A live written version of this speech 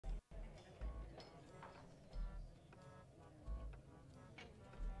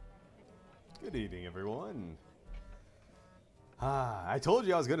Good evening, everyone. I told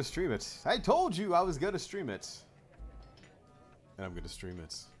you I was going to stream it. I told you I was going to stream it. And I'm going to stream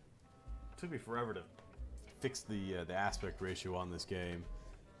it. It took me forever to fix the aspect ratio on this game.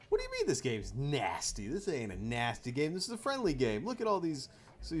 What do you mean this game's nasty? This ain't a nasty game. This is a friendly game. Look at all these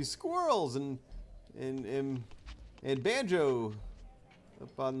squirrels and Banjo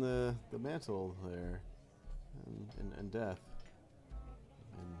up on the mantle there. And Death.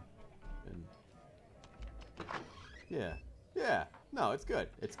 And yeah. No, it's good.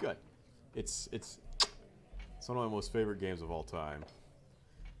 It's good. It's one of my most favorite games of all time.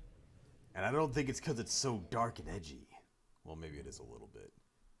 And I don't think it's because it's so dark and edgy. Well, maybe it is a little bit.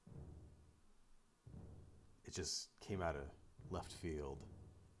 It just came out of left field.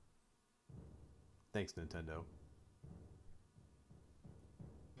 Thanks, Nintendo.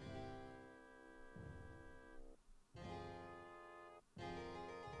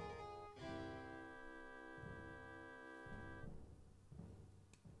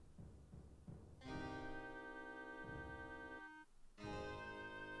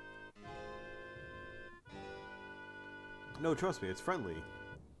 No, trust me, it's friendly.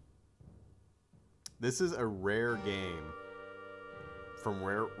 This is a rare game. From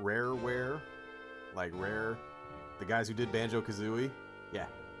Rareware. Like Rare. The guys who did Banjo-Kazooie. Yeah.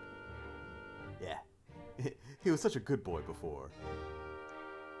 He was such a good boy before.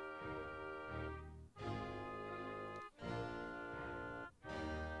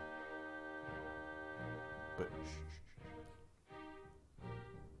 But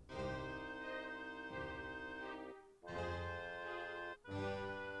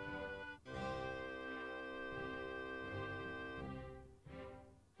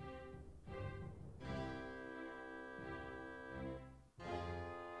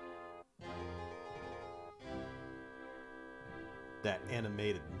that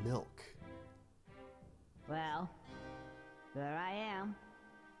animated milk. Well, there I am.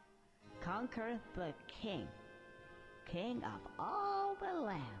 Conker the king. King of all the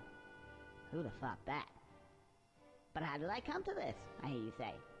land. Who'd have thought that? But how did I come to this, I hear you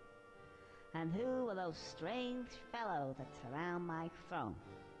say? And who are those strange fellows that surround my throne?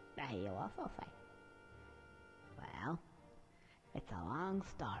 I hear you also say. Well, it's a long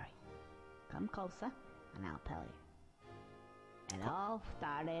story. Come closer, and I'll tell you. It all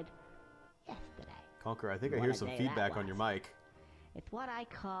started yesterday. Conker, I think I hear some feedback on your mic. It's what I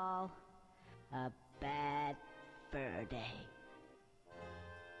call a bad fur day.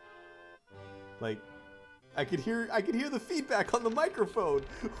 Like, I could hear the feedback on the microphone.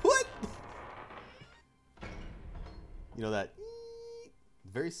 What? You know that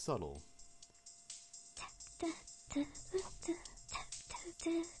very subtle.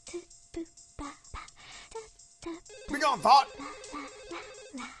 Be gone, thought.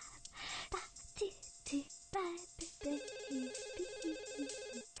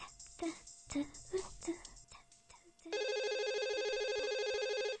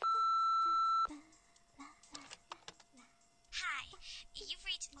 You've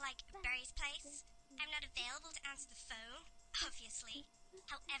reached, Barry's place. I'm not available to answer the phone, obviously.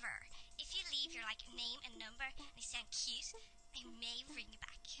 However, if you leave your, name and number and you sound cute, I may ring you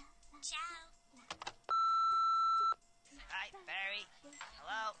back. Ciao. Hi, Barry.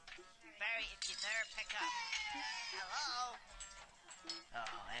 Hello? Barry, if you there, pick up. Hello?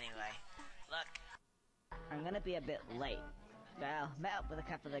 Oh, anyway. Look. I'm gonna be a bit late. Well, met up with a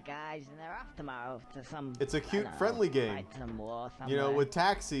couple of the guys, and they're off tomorrow to some... It's a cute, friendly game. Fight some war somewhere. You know, with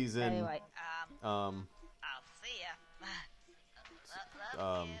taxis and... Anyway, I'll see ya.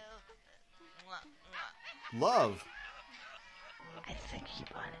 Love you. Love. I think she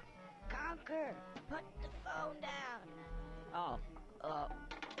won it. Conker, put the phone down. Oh,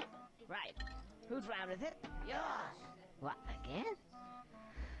 right. Whose round is it? Yours. What, again?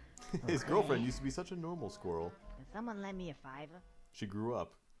 His girlfriend used to be such a normal squirrel. Can someone lend me a $5? She grew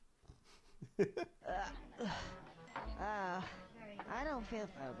up. I don't feel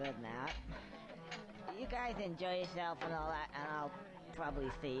so good now. You guys enjoy yourself and all that, and I'll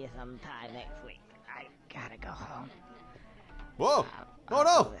probably see you sometime next week. I gotta go home. Whoa! I'll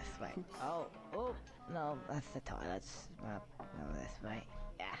no! go this way. Oh, no, that's the toilets. Go this way.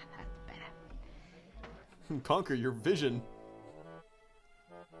 Yeah, that's better. Conker your vision.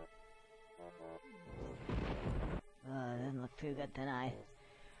 Oh, it doesn't look too good tonight.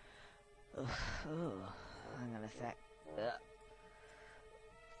 Ooh, hang on a sec.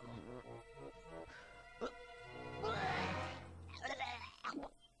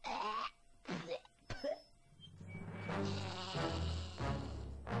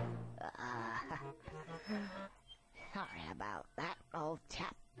 Sorry about that, old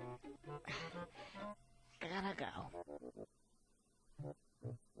chap.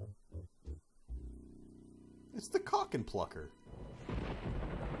 It's the cock and plucker.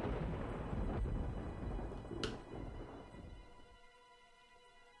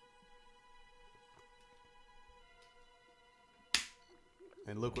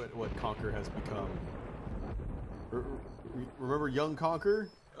 And look what Conker has become. Remember young Conker?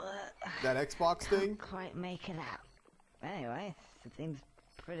 That Xbox thing? Can't quite make it out. Anyway, it seems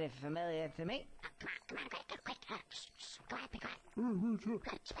pretty familiar to me. What's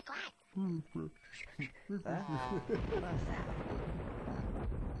that?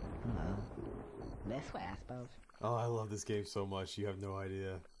 Hello. This way, I suppose. Oh, I love this game so much. You have no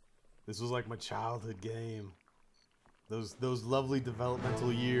idea. This was like my childhood game. Those lovely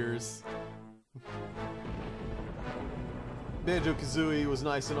developmental years. Banjo-Kazooie was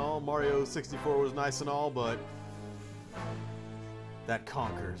nice and all. Mario 64 was nice and all, but that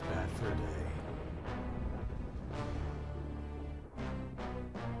Conker is bad for a day.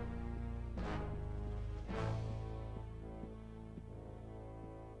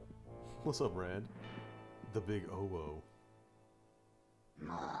 What's up, Rand? The big oboe.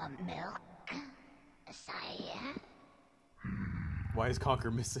 More milk, sire? Why is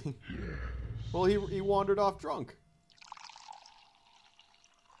Conker missing? Well, he wandered off drunk.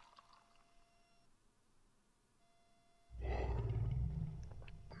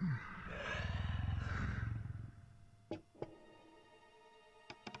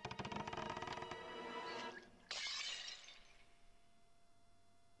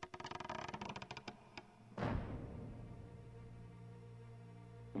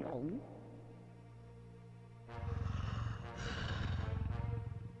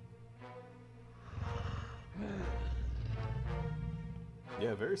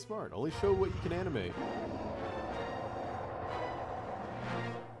 Yeah, very smart. Only show what you can animate.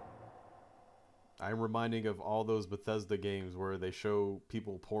 I'm reminding of all those Bethesda games where they show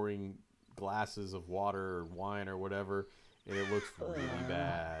people pouring glasses of water or wine or whatever, and it looks really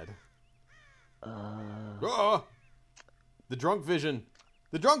bad. Ah! The drunk vision!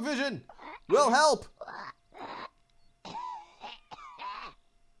 The drunk vision! Will help!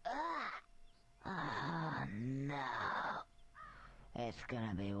 Oh no. It's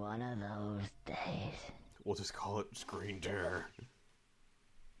gonna be one of those days. We'll just call it screen terror.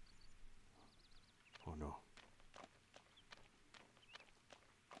 Oh no.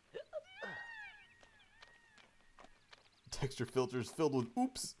 Texture filters filled with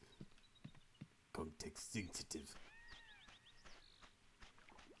oops. Context sensitive.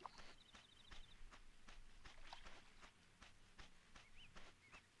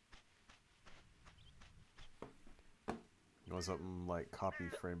 You want something like copy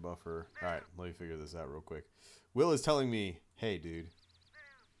frame buffer? Alright, let me figure this out real quick. Will is telling me, hey dude,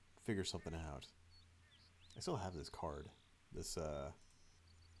 figure something out. I still have this card. This,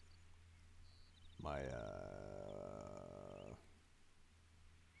 my, oh.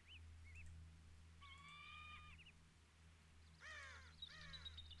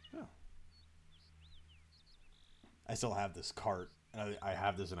 I still have this cart. And I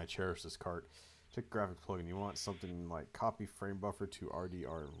have this and I cherish this cart. Check graphics plugin. You want something like copy frame buffer to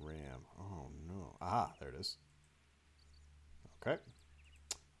RDR RAM. Oh no. Aha, there it is. Okay.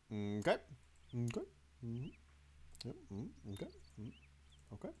 Okay. Okay. Mm-hmm. Yep. Mm-hmm. Okay. Mm-hmm.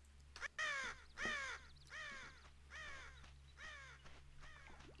 Okay.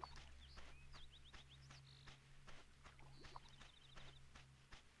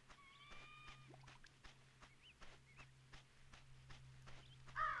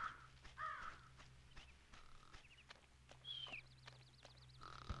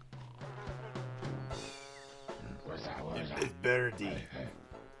 It's better, D.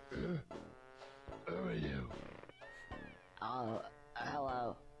 Who are you? Oh,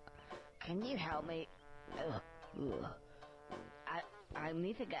 hello. Can you help me? I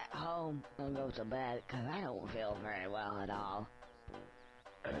need to get home and go to bed because I don't feel very well at all.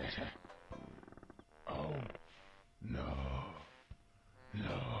 Oh, no.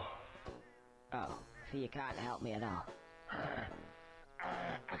 No. Oh, so you can't help me at all?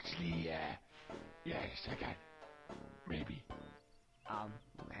 Actually, yes, I can. Maybe.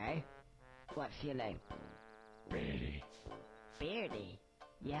 Okay. What's your name? Beardy. Beardy?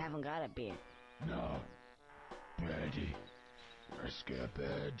 You haven't got a beard. No. Birdie. I scare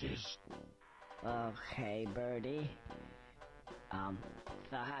birdies. Okay, Birdie. So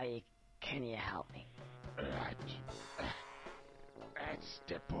can you help me? Right. Let's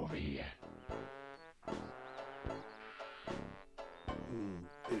step over here.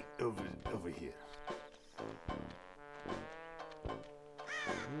 Over here.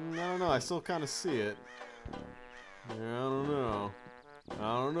 I don't know. I still kind of see it. Yeah, I don't know.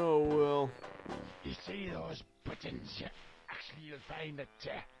 I don't know, Will. You see those buttons, actually you'll find that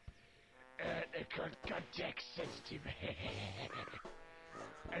they're context sensitive.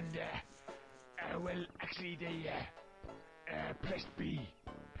 And, well, actually press B.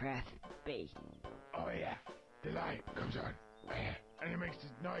 Press B. Oh yeah, the light comes on. And it makes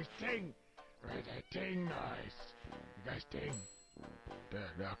this nice ting. Right, a ting noise. You guys ting.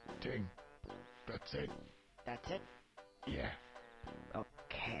 Look, ting. That's it. That's it? Yeah.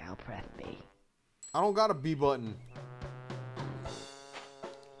 Okay, I'll press B. I don't got a B button.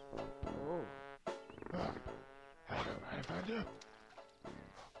 Oh. I don't mind if I do.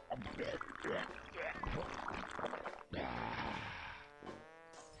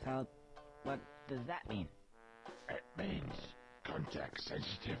 So, what does that mean? It means context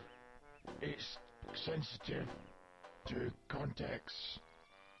sensitive. It's sensitive to context.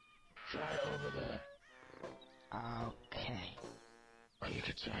 Try it over there. Okay. Or you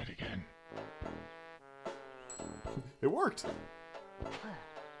could try it again. It worked.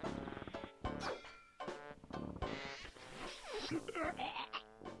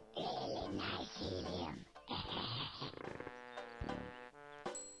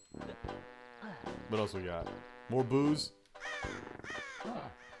 What else we got? More booze?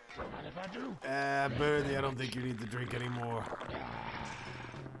 Don't mind if I do. Birdie, I don't think you need to drink anymore.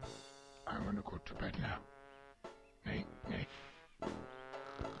 I'm gonna go to bed now. Night, night.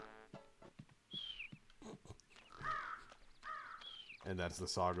 And that's the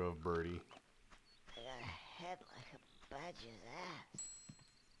saga of Birdie. I got a head like a badger's ass.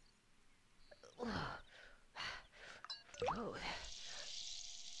 Oh.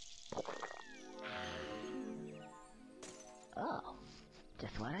 Oh,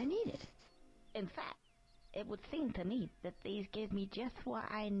 just what I needed. In fact, it would seem to me that these give me just what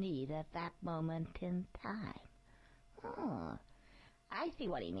I need at that moment in time. Oh, I see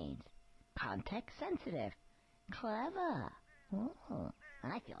what he means. Context sensitive. Clever. Oh,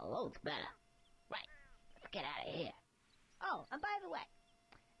 I feel loads better. Right, let's get out of here. Oh, and by the way,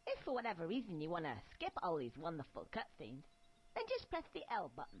 if for whatever reason you want to skip all these wonderful cutscenes, then just press the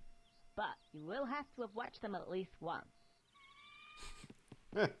L button. But you will have to have watched them at least once.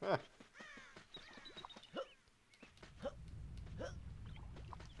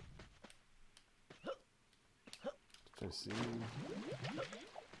 Let's see.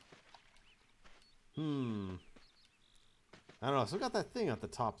 I don't know. I still got that thing at the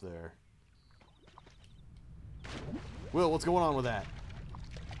top there. Will, what's going on with that?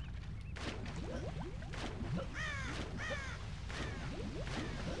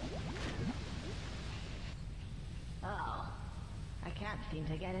 Oh, I can't seem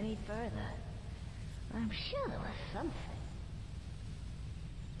to get any further. I'm sure there was something.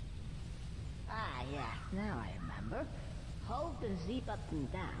 Ah, yeah, now I remember. Hold the Z button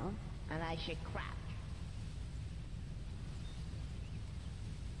down, and I should crouch.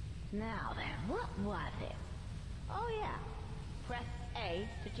 Now then, what was it? Oh yeah, press A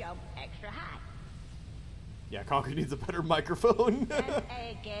to jump extra high. Yeah, Conker needs a better microphone. Press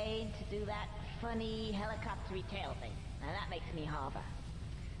A again to do that funny helicopter-y tail thing. Now that makes me hover.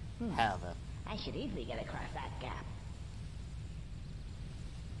 Hover. I should easily get across that gap.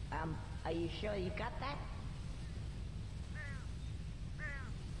 Are you sure you got that?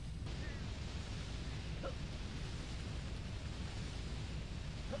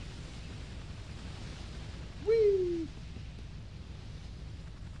 Whee!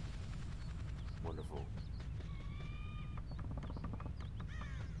 Wonderful.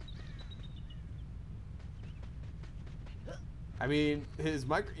 I mean,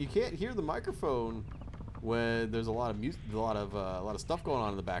 you can't hear the microphone when there's a lot of music, a lot of stuff going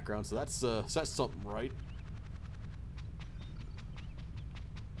on in the background. So that's something, right?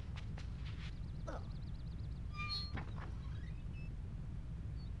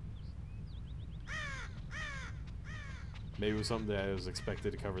 Maybe it was something that I was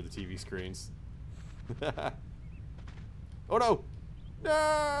expected to cover the TV screens. Oh no!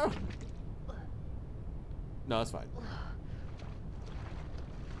 No! No, it's fine.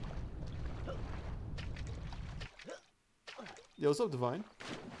 Yo, what's up, Divine?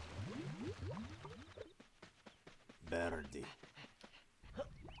 Birdie.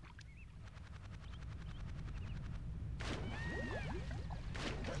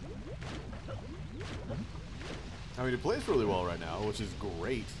 I mean, it plays really well right now, which is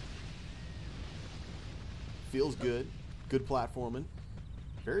great. Feels good. Good platforming.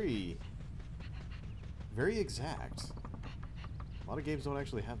 Very exact. A lot of games don't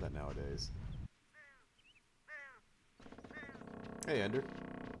actually have that nowadays. Hey, Ender.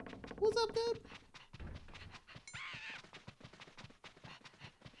 What's up, dude?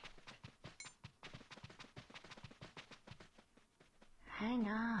 hang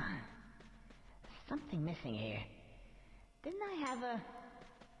on. Something missing here. Didn't I have a...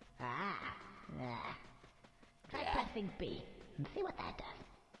 Try pressing B and see what that does.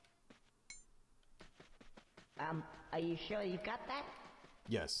 Are you sure you've got that?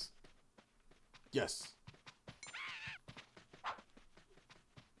 Yes. Yes.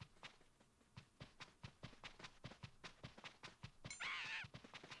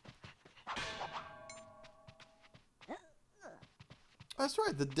 That's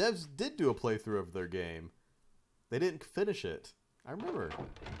right, the devs did do a playthrough of their game. They didn't finish it. I remember.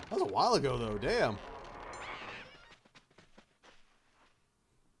 That was a while ago, though. Damn.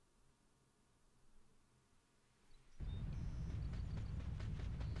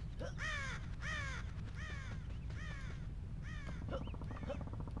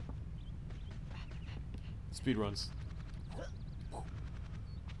 Speedruns.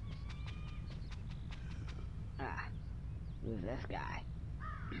 Who's this guy?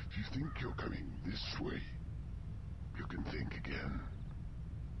 If you think you're coming this way, you can think again.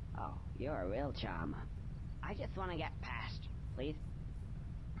 Oh, you're a real charmer. I just want to get past, please.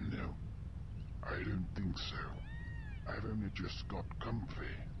 No, I don't think so. I've only just got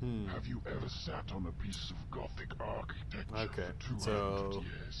comfy. Have you ever sat on a piece of Gothic architecture for 200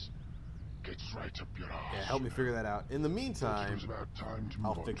 years? Gets right up your arse. Yeah, help me figure that out. In the meantime, About time to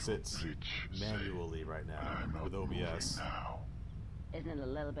I'll move fix on it to a bridge, manually right now I'm with not OBS. moving now. Isn't it a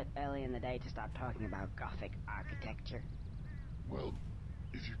little bit early in the day to start talking about Gothic architecture? Well,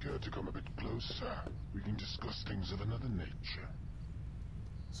 if you care to come a bit closer, we can discuss things of another nature.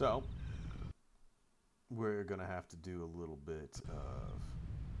 So, we're gonna have to do a little bit of...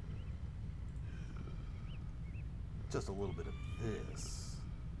 just a little bit of this.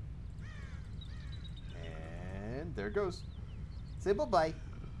 And there it goes. Say bye-bye.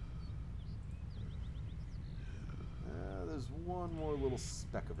 There's one more little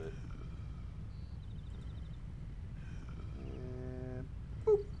speck of it. And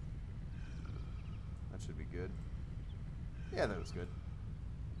boop. That should be good. Yeah, that was good.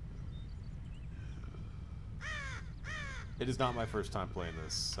 It is not my first time playing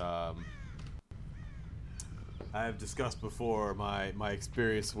this. I have discussed before my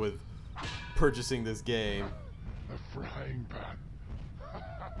experience with purchasing this game. A frying pan.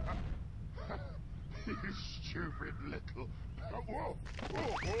 You stupid little... Whoa.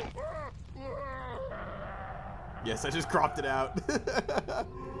 Yes, I just cropped it out.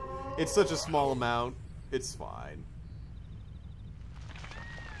 It's such a small amount. It's fine.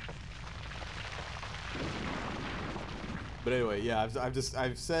 But anyway, yeah,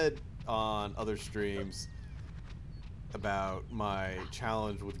 I've said on other streams about my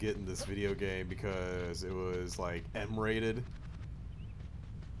challenge with getting this video game because it was like M-rated.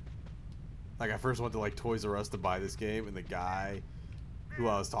 Like I first went to like Toys R Us to buy this game, and the guy who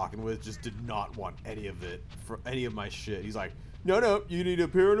I was talking with just did not want any of it for any of my shit. He's like, no, you need a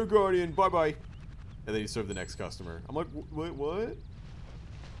parent or guardian, bye. And then he served the next customer. I'm like, wait, what? And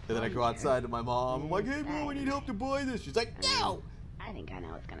then I go outside to my mom. I'm like, hey, Mom, I need help to buy this. She's like, no! I think I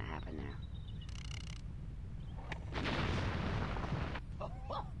know what's gonna happen now.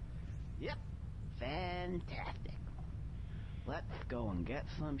 Yep. Fantastic. Let's go and get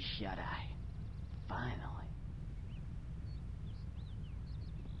some shut-eye. Finally.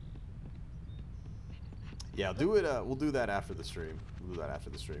 Yeah, do it. We'll do that after the stream.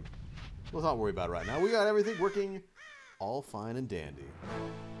 Let's not worry about it right now. We got everything working all fine and dandy.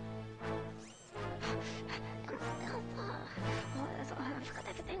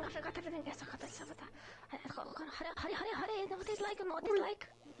 I forgot everything. Yes, I got this. Hurry. What is like?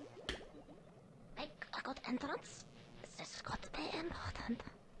 I got entrance. This has got to be important.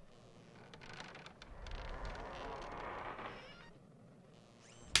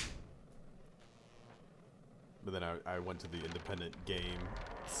 But then I went to the independent game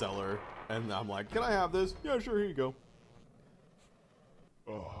seller, and I'm like, can I have this? Yeah, sure, here you go.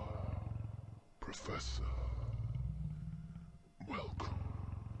 Professor. Welcome.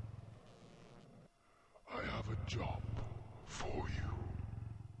 I have a job for you.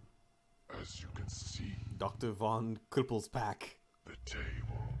 As you can see, Dr. Von Krippelspack. the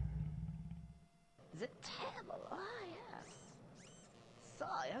table. The table, yes. So,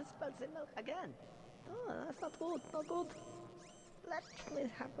 you have spilled the milk again. Oh, that's not good, Let me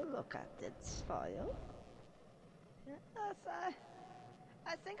have a look at it for you. Yes,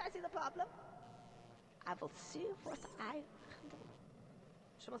 I think I see the problem. I will see what I can do.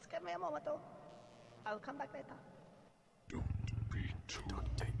 Just give me a moment, though. I'll come back later. Don't be too long.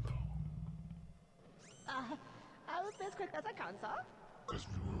 I will be as quick as I can, sir. Because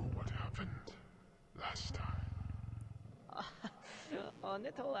we know what happened last time.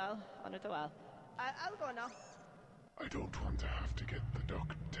 not too well. Oh, not too well. I'll go now. I don't want to have to get the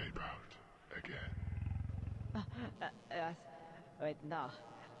duct tape out again. Yes. Wait, no.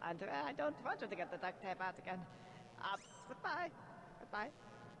 And I don't want you to get the duct tape out again. Goodbye. Goodbye.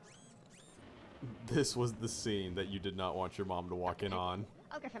 This was the scene that you did not want your mom to walk in on.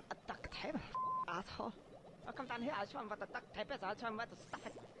 I'll get him a duct tape, asshole. I'll come down here, I'll show him what the duct tape is, I'll show him where to stuff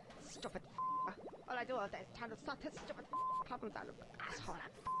it. Stupid all I do all day is trying to solve his stupid problem down, asshole.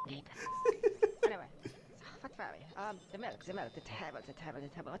 Anyway, what were we? The milk, the table.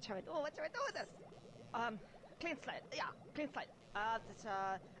 What shall we do with this? Clean slate, yeah, clean slate. This,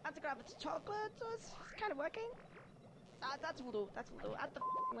 anti-gravity chocolate, it's kind of working. That's voodoo. Out the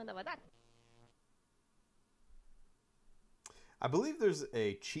window with that. I believe there's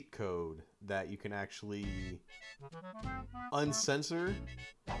a cheat code that you can actually uncensor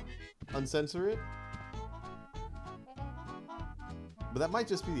it. But that might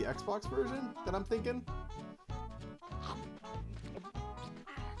just be the Xbox version that I'm thinking.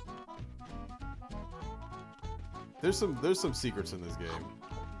 There's some secrets in this game.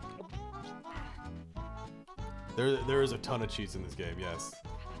 There is a ton of cheats in this game, yes.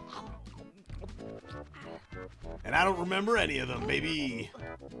 And I don't remember any of them, baby.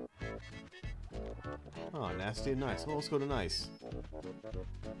 Oh, nasty and nice. Well, let's go to nice. Oh,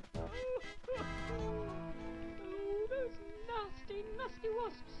 those nasty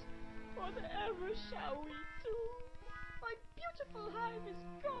wasps. Whatever shall we do? My beautiful hive is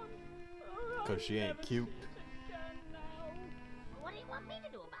gone. Oh, 'Cause she ain't cute. Again now. What do you want me to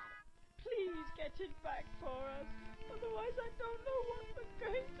do about it? Please get it back for us. Otherwise, I don't know what we're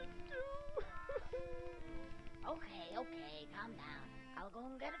going to do. Okay, calm down. I'll go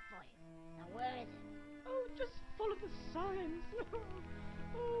and get it for you. Now, where is it? Oh, just follow the signs.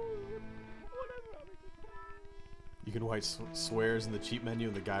 Oh, whatever are we to do? You can write swears in the cheat menu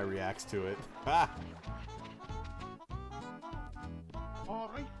and the guy reacts to it. Ha!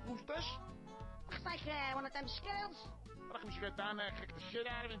 Alright, who's this? Looks like one of them Skittles. Let me get down there, kick the shit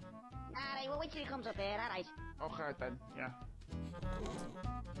out of him. Alright, well, wait till he comes up here, alright. Okay then, yeah.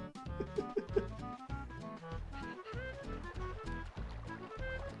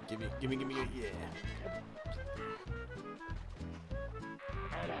 Gimme, yeah.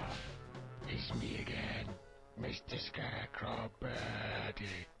 Hello, it's me again, Mr. Scarecrow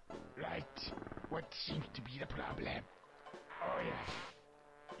Birdie. Right, what seems to be the problem? Oh yeah,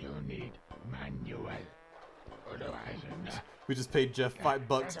 you need manual. Otherwise, We just paid Jeff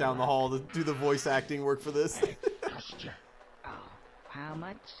 $5 down the hall to do the voice acting work for this. cost you. Oh, how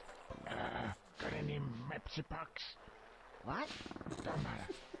much? Got any Mepsi pucks? What? Don't matter.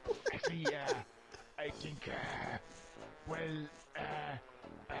 Actually, I think,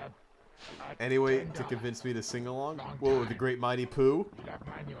 Anyway, to convince me to sing along? Whoa, the great mighty Pooh? you have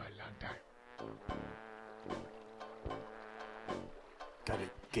manual long time. Gotta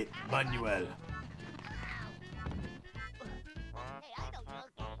get Manuel. Hey, I don't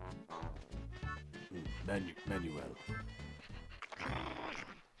know. Manuel.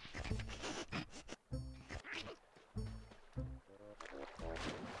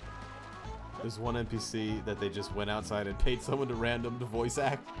 There's one NPC that they just went outside and paid someone to random to voice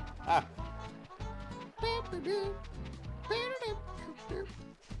act. Ah.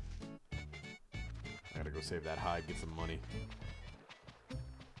 I gotta go save that hive, get some money.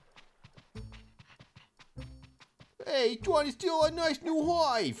 Hey, trying to steal a nice new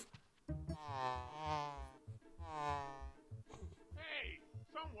hive! Hey,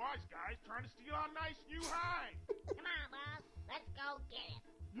 some wise guy's trying to steal our nice new hive. Come on, boss. Let's go get it.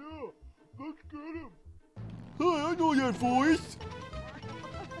 Yeah, let's get him. Hi, I know that voice!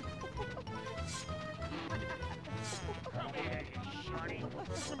 Come here, you shorty. I'm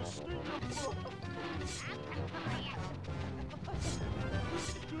gonna sting your butt.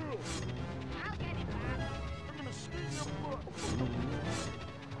 Still, I'll get it, boss. I'm gonna sting your butt.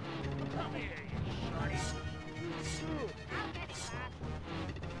 Come here, you shorty. Still, I'll get it, boss.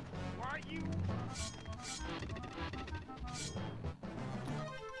 why you?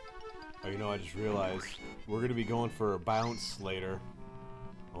 Oh, you know, I just realized we're gonna be going for a bounce later.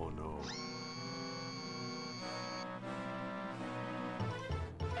 Oh no.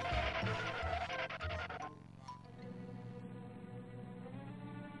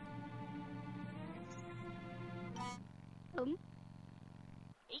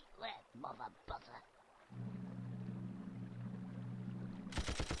 Eat that, mother buzzer.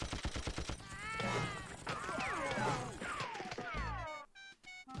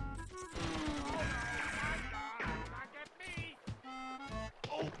 Not get me.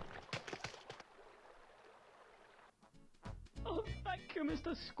 you,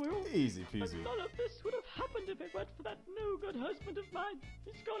 Mr. Squirrel. Easy peasy. But none of this would have happened if it weren't for that no-good husband of mine.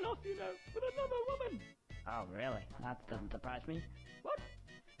 He's gone off, you know, with another woman. Oh, really? That doesn't surprise me. What?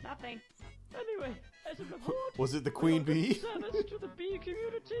 Nothing. Anyway, as a reward... Was it the for queen your good bee? service to the bee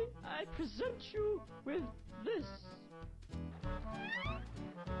community, I present you with this.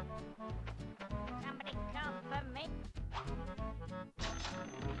 Somebody come for me.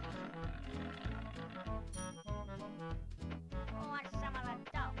 Who wants some of the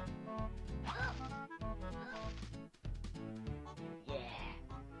dough? Yeah,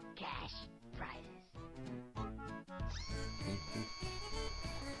 cash prizes.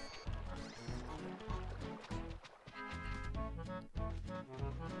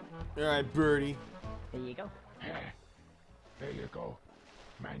 All right, birdie. There you go. There you go.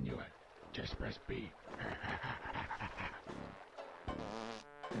 Manual. Just press B.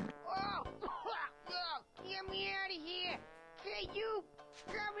 Oh! Get me out of here! Hey, you!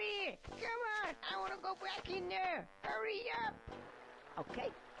 Come here! Come on! I want to go back in there! Hurry up! Okay,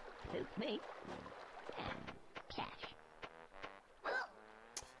 suits me. And cash.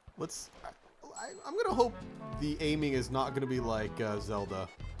 Let's. I'm gonna hope the aiming is not gonna be like Zelda.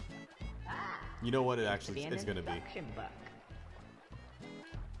 You know what it actually is gonna be. Instruction book.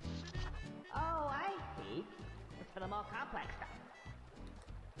 Oh, I see. It's for the more complex stuff.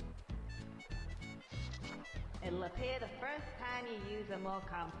 It'll appear the first time you use a more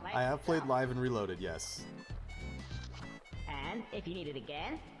complex I have played stuff. Live and Reloaded, yes. And if you need it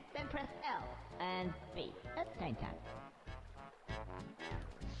again, then press L and B at the same time.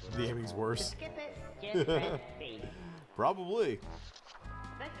 The aiming's To worse. skip it, just press B. Probably.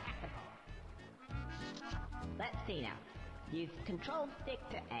 The catapult. Let's see now. Use control stick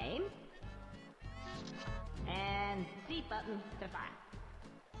to aim. And C button to fire.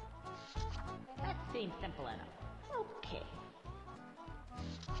 That seems simple enough. Okay.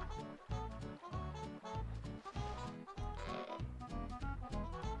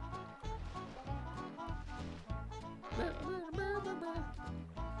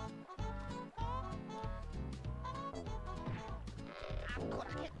 I'm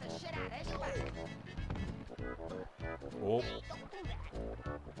gonna get the shit out of this bastard! Oh. Hey, don't do that!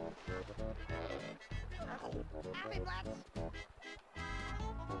 Applebread!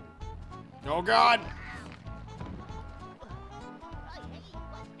 Oh God! Hey, what's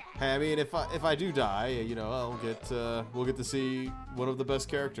that? Hey, I mean, if I do die, you know, we'll get to see one of the best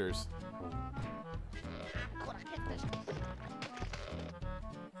characters. I'm gonna get this.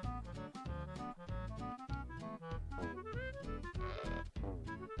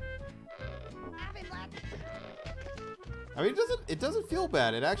 Applebread! I mean, it doesn't feel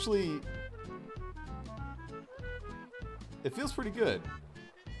bad. It actually, it feels pretty good.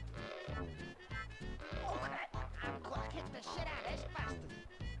 Oh crap! I'm gonna get the shit out of this bastard!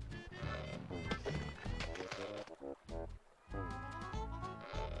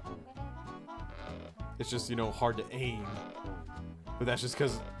 It's just, you know, hard to aim. But that's just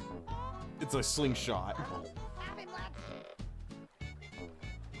because it's a slingshot. Applebread!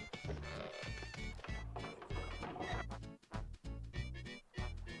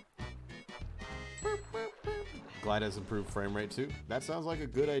 Glide has improved frame rate too. That sounds like a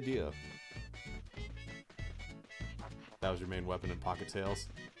good idea. That was your main weapon in Pocket Tales.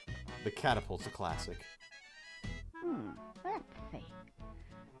 The catapult's a classic. Let's see.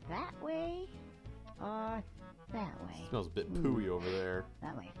 That way or that way? Smells a bit pooey over there.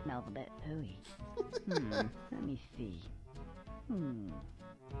 That way smells a bit ooey. Let me see. So,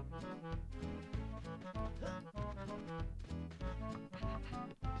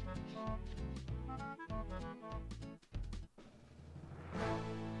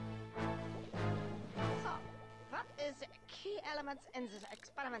 what is the key elements in this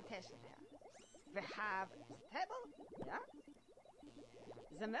experimentation here? We have the table, yeah?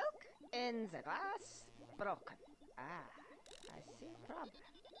 The milk in the glass, broken. Ah, I see problem.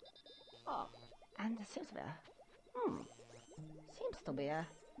 Oh, and there seems to be a... seems to be a...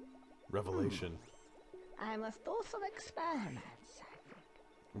 Revelation. I must do some experiments, I think.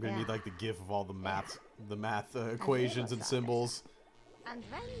 I'm gonna need Yeah. like the gif of all the math equations and symbols. And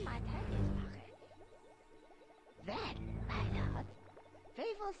when my tank is ready, then, my lord,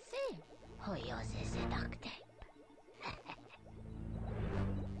 we will see who uses the duct tape.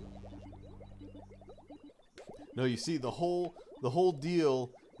 No, you see, the whole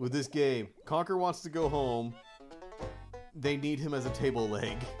deal with this game, Conker wants to go home. They need him as a table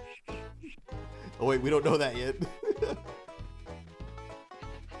leg. Oh wait, we don't know that yet.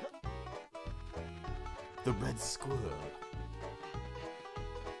 The red squirrel.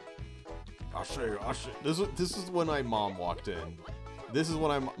 I'll show you. This is when my mom walked in. This is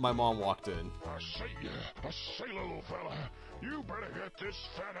when my mom walked in. I say, little fella, you better get this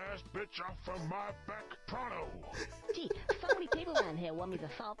fat-ass bitch off of my back pronto. Gee, so many people around here want me to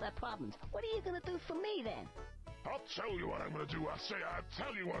solve their problems. What are you gonna do for me, then? I'll tell you what I'm gonna do. I'll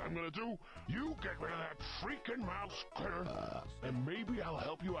tell you what I'm gonna do. You get rid of that freaking mouse critter, and maybe I'll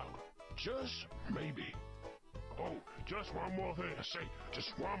help you out. Just maybe. Oh, just one more thing. I say,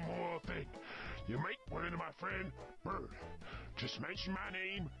 just one more thing. You might run into my friend, Bird. Just mention my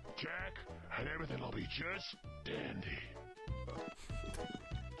name, Jack, and everything will be just dandy.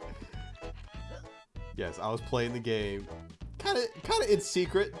 Yes, I was playing the game. Kinda in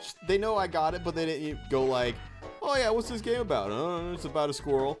secret. They know I got it, but they didn't go like, oh yeah, what's this game about? Oh, it's about a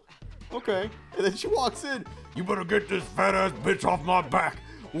squirrel. Okay. And then she walks in. You better get this fat ass bitch off my back.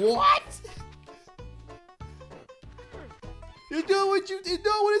 What? You know what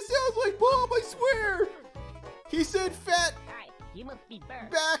it sounds like, Mom, I swear. He said fat. Hi, you must be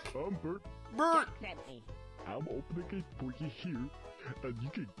Bert. Back. I'm Bert. Bert. Sent me. I'm opening the gate for you here, and you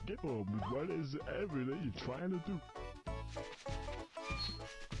can get on me right as everything you're trying to do.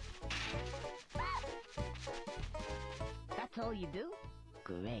 That's all you do?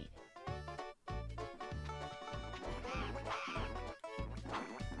 Great.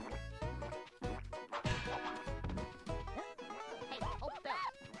 Hey, hold still. Stop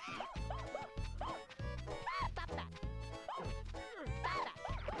that. Stop that.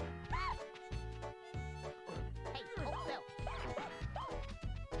 Hey, hold still.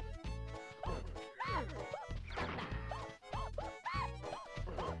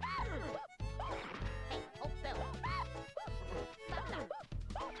 Stop that. Hey, hold still.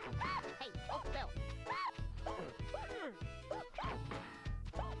 Stop that. Hey, hold still.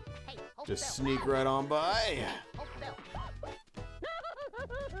 Hey, hold Just still. sneak right on by. Hold still.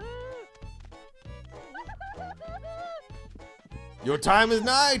 Your time is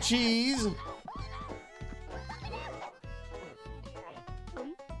nigh, Cheese.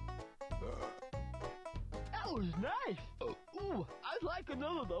 That was nice. Ooh, I'd like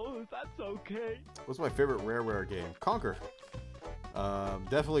another though, if that's okay. What's my favorite Rareware game? Conker.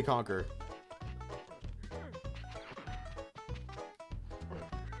 Definitely Conker.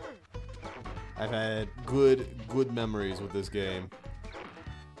 I've had good memories with this game.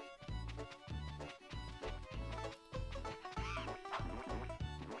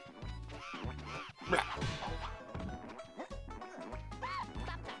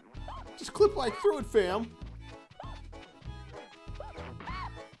 Just clip like through it, fam.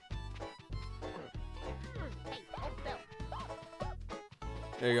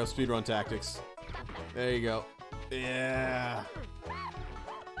 There you go, speedrun tactics. There you go. Yeah.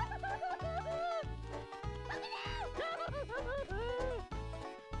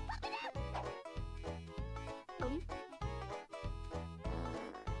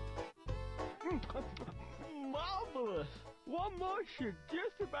 Marvelous. One more should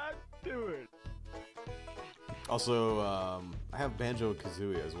just about do it. Also, I have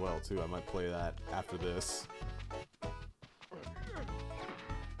Banjo-Kazooie as well, too. I might play that after this.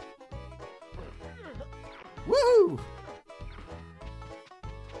 Woohoo!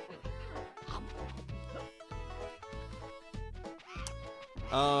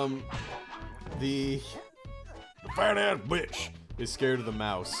 The fat-ass bitch is scared of the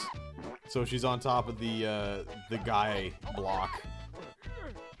mouse. So she's on top of the guy block.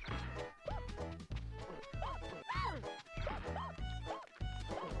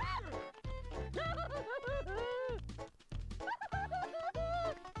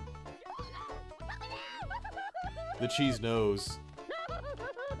 The cheese knows.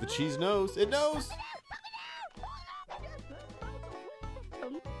 The cheese knows. It knows!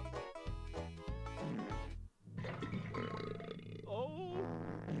 Oh.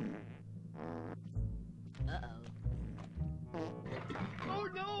 Uh-oh. Oh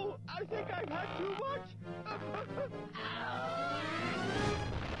no! I think I've had too much!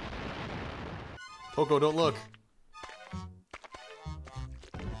 Poco, don't look.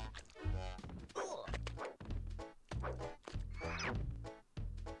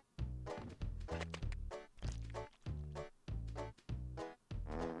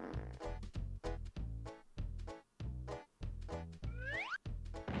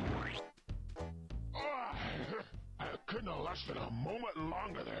 I couldn't have lasted a moment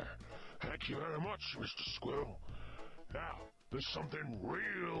longer there. Thank you very much, Mr. Squirrel. Now, there's something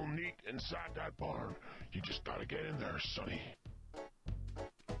real neat inside that barn. You just gotta get in there, Sonny.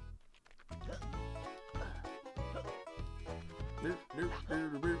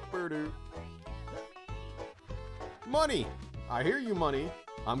 Money! I hear you, money.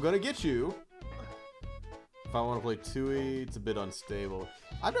 I'm gonna get you If I want to play Tui, it's a bit unstable.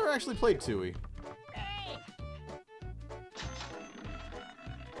 I've never actually played Tui.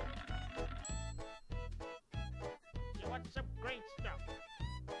 You want some great stuff?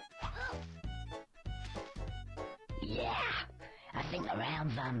 Yeah, I think the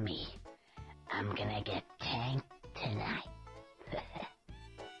round's on me. I'm gonna get tanked tonight.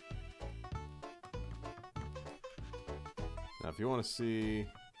 Now, if you want to see...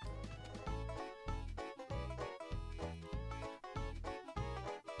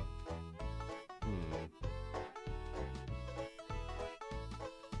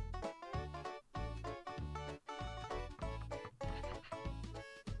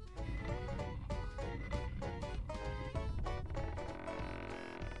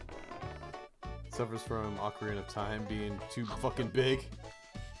 Suffers from Ocarina of Time being too fucking big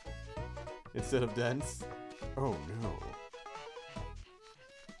instead of dense. Oh no.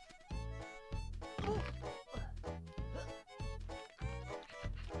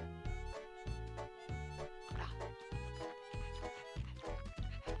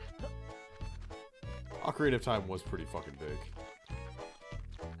 Ocarina of Time was pretty fucking big.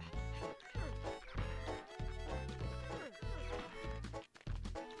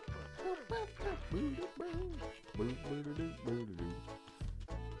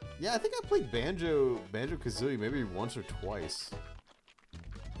 Yeah, I think I played Banjo-Kazooie maybe once or twice.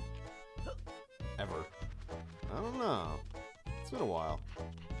 Ever. I don't know. It's been a while.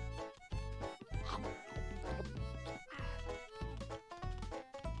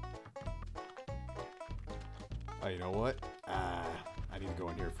 Oh, you know what? I need to go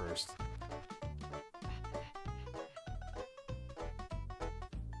in here first.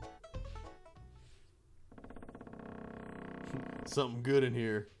 Something good in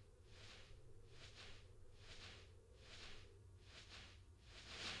here.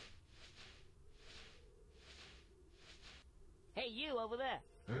 Hey, you over there.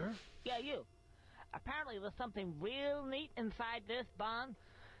 Huh? Yeah, you. Apparently there's something real neat inside this barn.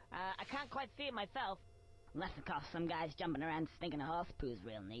 I can't quite see it myself. Unless, of course, some guy's jumping around stinking a horse poo's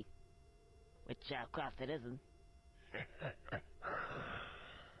real neat. Which, of course, it isn't.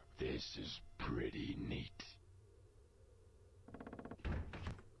 This is pretty neat.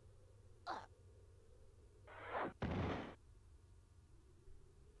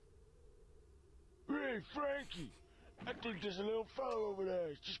 Hey, Frankie! I think there's a little fellow over there.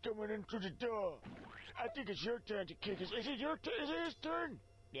 He's just coming in through the door. I think it's your turn to kick his... Is it his turn?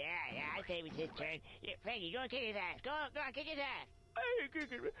 Yeah, I say it was his turn. Yeah, Frankie, go and kick his ass. Go on, kick his ass. I ain't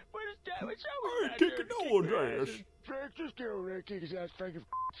kicking. But it's time. It's I always ain't kicking no one's ass. Frank, just get over there and kick his ass, Frankie,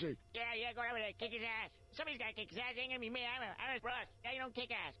 for sake. Yeah, go over there, kick his ass. Somebody's gotta kick his ass. It ain't gonna be me. I'm a brush. Yeah, you don't kick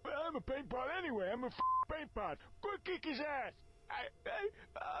ass. Well, I'm a paint pot anyway. I'm a paint pot. Go kick his ass.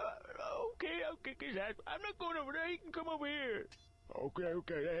 Okay, I'll kick his ass. I'm not going over there. He can come over here. Okay.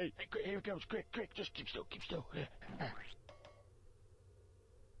 Hey, here he comes. Quick. Just keep still.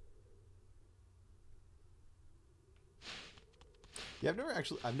 Yeah,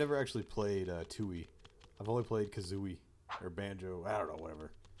 I've never actually played Tui. I've only played Kazooie or Banjo. I don't know,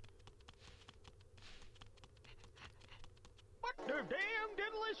 whatever. What the damn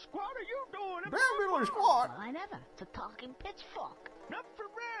diddly squat are you doing? Damn diddly squat! Well, I never. It's a talking pitchfork. Not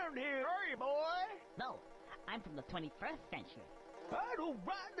from around here, are you, boy? No, I'm from the 21st century. I don't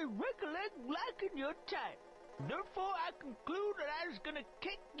rightly recollect liking your type. Therefore, I conclude that I was gonna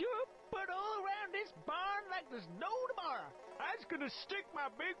kick your butt all around this barn like there's no tomorrow. I was gonna stick my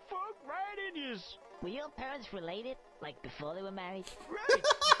big fork right in yours. Were your parents related, like before they were married? Right.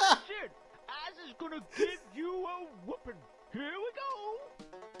 Shit. I was gonna give you a whooping. Here we go.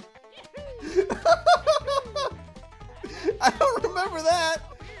 I don't remember that.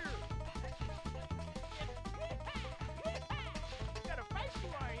 Got a fight you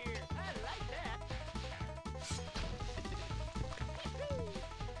are here. I like that.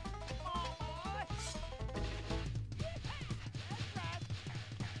 Come on, boy. That's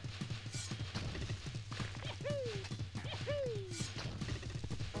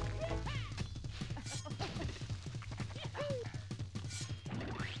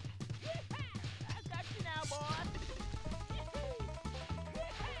right. I got you now, boy.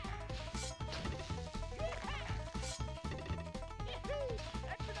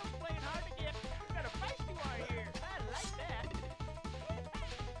 That's enough playing hard to get. You got a fight you are here. I like that.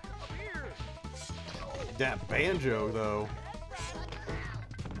 Come here. That banjo, though.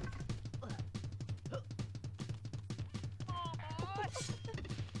 Come on, boy.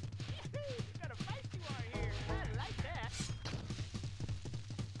 You got a fight you are here. I like that.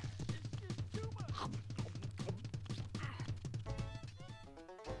 It's just too much.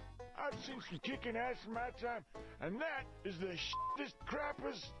 I I've seen some kicking ass in my time, and that is the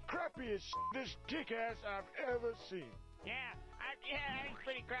crappiest kick ass I've ever seen. Yeah, it's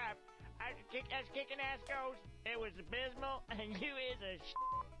pretty crap. As kicking ass goes, it was abysmal, and you is a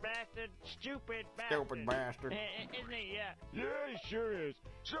bastard, stupid bastard. Stupid bastard. Isn't he? Yeah. Yeah, he sure is.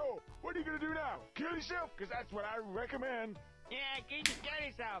 So, what are you gonna do now? Kill yourself? Because that's what I recommend. Yeah, you just kill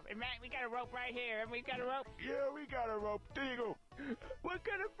yourself. And Matt, we got a rope right here. And we got a rope. Yeah, we got a rope. There you go. What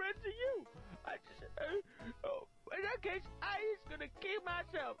kind of friends are you? In that case, I is gonna kill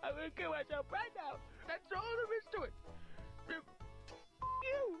myself. I'm gonna kill myself right now. That's all there is to it.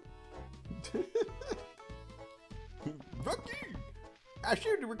 You. Fuck you! I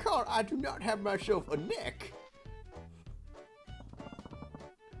seem to recall I do not have myself a neck.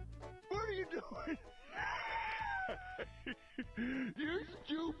 What are you doing? You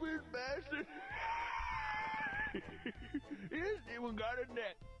stupid bastard. He hasn't even got a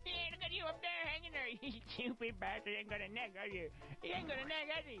neck. Yeah, look at you up there hanging there. You stupid bastard. Ain't got a neck, are you? He ain't got a neck,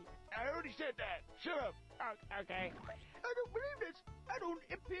 has he? I already said that. Shut up. Okay. I don't believe this. I don't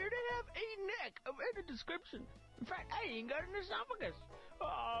appear to have a neck of any description. In fact, I ain't got an esophagus.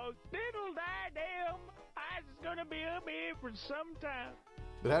 Oh, diddle die damn. I is gonna be up here for some time.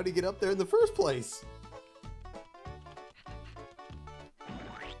 But how'd he get up there in the first place?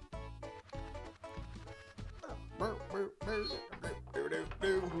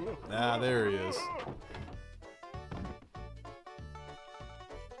 Ah, there he is.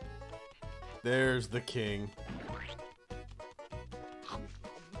 There's the king.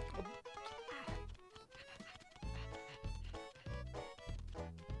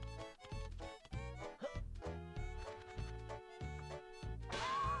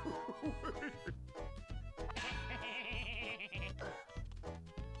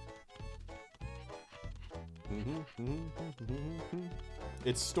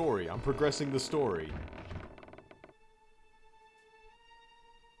 It's story. I'm progressing the story.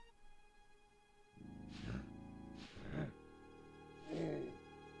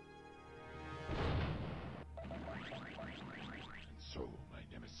 So my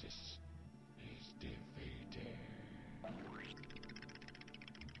nemesis is defeated.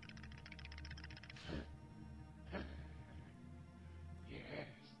 Yes,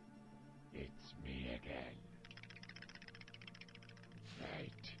 it's me again.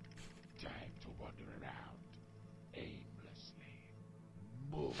 Right, time to wander around aimlessly.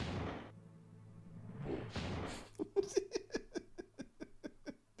 Move.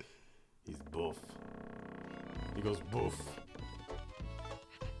 He's boof. He goes boof.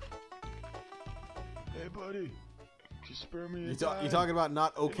 Hey, buddy. Just spare me a You time. talking about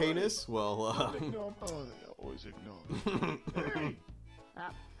not okayness? Well, Ignore oh, they always ignore me. Hey!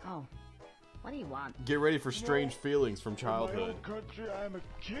 Oh. What do you want? Get ready for strange feelings from In my childhood. own country, I am a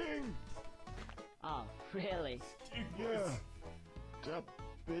king. Oh, really? Yeah. That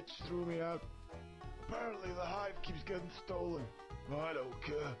bitch threw me out. Apparently the hive keeps getting stolen. Well, I don't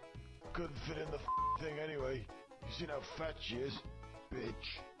care. Couldn't fit in the thing anyway. You seen how fat she is?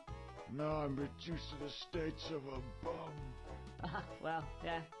 Bitch. Now I'm reduced to the states of a bum. Well,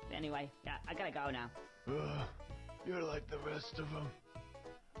 yeah. Anyway, yeah, I gotta go now. You're like the rest of them.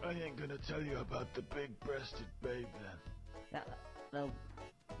 I ain't gonna tell you about the big-breasted babe then. The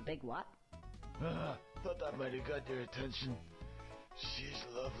big what? Thought that might have got your attention. She's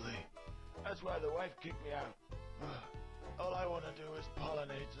lovely. That's why the wife kicked me out. All I want to do is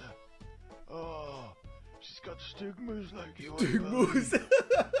pollinate her. Oh, she's got stigmas like you. Stigmas?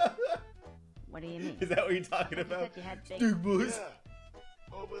 What do you mean? Is that what you're talking I thought about? you had big- Stigmas?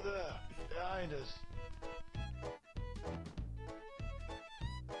 Yeah. Over there, behind us.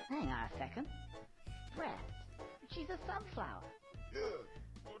 Hang on a second. Breast. She's a sunflower. Yeah,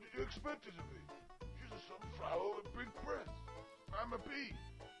 what did you expect her to be? She's a sunflower with big breasts. I'm a bee.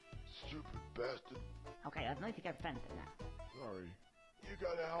 Stupid bastard. Okay, I don't think I've offended now. Sorry. You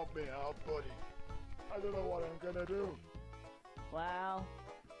gotta help me out, buddy. I don't know what I'm gonna do. Well,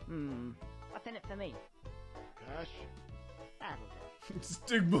 what's in it for me? Cash? That'll do.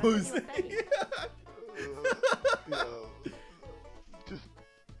 Stigmas. Yeah. Just,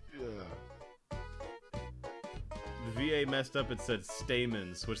 yeah. The VA messed up and said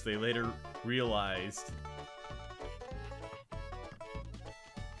stamens, which they later realized.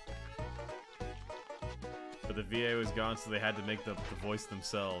 But the VA was gone, so they had to make the voice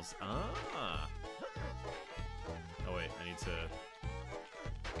themselves. Ah. Oh wait, I need to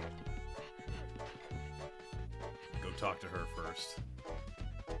go talk to her first.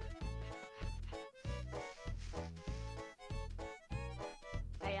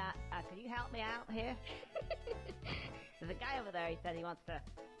 Hey, could you help me out here? There's a guy over there, he said he wants to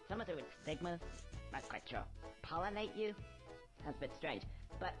Something to do with stigmas? Not quite sure. Pollinate you? Sounds a bit strange,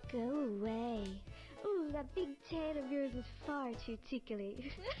 but... Go away. Ooh, that big tail of yours is far too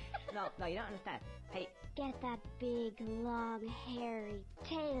tickly. No, you don't understand. Hey... Get that big, long, hairy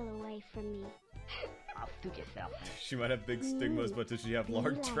tail away from me. I'll suit yourself. She might have big stigmas, but does she have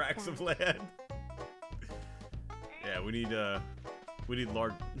large like tracts that. of land? Yeah, we need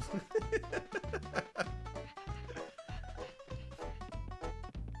large...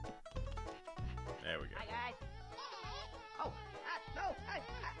 There we go. Hi, guys. Oh, no.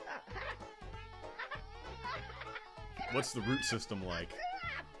 What's the root system like?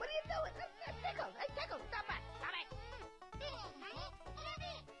 What are you doing? Tickle. Hey, Tickle, stop it.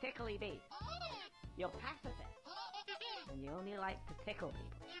 Tickly bee. You're pacifist. And you only like to tickle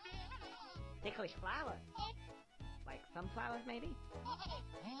people. Ticklish flowers. Like sunflowers, maybe?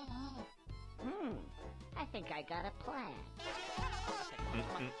 I think I got a plan.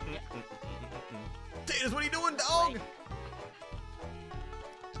 Tatus, what are you doing, dog?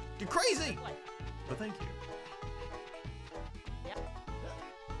 You're crazy! But thank you. Yep.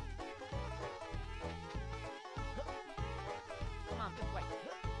 Come on, this way.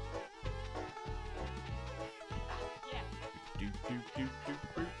 Yeah.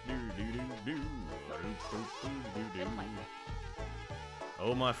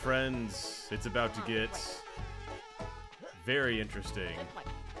 Oh, my friends, it's about to get very interesting.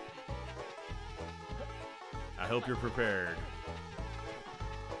 I hope you're prepared.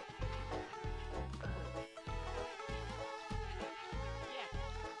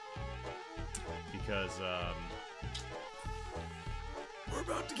 Because, we're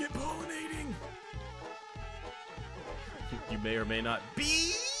about to get pollinating. You may or may not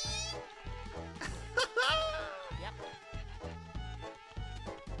be. Yep.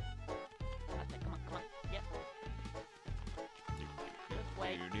 That's it. Come on. Yep. This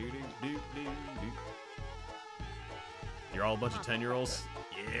way. You're all a bunch of 10-year-olds?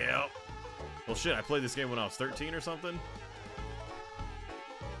 Yep. Well, shit, I played this game when I was 13 or something. This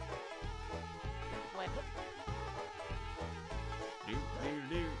way.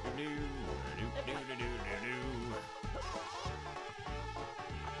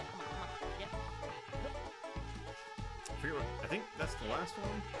 I think that's the last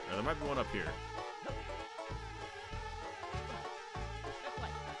one. Or there might be one up here. This way.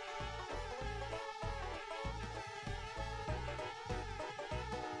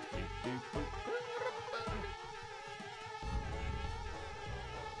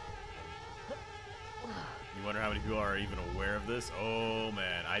 You wonder how many people are even aware of this? Oh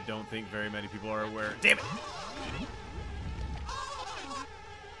man, I don't think very many people are aware. Damn it!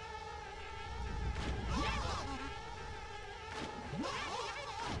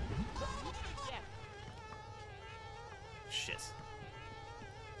 Shit.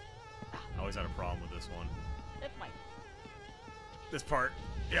 I always had a problem with this one. This way. This part.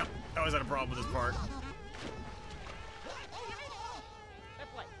 Yep, I always had a problem with this part. This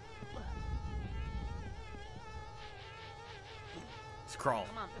way. Just crawl.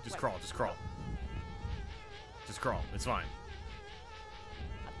 Come on, this Just way. crawl, just crawl. Just crawl, it's fine.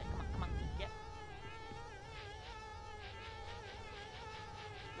 That's it. Come on. Yep.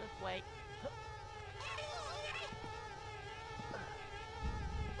 This way.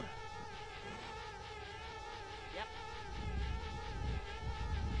 Yep.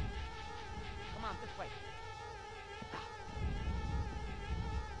 Come on, this way.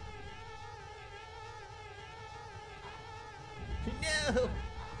 No!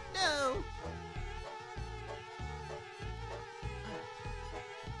 No!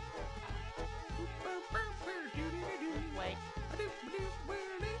 This way.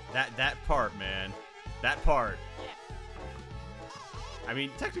 That part, man. That part. Yeah. I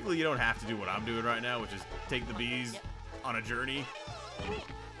mean, technically you don't have to do what I'm doing right now, which is take the bees Yep. on a journey. This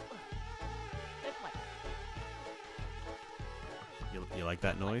way. You like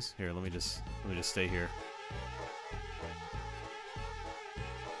that noise? Here, let me just stay here.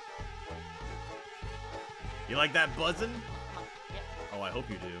 You like that buzzing? Come on. Yep. Oh, I hope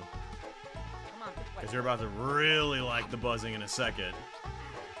you do. Come on, this way. Because you're about to really like the buzzing in a second.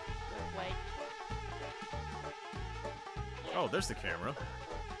 This way. Oh, there's the camera.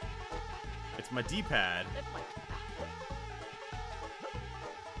 It's my D-pad. This way.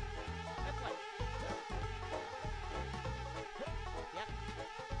 This way. Yep.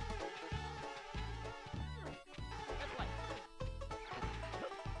 This way.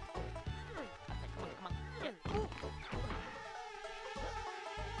 Okay, come on. Yep.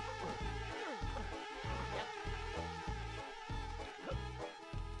 Yep.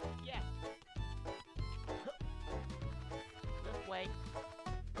 Yes. This way.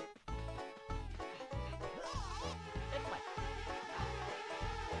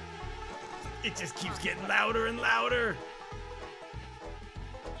 It just keeps getting louder and louder.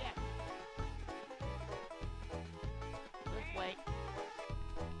 Yeah. Let's wait.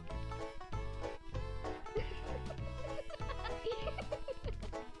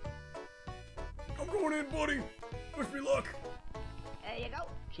 I'm going in, buddy. Wish me luck. There you go.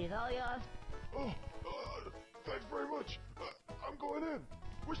 She's all yours. Oh, thanks very much. I'm going in.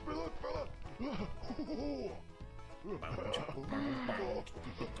 Wish me luck, fella.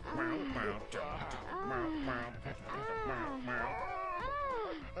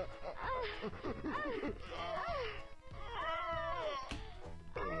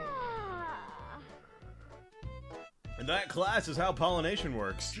 And that class is how pollination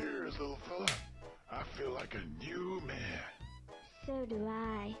works. Cheers, little fella. I feel like a new man. So do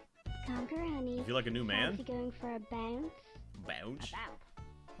I. Conker, honey. You feel like a new man? Fancy going for a bounce? Bounce?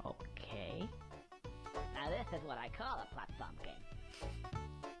 Okay. Now this is what I call a platform game.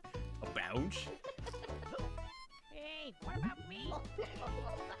 A bounce? Hey, what about me?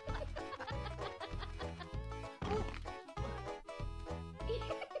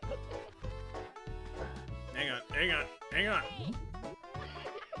 Hang on, hang on, hang on.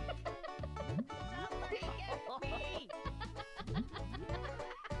 Somebody get me!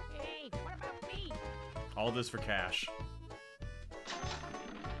 Hey, what about me? All this for cash.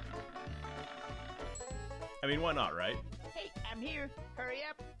 I mean, why not, right? Hey, I'm here. Hurry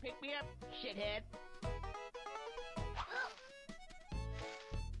up, pick me up, shithead.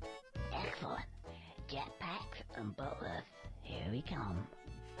 Excellent. Jetpacks and bullets. Here we come.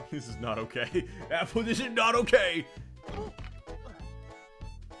 This is not okay. Apple, this is not okay.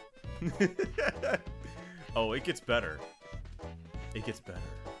 Oh, it gets better. It gets better.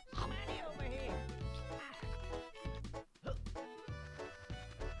 Get over here.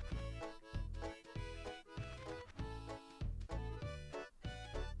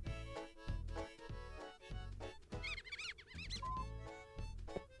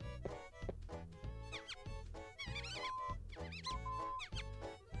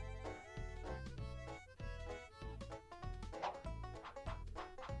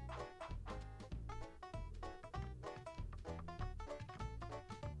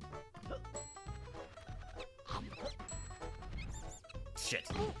 Shit.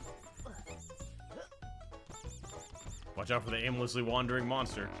 Watch out for the aimlessly wandering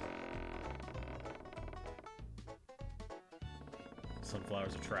monster.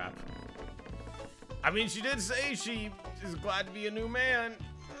 Sunflower's a trap. I mean, she did say she is glad to be a new man.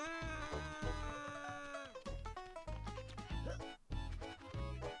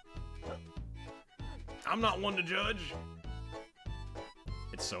 I'm not one to judge.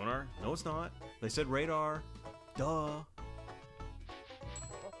 It's sonar? No, it's not. They said radar. Duh.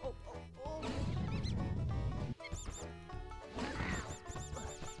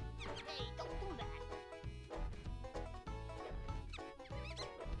 Hey, don't do that.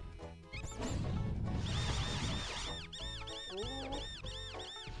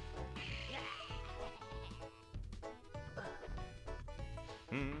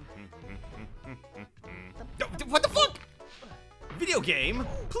 What the fuck? Video game?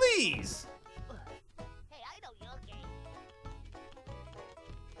 Please! Hey, I know your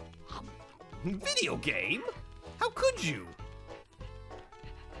game. Video game? How could you?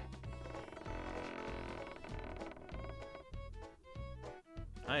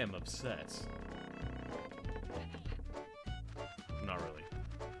 I am upset. Not really.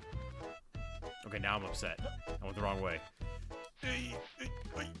 Okay, now I'm upset. I went the wrong way.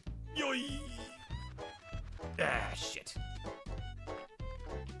 Ah, shit.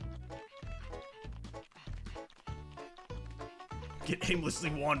 Get aimlessly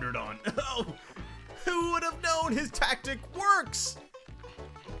wandered on. Oh, who would have known his tactic works?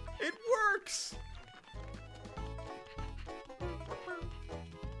 It works.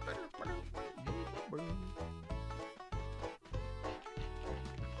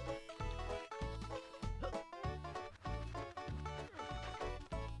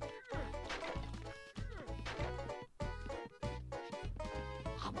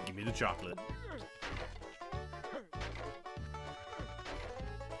 Give me the chocolate.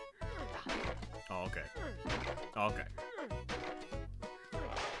 Oh, okay. Okay.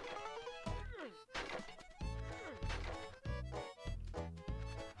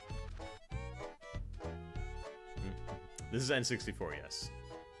 This is N64, yes.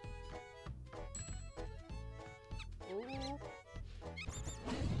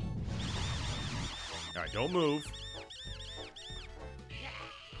 Alright, don't move.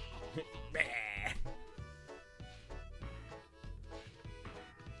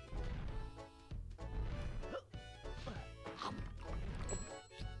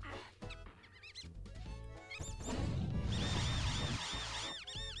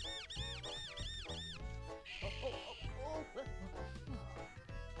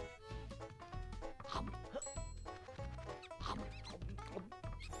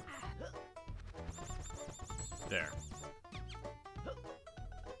 There.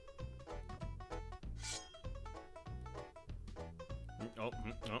 Oh,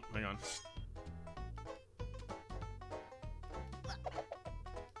 hang on.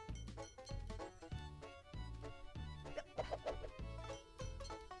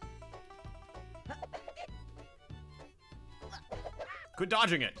 Quit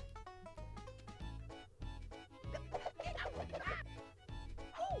dodging it.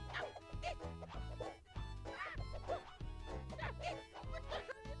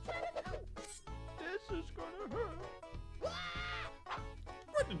 This is gonna hurt.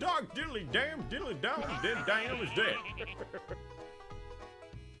 What the dog diddly damn dead damn is dead.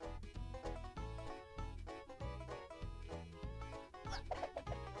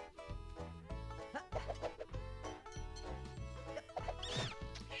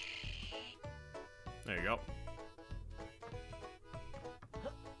 There you go.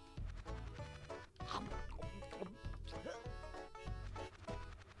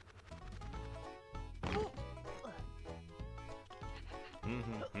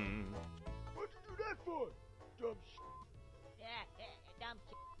 What'd you do that for? Dumb Yeah, dumb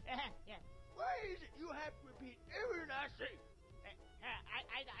yeah. Why is it you have to repeat everything I say?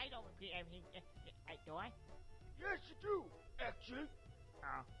 I don't repeat everything. Do I? Yes, you do, actually.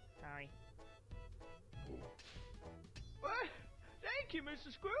 Oh, sorry. Well, thank you,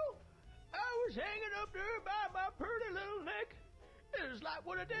 Mr. Squirrel. I was hanging up there by my pretty little neck. It was like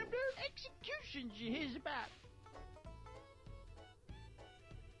one of them executions you hears about.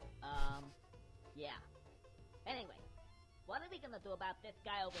 Yeah. Anyway, what are we gonna do about this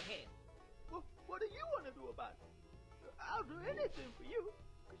guy over here? Well, what do you want to do about it? I'll do anything for you,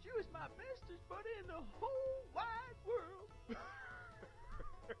 because you is my bestest buddy in the whole wide world.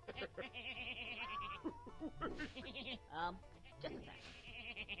 Just a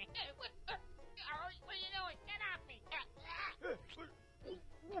sec. What are you doing? Get off me!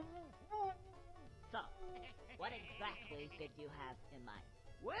 So, what exactly did you have in mind?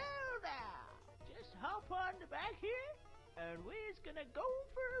 Well, now, just hop on the back here, and we's gonna go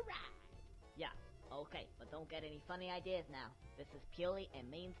for a ride. Yeah, okay, but don't get any funny ideas now. This is purely a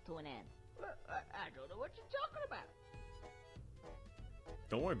means to an end. Well, I don't know what you're talking about.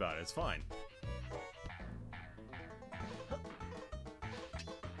 Don't worry about it, it's fine.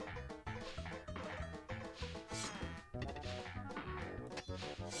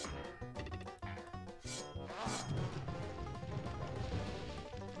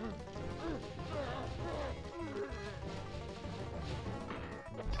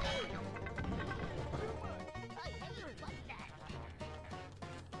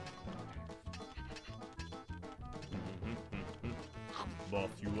 Buff,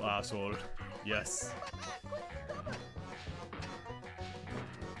 you asshole. Yes.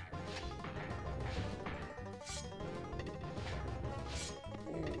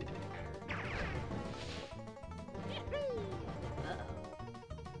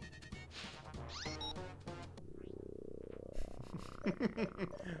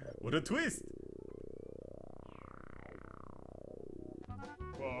 What a twist!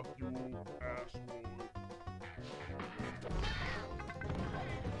 Fuck you, asshole.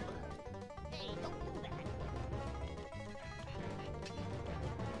 Hey, don't do that.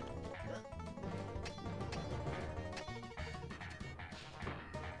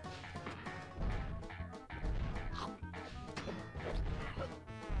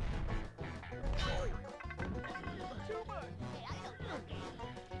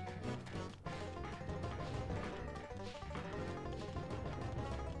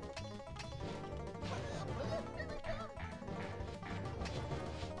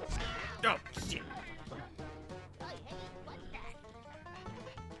 Oh, shit!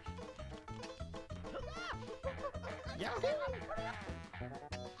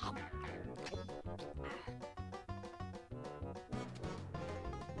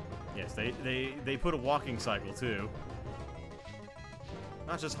 Yes, they put a walking cycle too.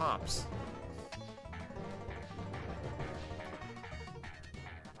 Not just hops.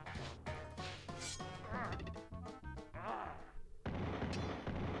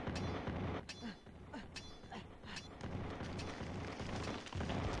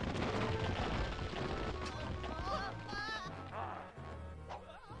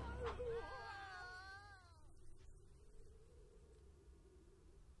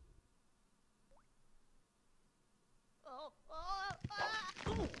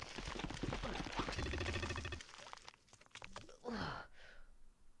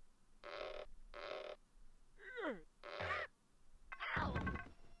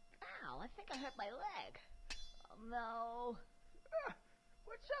 No.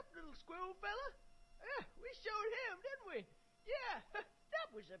 What's up, little squirrel fella? Yeah, we showed him, didn't we? Yeah, that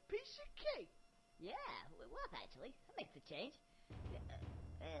was a piece of cake. Yeah, it was actually. That makes a change.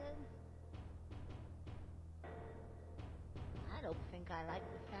 I don't think I like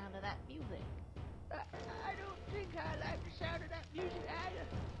the sound of that music. I don't think I like the sound of that music either.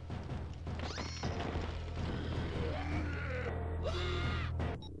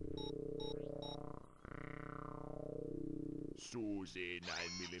 Susie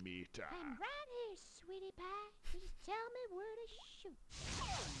 9mm. I'm right here, sweetie pie. Just tell me where to shoot.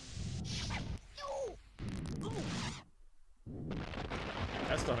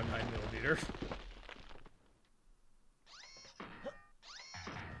 That's not a 9mm.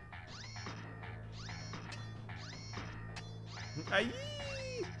 Aye.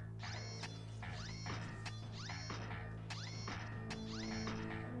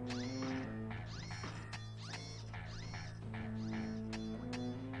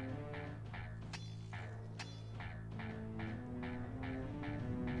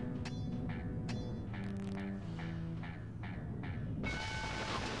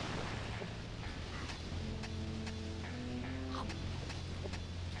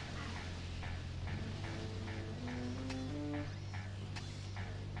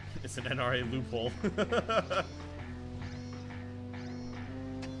 It's an NRA loophole.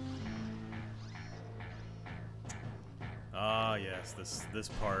 Ah, yes, this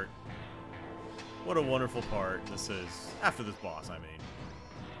part. What a wonderful part this is. After this boss, I mean.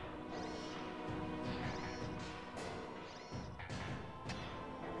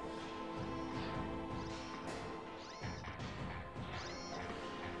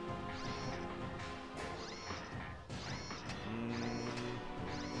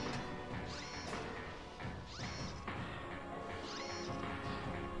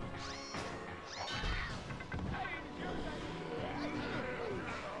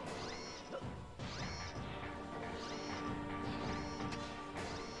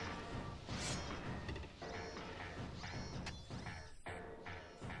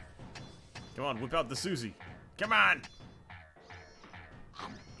 Come on, whip out the Susie. Come on!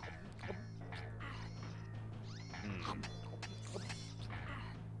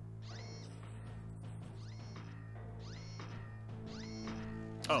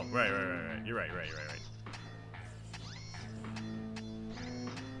 Oh, right. You're right.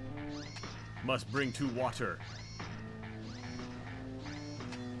 Must bring to water.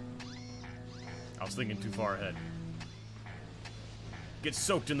 I was thinking too far ahead. Get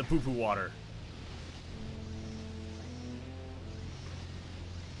soaked in the poo-poo water.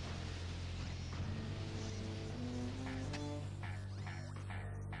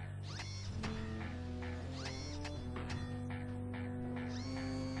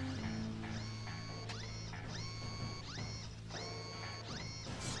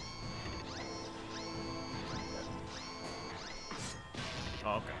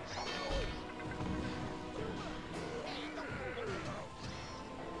 Oh, okay.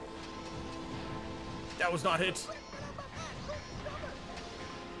 That was not hit.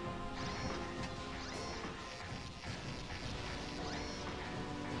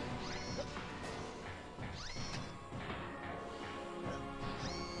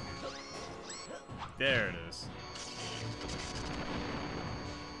 There it is.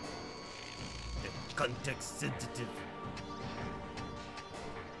 Context sensitive.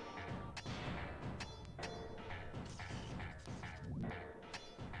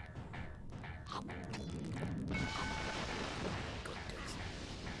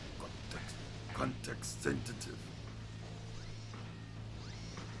 Context sensitive.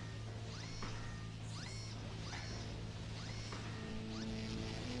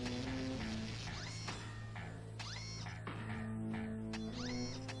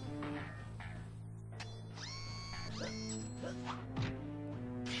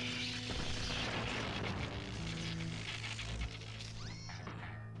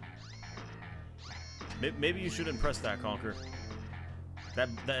 Maybe you shouldn't press that, Conker. That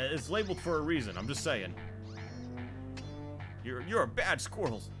it's labeled for a reason. I'm just saying. You're a bad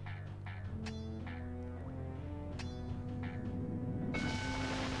squirrel.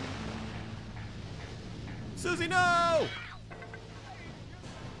 Susie, no!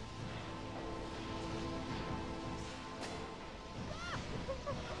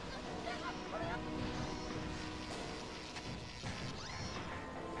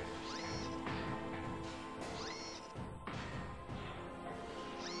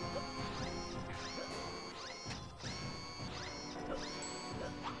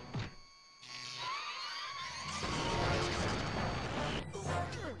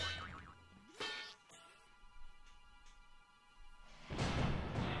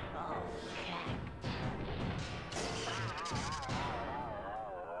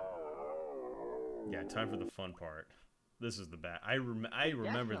 time for the fun part. This is the bad. I remember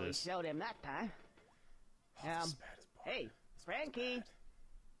Definitely this. showed him that time. Oh, this is bad as bar. Hey, Frankie.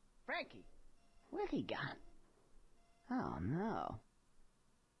 Frankie, where'd he gone? Oh no.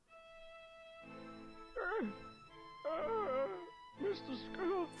 Mr.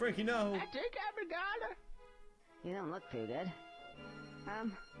 Squirrel. Frankie, no. I think I'm a goner. You don't look too good.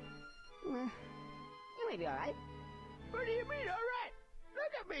 You may be alright. What do you mean, alright?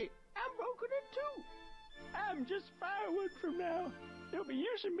 Look at me. I'm broken in two. I'm just firewood from now. They'll be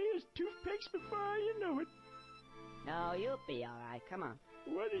using me as toothpicks before you know it. No, you'll be alright. Come on.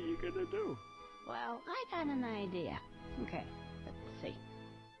 What are you gonna do? Well, I got an idea. Okay, let's see.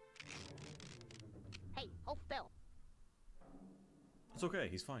 Hey, hold still. It's okay.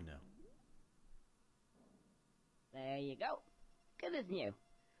 He's fine now. There you go. Good as new.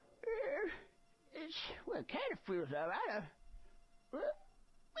 Well, it kind of feels alright.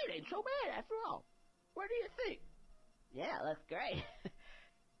 It ain't so bad after all. What do you think? Yeah, it looks great.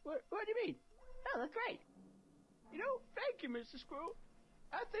 What do you mean? Oh, it looks great. You know, thank you, Mr. Squirrel.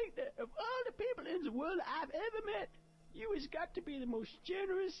 I think that of all the people in the world I've ever met, you has got to be the most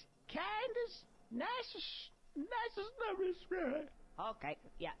generous, kindest, nicest, loveliest guy. Okay,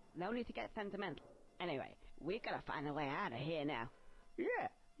 yeah, no need to get sentimental. Anyway, we gotta find a way out of here now. Yeah,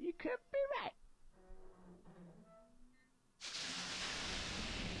 you could be right.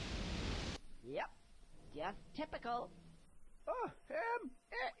 Yep, just typical. Oh,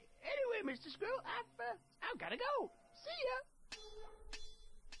 anyway, Mr. Squirrel, I've gotta go. See ya.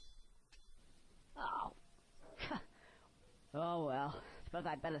 Oh. Oh well, suppose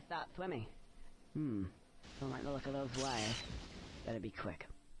I'd better start swimming. Don't like the look of those wires. Better be quick.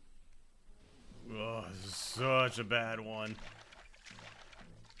 Oh, this is such a bad one.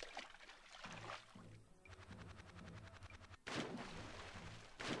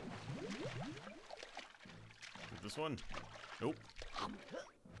 This one? Nope.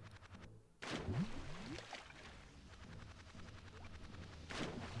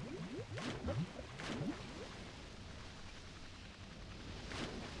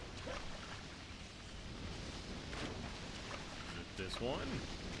 This one?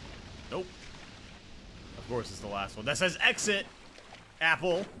 Nope. Of course it's the last one. That says exit!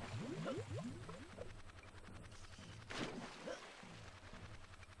 Apple!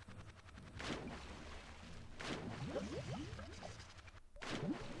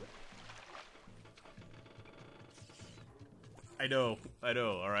 I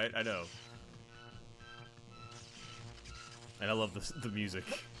know, alright, I know. And I love the music.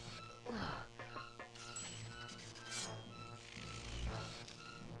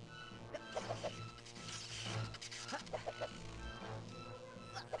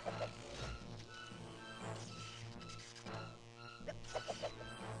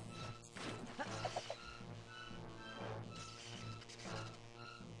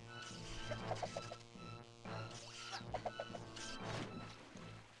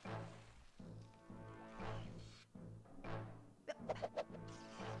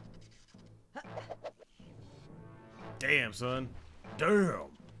 Damn, son. Damn.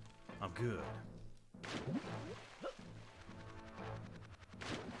 I'm good.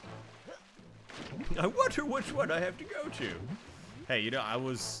 I wonder which one I have to go to. Hey, you know, I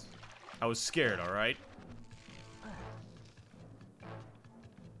was scared, all right? I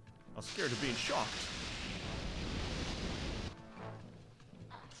was scared of being shocked.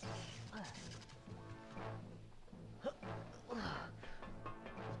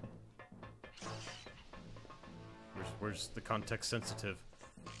 Where's the context sensitive?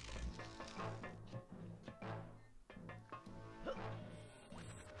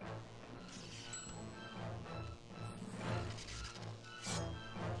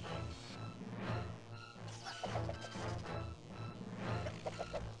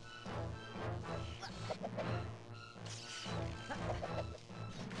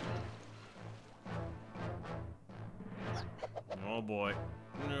 Oh boy.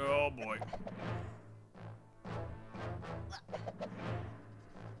 Oh boy.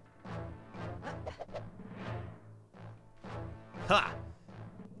 Ha!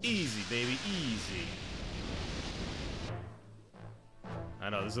 Easy, baby, easy. I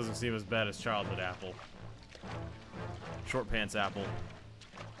know, this doesn't seem as bad as childhood Apple. Short pants Apple.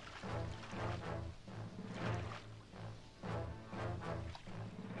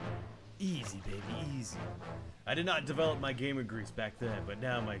 Easy, baby, easy. I did not develop my gamer grease back then, but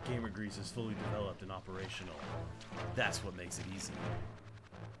now my gamer grease is fully developed and operational. That's what makes it easy.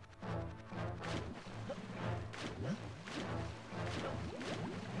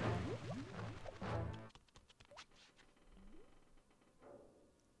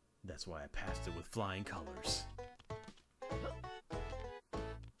 That's why I passed it with flying colors.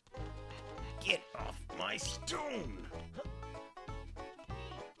 Get off my stone!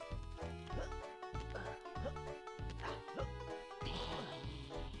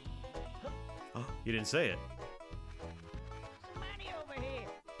 Oh, you didn't say it. Money over here.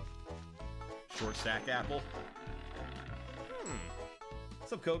 Short stack apple.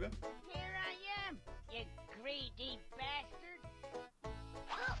 What's up, Koga? Here I am, you greedy bastard.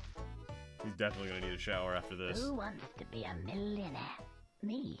 He's definitely gonna need a shower after this. Who wants to be a millionaire?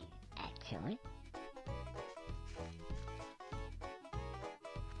 Me, actually.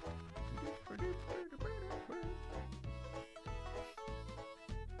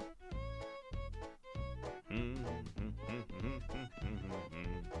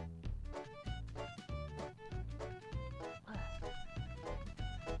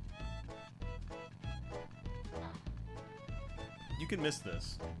 You can miss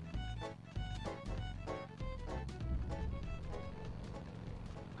this.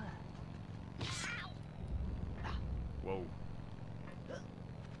 Whoa.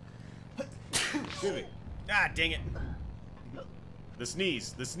 Excuse me. Ah, dang it. The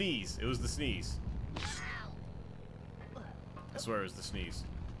sneeze. The sneeze. It was the sneeze. I swear it was the sneeze.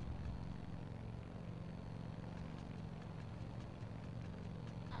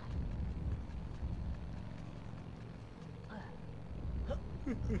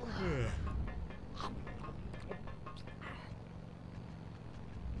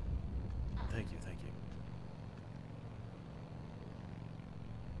 Thank you, thank you.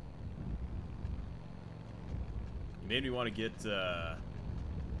 You made me want to get a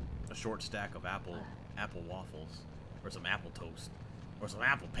short stack of apple waffles, or some apple toast, or some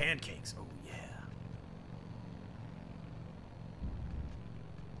apple pancakes. Oh yeah.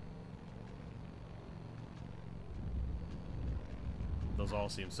 Those all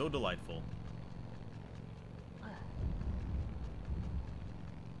seem so delightful.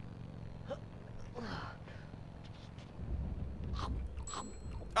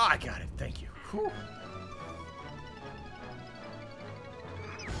 Oh, I got it. Thank you. Whew.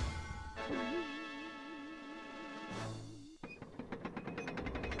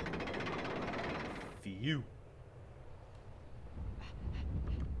 Phew.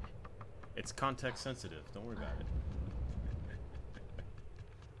 It's context sensitive. Don't worry about it.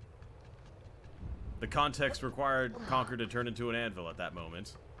 The context required Conker to turn into an anvil at that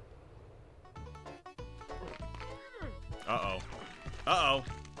moment. Uh-oh. Uh-oh.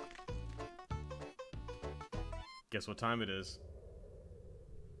 Guess what time it is?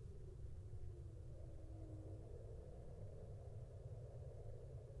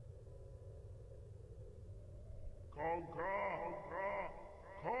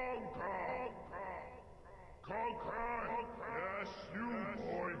 Conker! Yes, you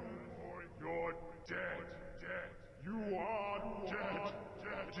boy! You're dead! You are dead!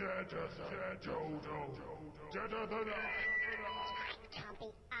 Deader than Can't be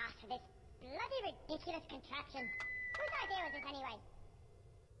asked for this bloody ridiculous contraption. Whose idea was this anyway?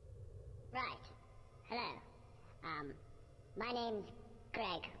 Right. Hello. My name's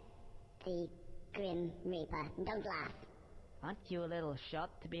Greg, the Grim Reaper. And don't laugh. Aren't you a little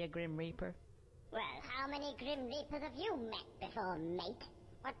shot to be a Grim Reaper? Well, how many Grim Reapers have you met before, mate?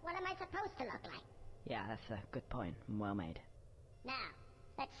 What am I supposed to look like? Yeah, that's a good point. Well made. Now,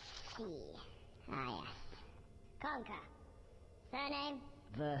 let's see. Ah, yes. Conker. Surname?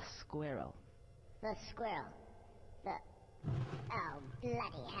 The Squirrel. The Squirrel. The... Oh,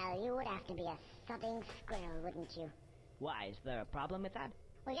 bloody hell, you would have to be a sodding squirrel, wouldn't you? Why, is there a problem with that?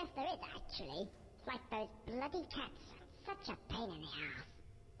 Well, yes, there is, actually. It's like those bloody cats. Such a pain in the ass.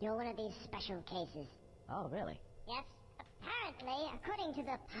 You're one of these special cases. Oh, really? Yes. Apparently, according to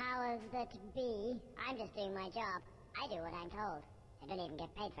the powers that be, I'm just doing my job. I do what I'm told. I don't even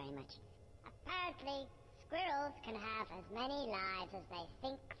get paid very much. Apparently, squirrels can have as many lives as they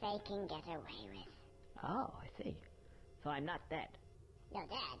think they can get away with. Oh, I see. So I'm not dead. You're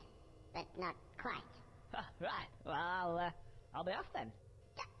dead, but not quite. Right. Well, I'll be off then.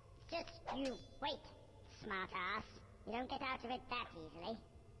 Just you wait, smart ass. You don't get out of it that easily.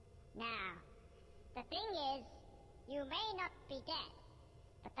 Now, the thing is, you may not be dead,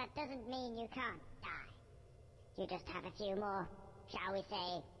 but that doesn't mean you can't die. You just have a few more, shall we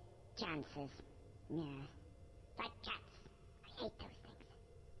say, chances. Yeah. Like cats. I hate those things.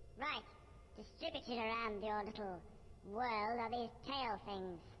 Right. Distributed around your little world are these tail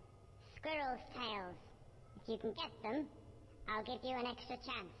things. Squirrel's tails. If you can get them, I'll give you an extra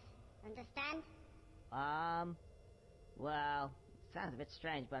chance. Understand? Well, sounds a bit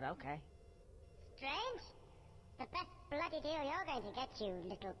strange, but okay. Strange? The best bloody deal you're going to get, you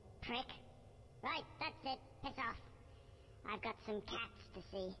little prick. Right, that's it. Piss off. I've got some cats to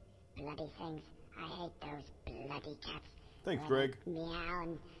see. Bloody things. I hate those bloody cats. Thanks, Greg. They meow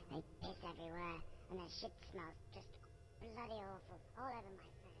and they piss everywhere, and their shit smells just bloody awful all over my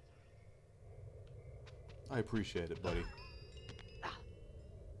furniture. I appreciate it, buddy.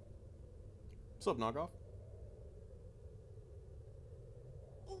 What's up, knockoff?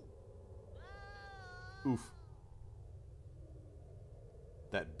 Oof.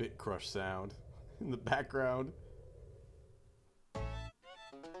 That bit crush sound in the background.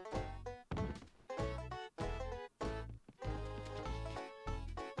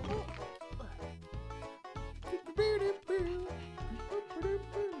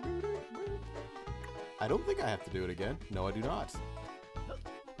 I don't think I have to do it again. No, I do not.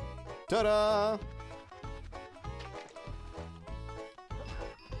 Ta-da!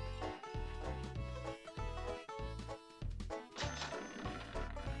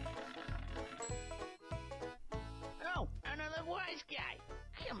 Oh, another wise guy.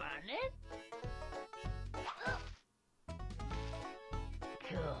 Come on, then.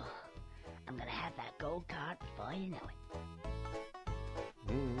 Cool. I'm gonna have that gold card before you know it.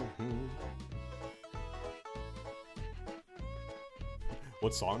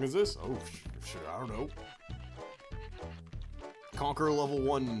 What song is this? Oh, shit, I don't know. Conker level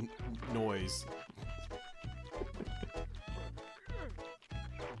 1 noise.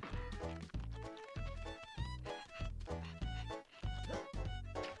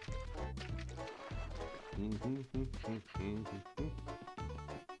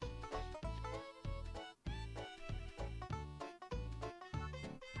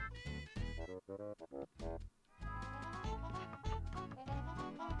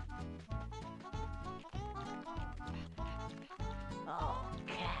 Oh,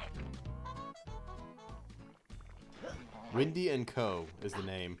 cat. Windy and Co. is the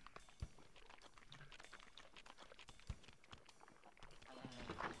name.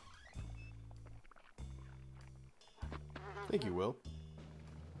 Thank you, Will.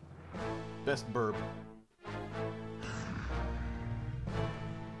 Best burp.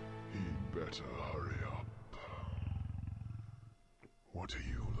 He'd better hurry up. What are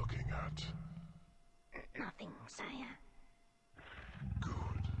you looking at? Nothing, sire.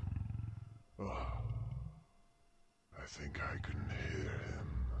 Good. Ah. I think I can hear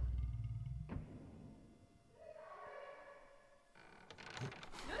him.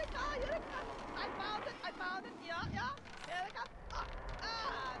 Eureka! Eureka! I found it! I found it! Yeah, yeah! Here we go!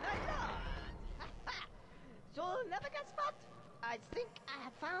 There you go! You'll never guess what? I think I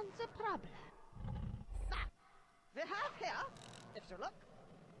have found the problem. Now, we have here, if you look,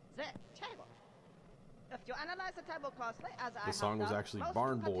 the table. If you analyze the table closely, as I have The song was done, actually most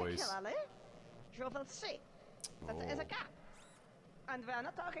Barn Boys. particularly, you will see that there is a gap. And we are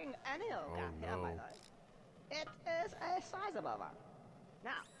not talking any old gap here, my no. lord. It is a sizable one.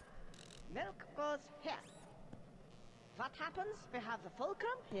 Now, milk goes here. What happens? We have the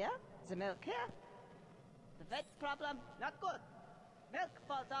fulcrum here, the milk here. The vet problem, not good. Milk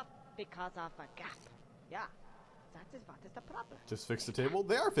falls off because of a gap. Yeah, that is what is the problem. Just fix the table?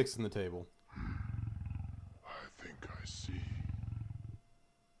 They are fixing the table. I think I see.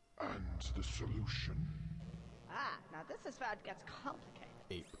 And the solution? Ah, now this is where it gets complicated.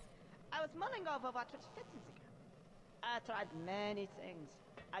 Ape. I was mulling over what would fit in the gap. I tried many things.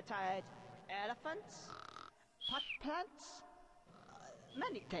 I tried elephants, pot plants,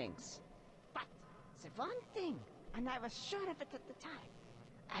 many things. But the one thing, and I was sure of it at the time,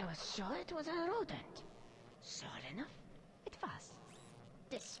 I was sure it was a rodent. Sure enough, it was.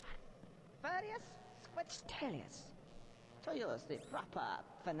 This one. Various squidgetailus. To use the proper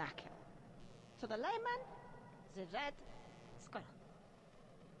vernacular. To the layman, the red squirrel.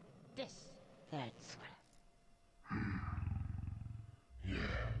 This red squirrel. Yes.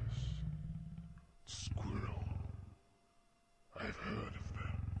 Squirrel. I've heard of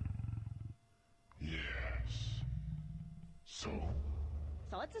them. Yes. So?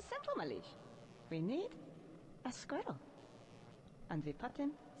 So it's a simple, my liege. We need a squirrel. And we put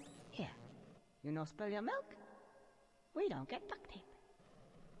him here. You know, spill your milk, we don't get duct tape.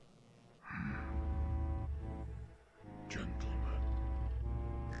 Gentlemen.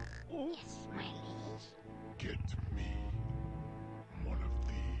 Yes, my liege. Get me one of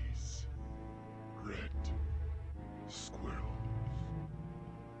these red squirrels.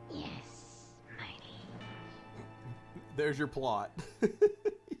 Yes, my liege. There's your plot.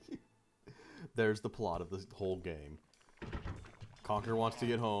 There's the plot of this whole game. Conker wants to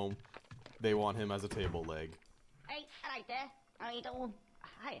get home. They want him as a table leg. Hey, right there. How you doing?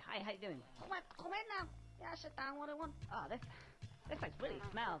 Hi, how you doing? Come in now. Yeah, sit down. What do you want? Oh, this place really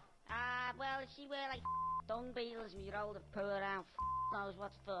smells Well, she wear like dung beetles and you roll the poo around. Knows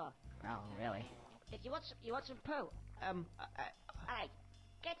what's for. Oh, really? If you want some poo, alright,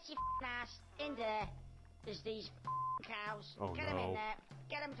 get your ass in there. There's these cows. Oh, get them in there.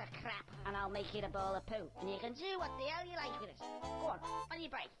 Get them to crap, and I'll make you a bowl of poo. And you can do what the hell you like with it. Go on your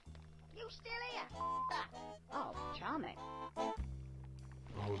break. You still here? Oh, charming.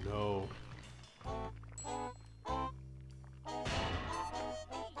 Oh no.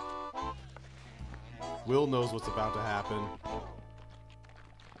 Will knows what's about to happen.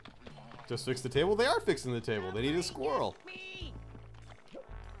 Just fix the table? They are fixing the table. They need a squirrel.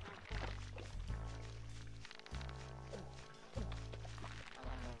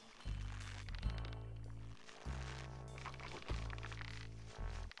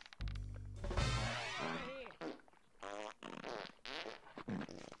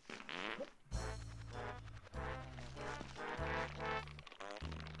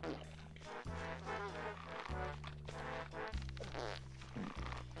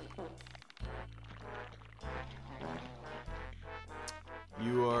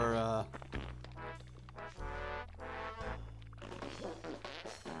 You are,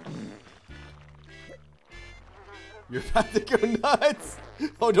 You're about to go nuts!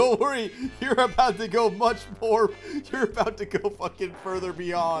 Oh, don't worry! You're about to go much more... You're about to go fucking further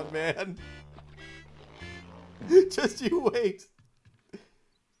beyond, man. Just you wait.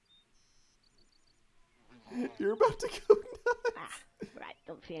 You're about to go nuts. Right,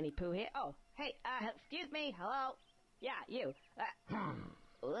 don't see any poo here. Oh, hey, excuse me, hello? Yeah, you.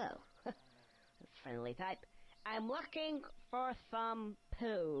 Whoa. That's friendly type. I'm looking for some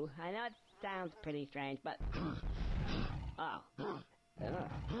poo. I know it sounds pretty strange, but... Oh.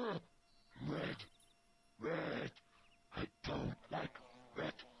 Red. I don't like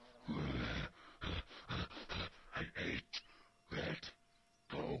red. I hate red.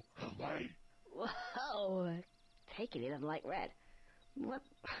 Go away. Whoa. Take it, he doesn't like red. What?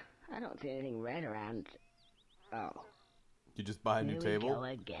 I don't see anything red around. Oh. You just buy a new table? Here we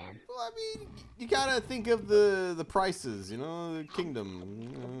go again. Well, I mean, you gotta think of the prices, you know, the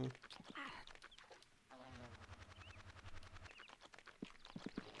kingdom.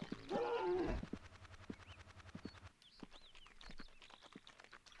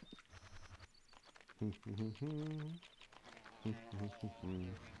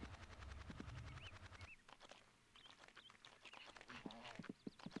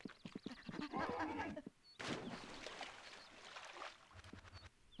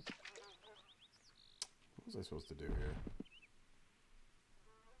 What was I supposed to do here?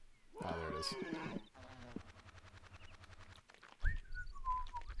 Ah, there it is.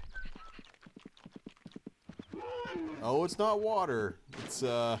 Oh, it's not water.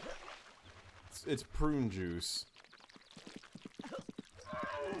 It's prune juice.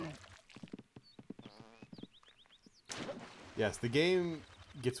 Yes, the game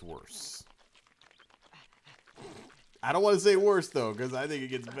gets worse. I don't want to say worse though, because I think it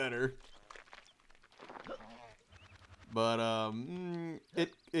gets better. But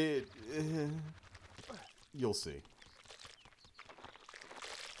you'll see.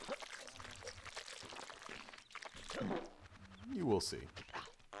 You will see.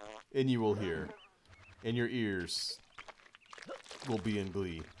 And you will hear. And your ears will be in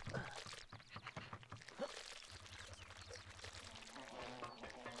glee.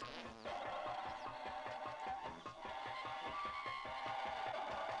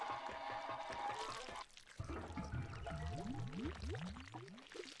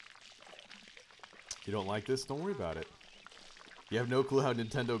 You don't like this? Don't worry about it. You have no clue how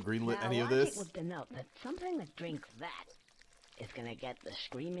Nintendo greenlit any of this? It would denote that something that drinks that is gonna get the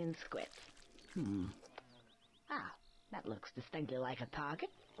screaming squid. Ah, that looks distinctly like a target.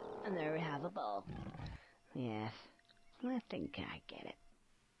 And there we have a bowl. Yes, I think I get it.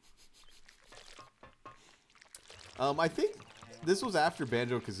 I think this was after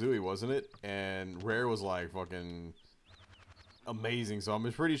Banjo-Kazooie, wasn't it? And Rare was like fucking amazing, so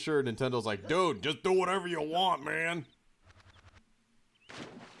I'm pretty sure Nintendo's like, dude, just do whatever you want, man.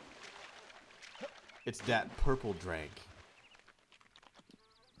 It's that purple drink.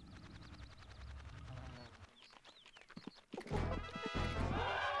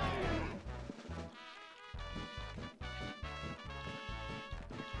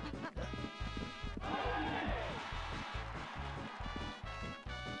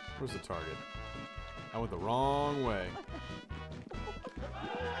 Where's the target? I went the wrong way.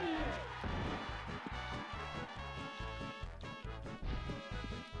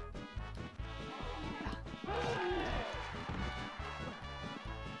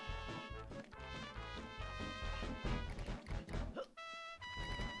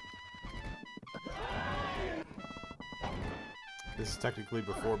 This is technically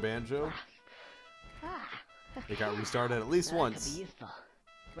before Banjo. Ah. It got restarted at least That once. could be useful.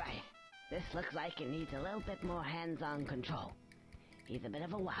 Right. This looks like it needs a little bit more hands-on control. He's a bit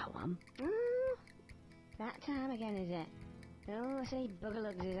of a wow-um. That time again, is it? Oh, I see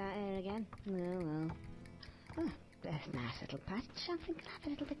buggerlugs is out here again. Oh, well. Oh, there's a nice little patch. I think I'll have a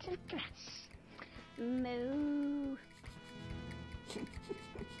little bit of grass. Moo.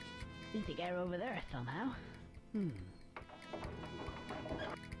 Need to get her over there somehow.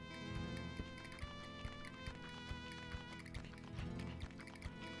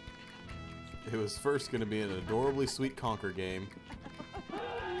 It was first going to be an adorably sweet Conker game.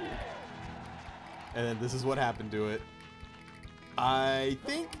 And then this is what happened to it. I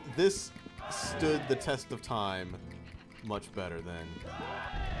think this stood the test of time much better than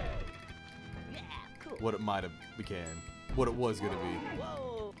what it might have became. What it was going to be.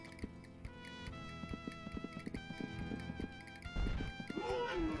 Whoa.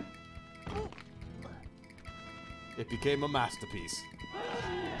 It became a masterpiece.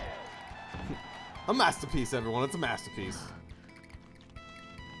 A masterpiece, everyone. It's a masterpiece.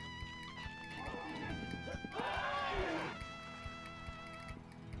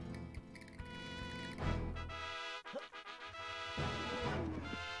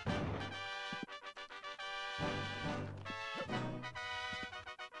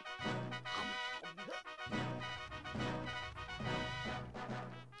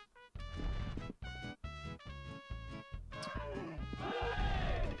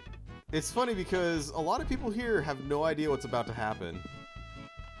 It's funny because a lot of people here have no idea what's about to happen.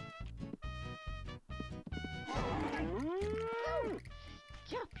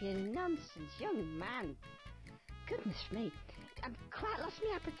 Stop your nonsense, young man. Goodness me. I've quite lost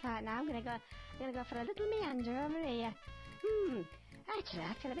my appetite now. I'm gonna go for a little meander over here. Actually,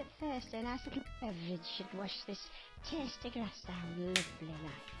 I feel a bit thirsty. A nice little beverage should wash this tasty grass down lovely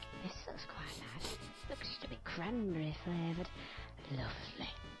like. This looks quite nice. Looks to be cranberry flavoured. Lovely.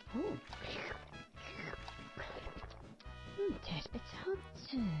 Ooh. Tastes a bit hot.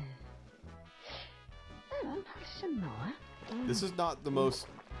 Oh, I'll have some more. This is not the most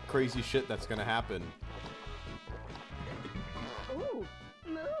crazy shit that's gonna happen. Ooh,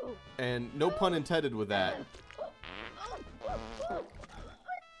 moo. And no pun intended with that. Ooh, it's like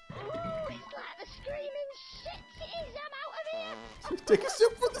the screaming shit it is. I'm out of here. Take a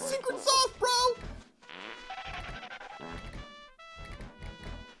sip for the secret sauce, bro!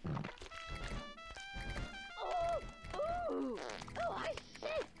 Oh, I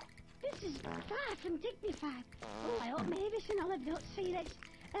say, this is far from dignified. Oh, I hope Mavis and Olive don't see this.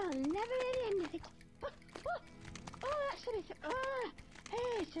 They'll never really end of it. Oh, that's a bit.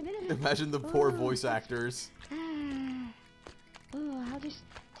 Hey, it's a bit of a. Imagine the poor voice actors. I'll just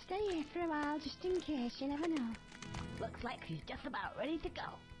stay here for a while, just in case. You never know. Looks like he's just about ready to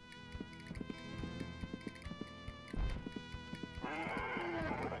go.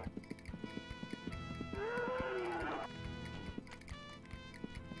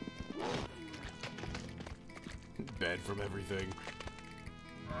 Bad from everything.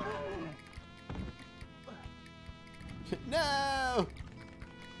 No!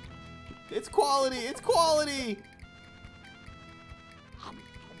 It's quality! It's quality!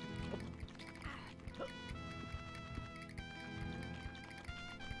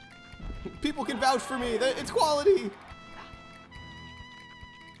 People can vouch for me! It's quality!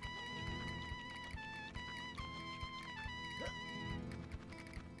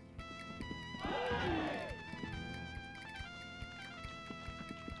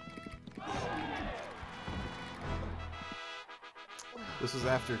 This was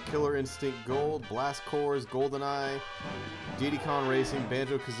after Killer Instinct Gold, Blast Corps, GoldenEye, Diddy Kong Racing,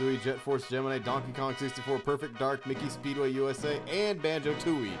 Banjo-Kazooie, Jet Force Gemini, Donkey Kong 64, Perfect Dark, Mickey Speedway USA, and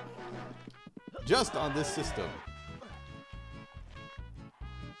Banjo-Tooie. Just on this system.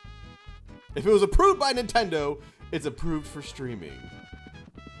 If it was approved by Nintendo, it's approved for streaming.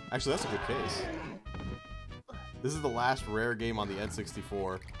 Actually, that's a good case. This is the last rare game on the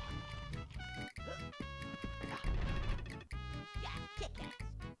N64.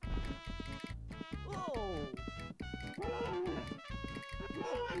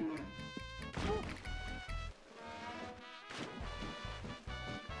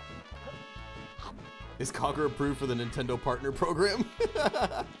 Is Conker approved for the Nintendo Partner Program?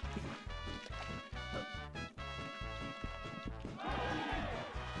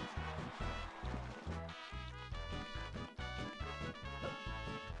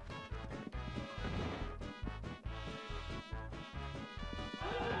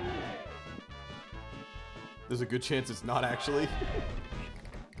 There's a good chance it's not actually.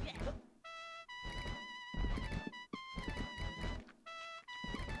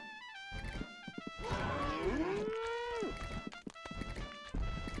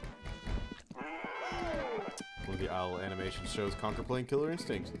 One of the owl animation shows Conker playing Killer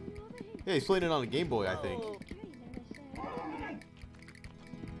Instinct. Yeah, he's playing it on a Game Boy, I think.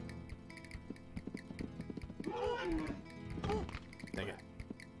 Dang it.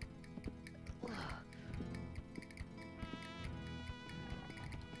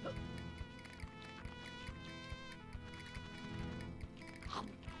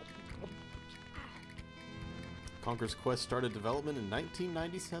 Conker's Quest started development in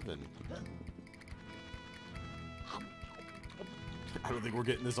 1997. I don't think we're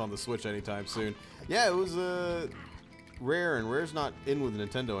getting this on the Switch anytime soon. Yeah, it was Rare, and Rare's not in with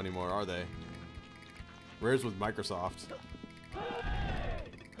Nintendo anymore, are they? Rare's with Microsoft.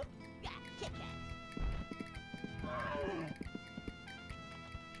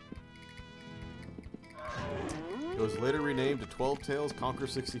 It was later renamed to 12 Tales Conker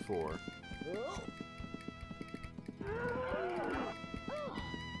 64.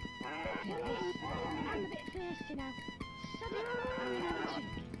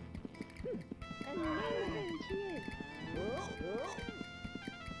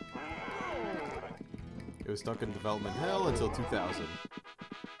 It was stuck in development hell until 2000.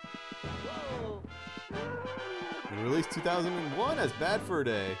 And released 2001 as Bad Fur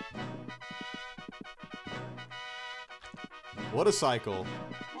Day. What a cycle.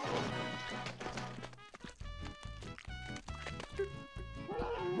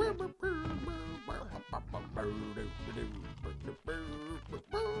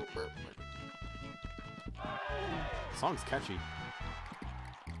 The song's catchy.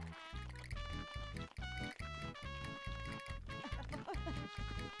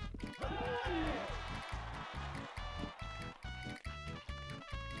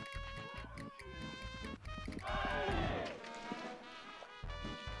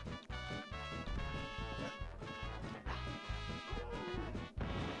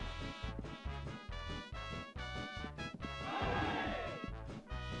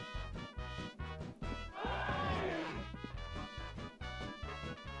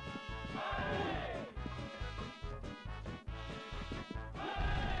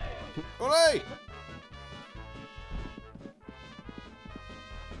 Olé!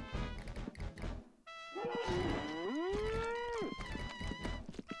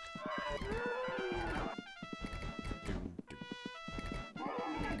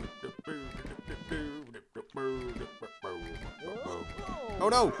 Oh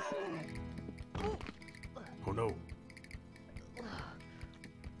no! Oh no.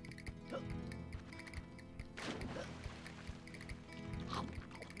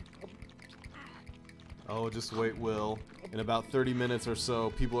 Oh, just wait, Will. In about 30 minutes or so,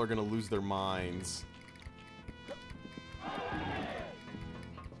 people are gonna lose their minds.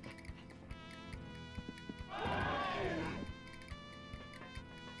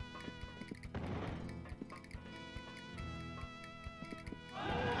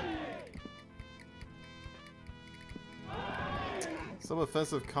 Some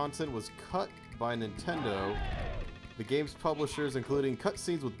offensive content was cut by Nintendo. The game's publishers, including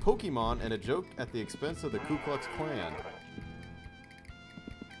cutscenes with Pokemon and a joke at the expense of the Ku Klux Klan.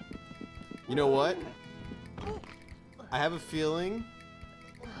 You know what? I have a feeling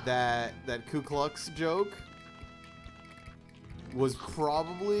that that Ku Klux joke was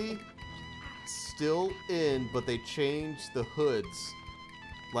probably still in, but they changed the hoods.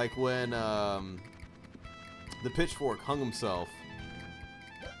 Like when the Pitchfork hung himself.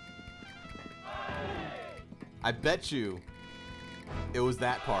 I bet you it was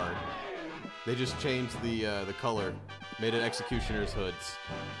that part. They just changed the color, made it Executioner's hoods.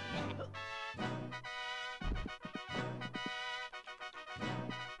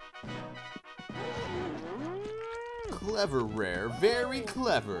 Clever, Rare, very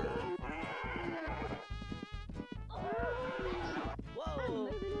clever. Whoa! I'm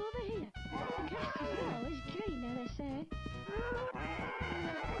moving over here. The grass is always greener, they say.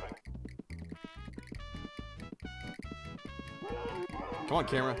 Come on,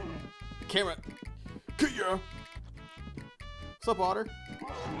 camera. Camera. Get ya. What's up, Otter?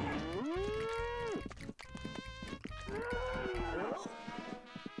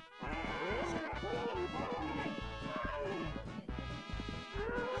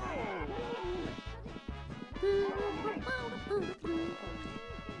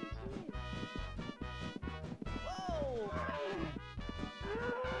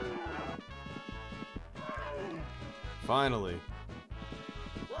 Finally.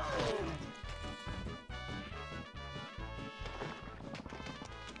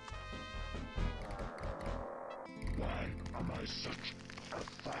 Why am I such a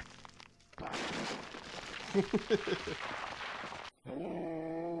fat bastard?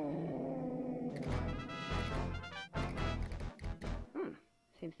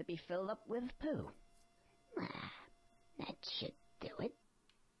 seems to be filled up with poo. That should do it.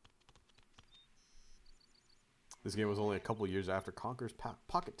 This game was only a couple years after Conker's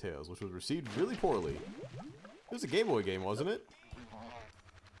Pocket Tales, which was received really poorly. It was a Game Boy game, wasn't it?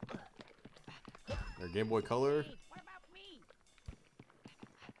 Or Game Boy Color?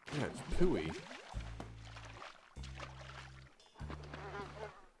 Yeah, it's pooey.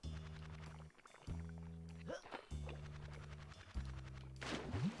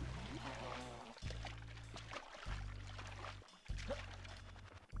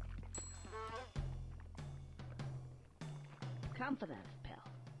 Confidence pill.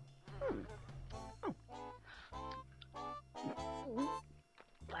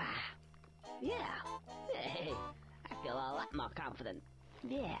 Yeah. Hey, I feel a lot more confident.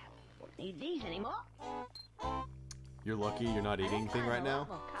 Yeah. Won't need these anymore. You're lucky you're not eating anything right now?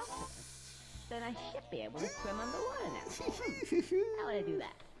 Then I should be able to swim underwater now. How would I do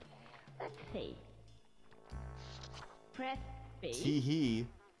that? Let's see. Press B. Tee-hee.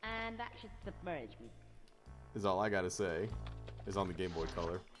 And that should submerge me. Is all I gotta say. Is on the Game Boy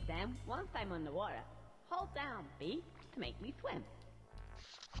Color. Then, once I'm underwater, hold down B to make me swim.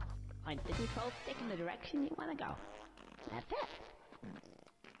 Point the control stick in the direction you want to go. That's it.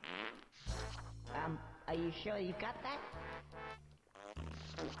 Are you sure you got that?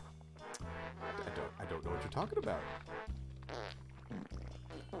 I don't know what you're talking about.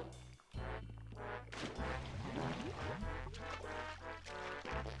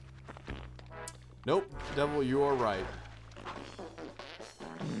 Nope, Devil, you are right.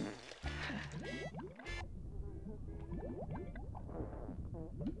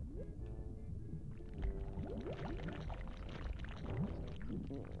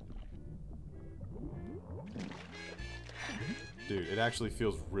 Dude, it actually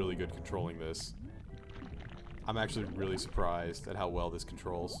feels really good controlling this. I'm actually really surprised at how well this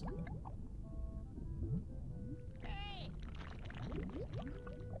controls.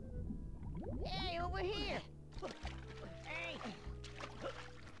 Hey, over here! Hey!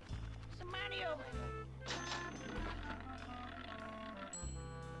 Somebody over here!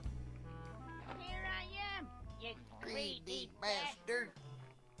 Here I am, you greedy bastard!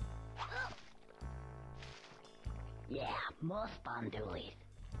 Yeah, more spawn doolies.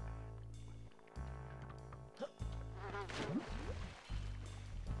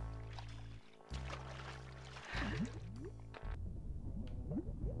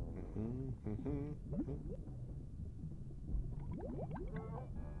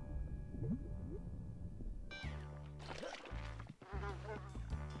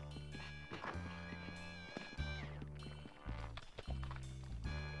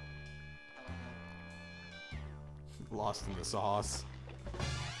 Lost in the sauce.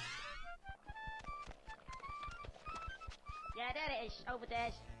 Yeah, there it is. Over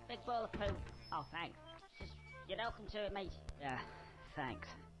there. Big ball of poo. Oh, thanks. You're welcome to it, mate. Yeah, thanks.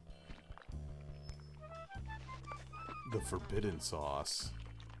 The forbidden sauce.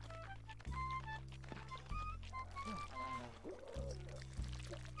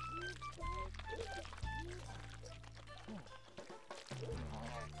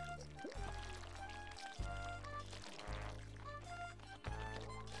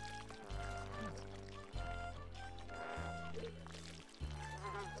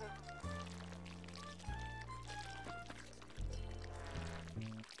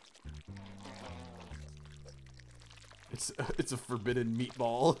 It's a forbidden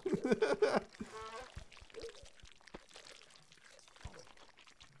meatball.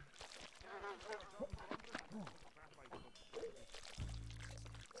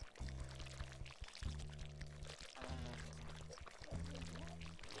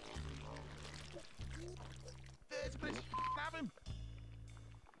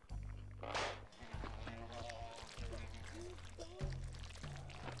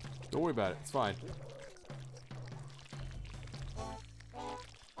 Don't worry about it. It's fine.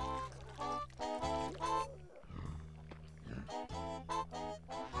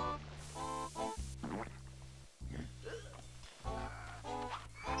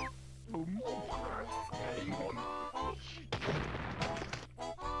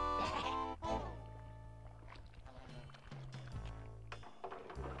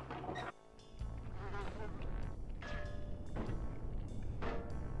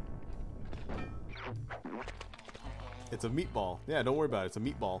 It's a meatball. Yeah, don't worry about it. It's a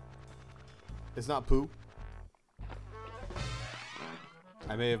meatball. It's not poo.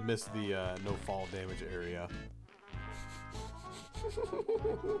 I may have missed the no fall damage area.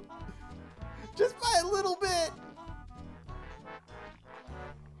 Just by a little bit.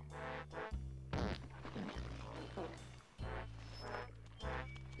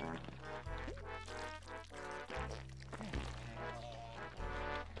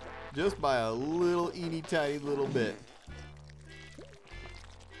 Just by a little eeny tiny little bit.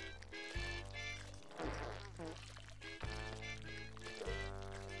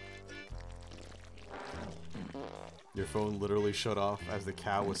 Your phone literally shut off as the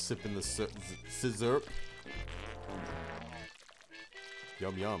cow was sipping the scissor.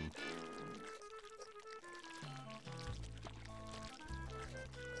 Yum yum.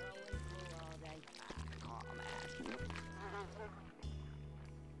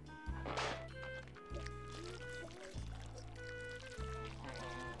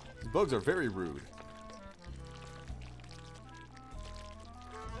 These bugs are very rude.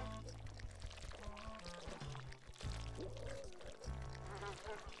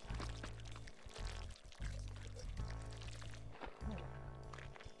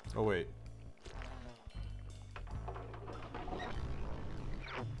 Oh, wait.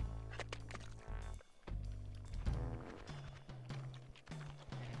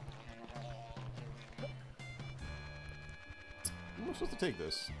 Am I supposed to take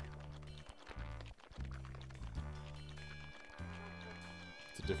this?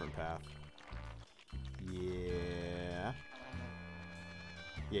 It's a different path. Yeah.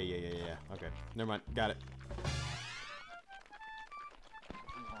 Yeah. Okay. Never mind. Got it.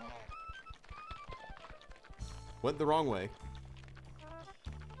 Went the wrong way.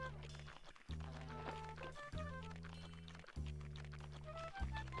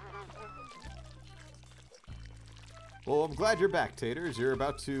 Well, I'm glad you're back, Taters. You're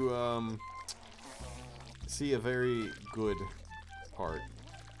about to see a very good part.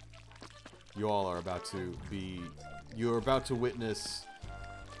 You all are about to be... You're about to witness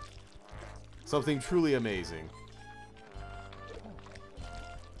something truly amazing.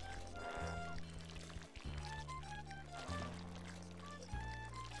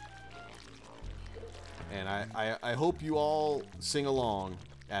 And I hope you all sing along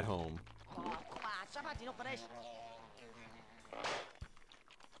at home.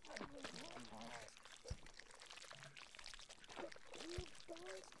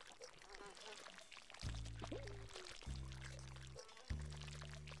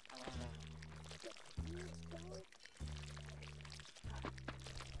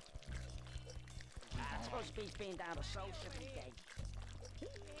 I'm supposed to be being down a social day. Hey,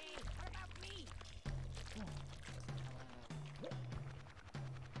 what about me?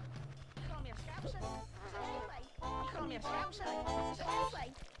 You call me a scouser? Anyway, you call me a scouser?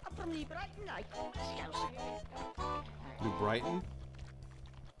 Anyway, I'm from New Brighton, like scouser. New Brighton?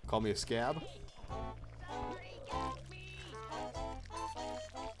 Call me a scab?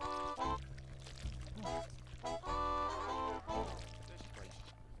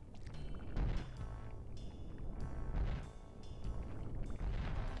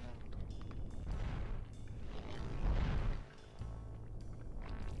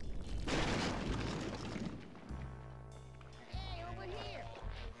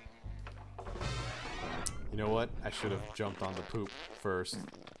 You know what? I should have jumped on the poop first.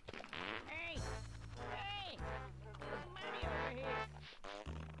 Hey! Hey! There's money over here.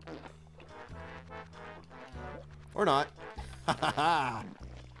 Or not.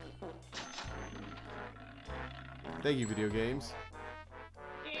 Thank you, video games.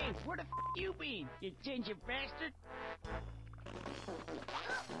 Hey, where the f you been, you ginger bastard?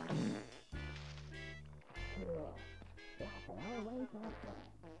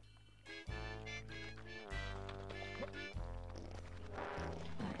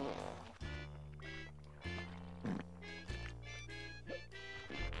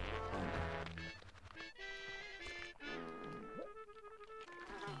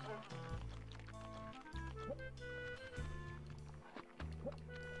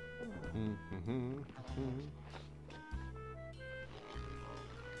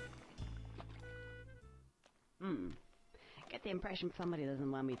 Get the impression somebody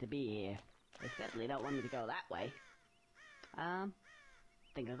doesn't want me to be here. They certainly don't want me to go that way.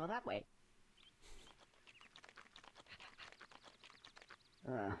 Think I'll go that way.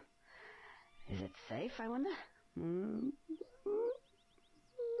 Is it safe, I wonder?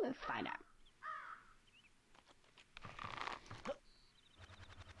 Let's find out.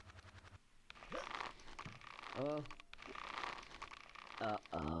 Oh.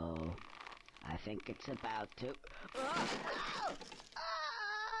 Uh-oh. I think it's about to...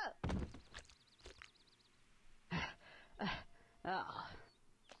 Oh.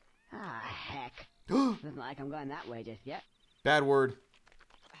 Ah, heck. Doesn't like I'm going that way just yet. Bad word.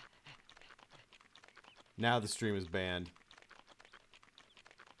 Now the stream is banned.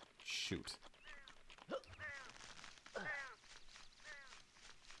 Shoot.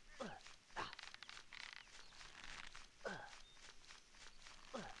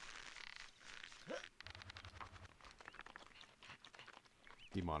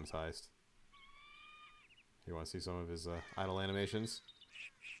 demonetized. You want to see some of his idle animations?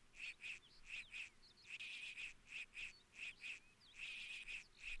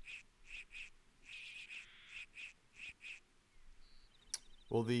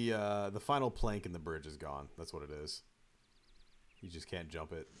 Well, the final plank in the bridge is gone. That's what it is. You just can't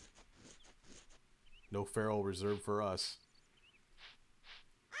jump it. No feral reserved for us.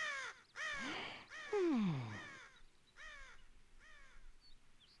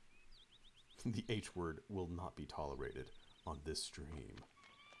 The H word will not be tolerated on this stream.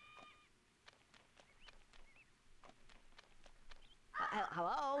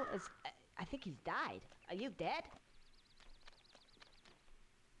 Hello? I think he's died. Are you dead?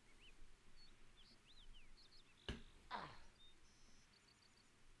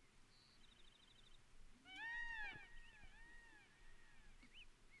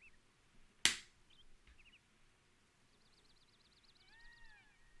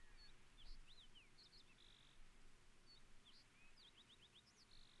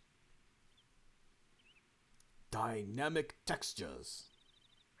 Dynamic textures.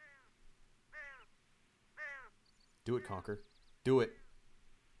 Do it, Conker. Do it.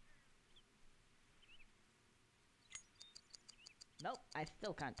 Nope, I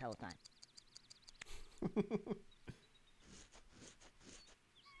still can't tell time.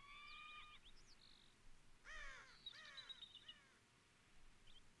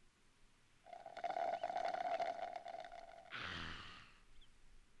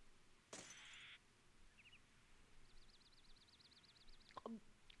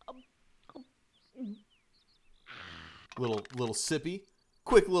 Little sippy.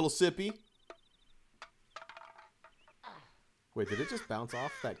 Quick little sippy. Wait, did it just bounce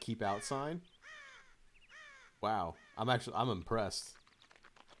off that keep out sign? Wow. I'm impressed.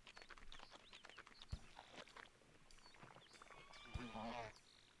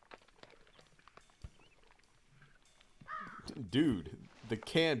 Dude, the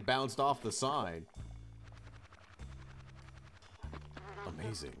can bounced off the sign.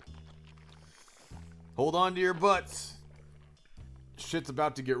 Amazing. Hold on to your butts. Shit's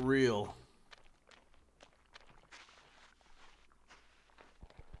about to get real.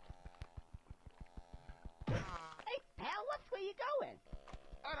 Hey, pal, where you going?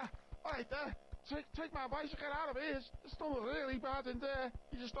 Alright, take my bicycle out of here. It's still really bad in there.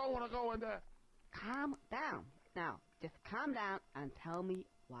 You just don't want to go in there. Calm down. Now, just calm down and tell me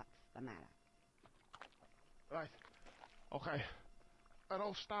what's the matter. Right. Okay. It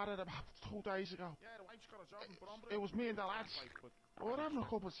all started about 2 days ago. Yeah, the wife's got a job. It was me and the lads. We were having a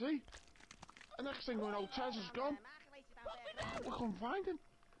cup of tea. The next thing we know, Tez is gone. We couldn't find him.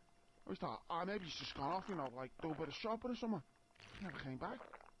 We thought, maybe he's just gone off, you know, like do a bit of shopping or something. He never came back.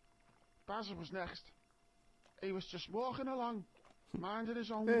 Bazza was next. He was just walking along, minding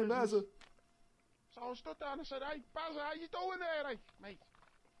his own business. Bazza. So I stood down and said, hey, Bazza, how you doing there, like, mate?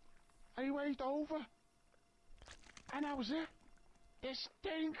 And he waved over. And that was it. This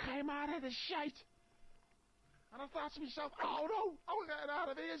thing came out of the shite. And I thought to myself, oh no, I'm getting out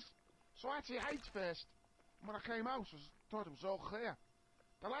of here. So I had to hide first. And when I came out, I thought it was all clear.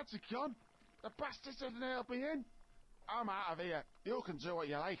 The lads are gone. The bastards didn't help me in. I'm out of here. You can do what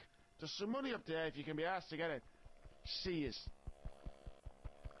you like. There's some money up there if you can be asked to get it. See yous.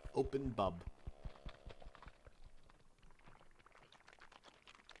 Open bub.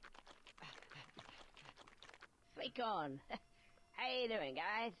 Freak on. How you doing,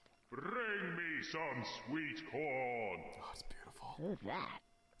 guys? Bring me some sweet corn. Oh, it's beautiful. Who's that?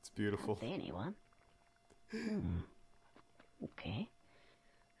 It's beautiful. Can't see anyone. Okay.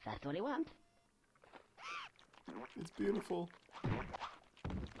 If that's what he wants. It's beautiful.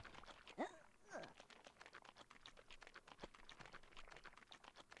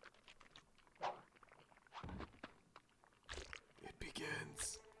 It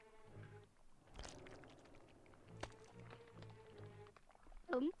begins.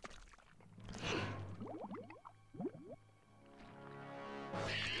 Oh.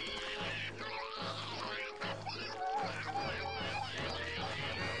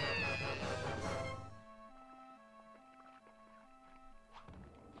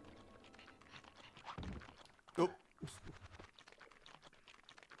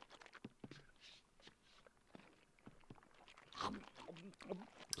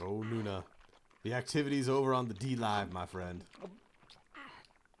 Oh, Nuna. The activity's over on the D Live, my friend.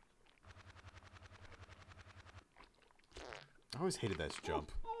 I always hated that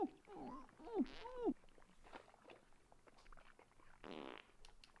jump.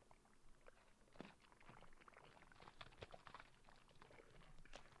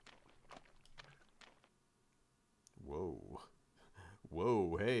 Whoa.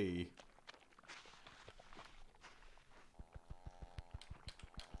 Whoa, hey.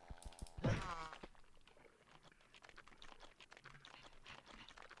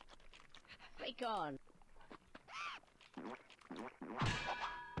 Be gone.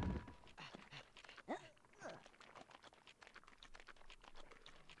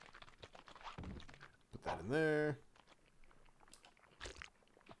 Put that in there.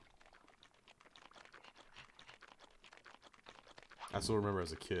 I still remember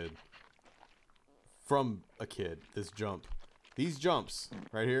as a kid. From a kid, this jump. These jumps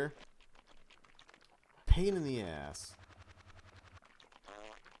right here. Pain in the ass.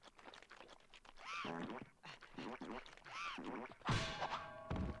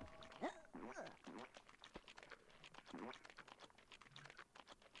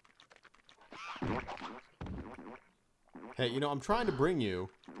 Hey, you know, I'm trying to bring you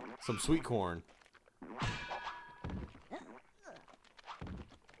some sweet corn.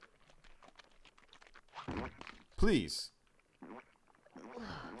 Please.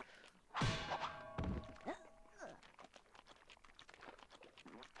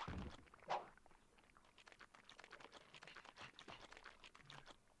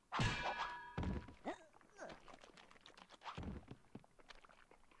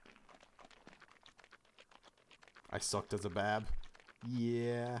 I sucked as a bab.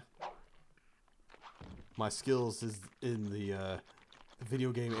 Yeah. My skills is in the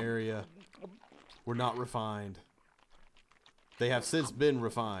video game area were not refined. They have since been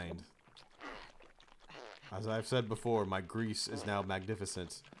refined. As I've said before, my grease is now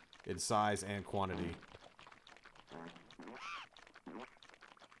magnificent in size and quantity.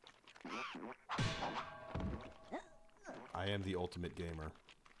 I am the ultimate gamer.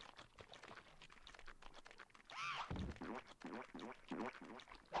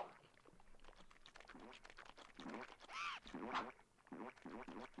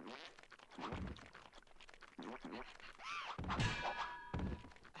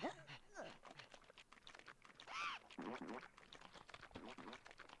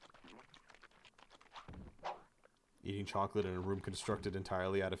 Eating chocolate in a room constructed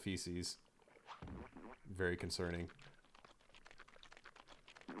entirely out of feces. Very concerning.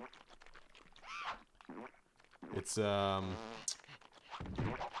 It's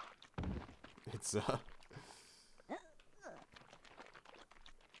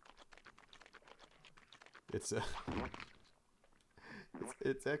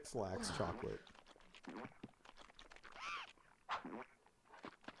it's X-Lax chocolate.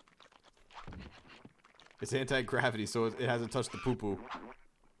 It's anti-gravity, so it hasn't touched the poo-poo.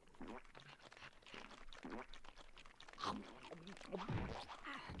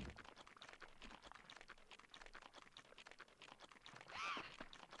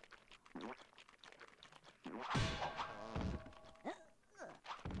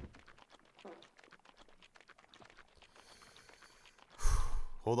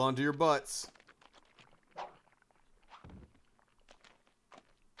 Hold on to your butts.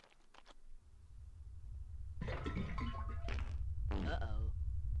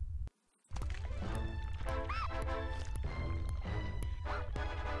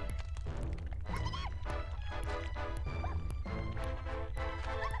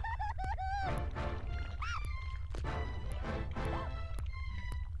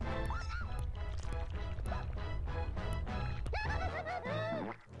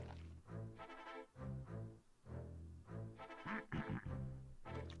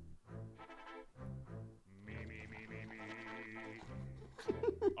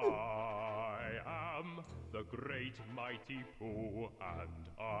 I am the great mighty Pooh, and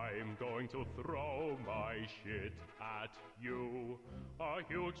I'm going to throw my shit at you. A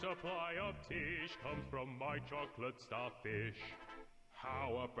huge supply of tish comes from my chocolate starfish.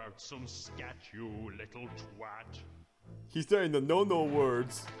 How about some scat, you little twat? He's saying the no-no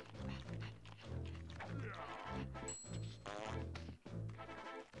words.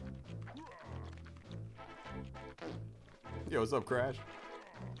 Yo, what's up, Crash?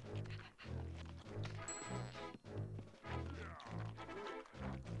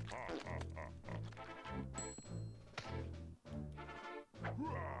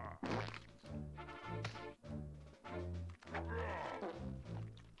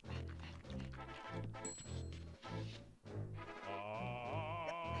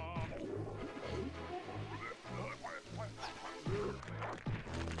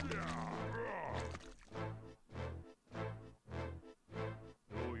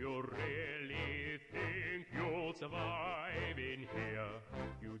 Survive in here.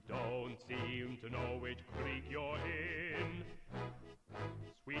 You don't seem to know which creek you're in.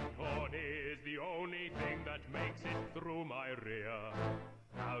 Sweet corn is the only thing that makes it through my rear.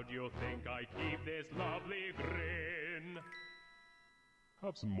 How do you think I keep this lovely grin?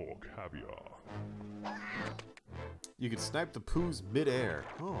 Have some more caviar. You can snipe the poos mid-air.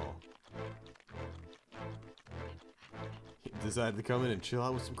 Oh. He decided to come in and chill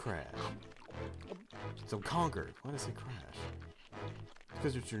out with some Crash. Some Conker. Why did I say Crash?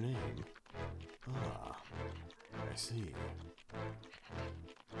 Because it's your name. Ah. I see.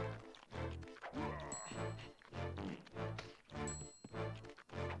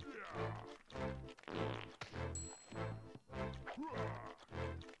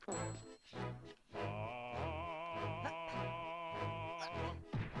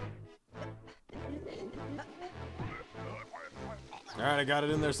 Alright, I got it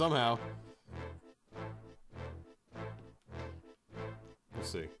in there somehow. We'll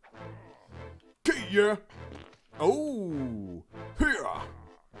see. Yeah. Oh. Here.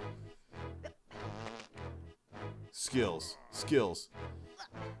 Skills. Skills.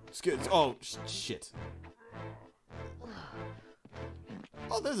 Skills. Oh, shit.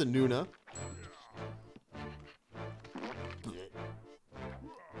 Oh, there's a Nuna.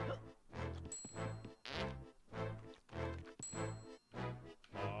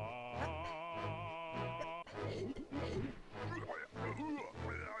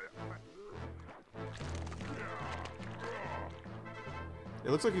 It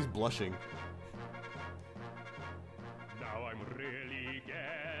looks like he's blushing. Now I'm really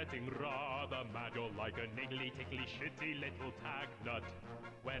getting rather mad. You're like a niggly, tickly, shitty little tag nut.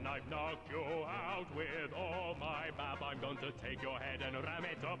 When I've knocked you out with all my bap, I'm going to take your head and ram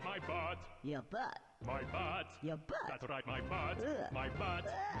it up my butt. Your butt. My butt. Your butt. That's right, my butt. Ugh. My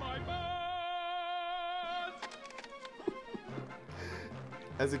butt. My butt!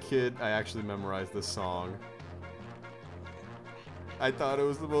 As a kid, I actually memorized this song. I thought it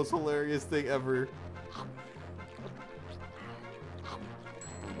was the most hilarious thing ever.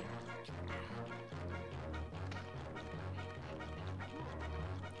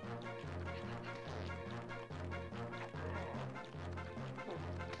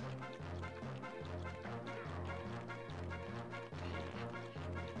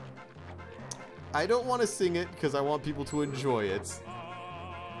 I don't want to sing it because I want people to enjoy it.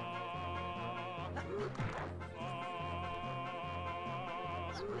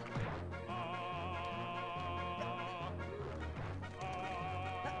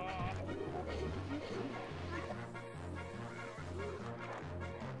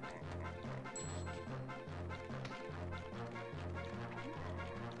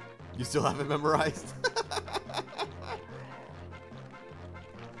 You still have it memorized?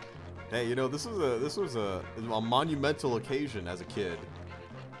 Hey, you know, this was a monumental occasion as a kid.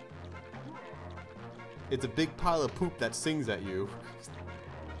 It's a big pile of poop that sings at you.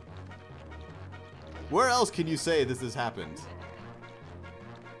 Where else can you say this has happened?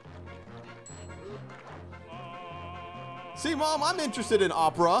 See, Mom, I'm interested in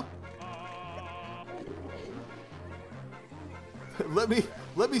opera. Let me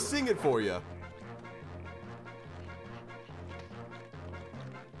sing it for you.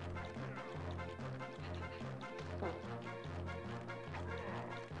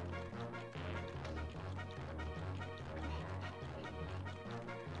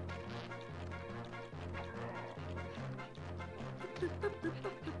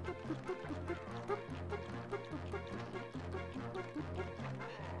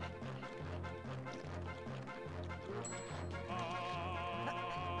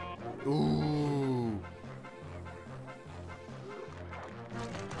 Ooh.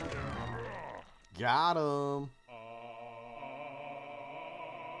 Got him.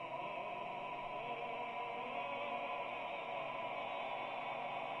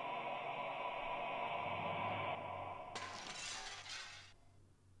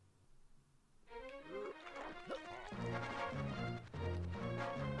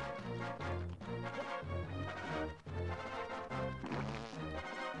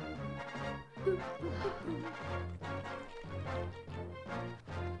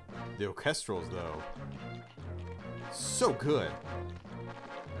 The orchestrals, though, so good.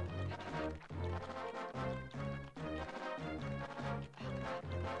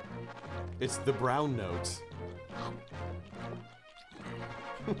 It's the brown notes.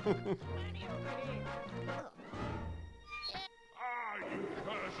 You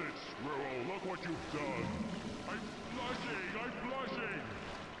cursed squirrel, look what you've done. I'm blushing.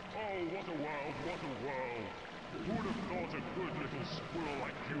 Oh, what a world, what a world. Who would have thought a good little squirrel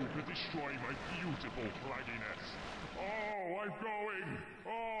like you could destroy my beautiful flagginess? Oh, I'm going.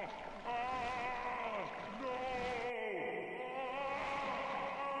 Oh,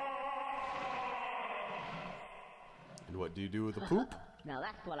 no. And what do you do with the poop? Now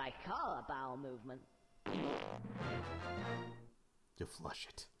that's what I call a bowel movement. You flush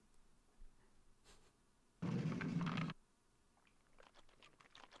it.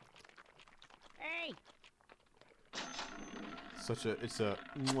 Hey! It's a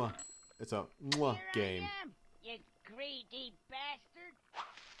mwah game. You greedy bastard!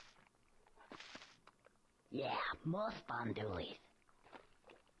 Yeah, more spondoolies.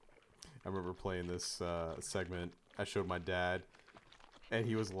 I remember playing this segment. I showed my dad, and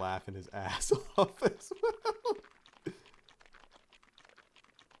he was laughing his ass off as well.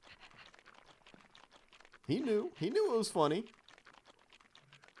 He knew it was funny.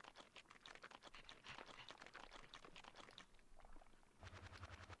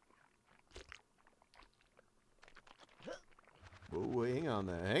 Whoa, hang on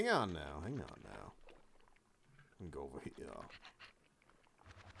there. Hang on now. Hang on now. Let me go over here.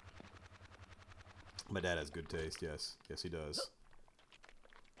 My dad has good taste, yes. Yes, he does.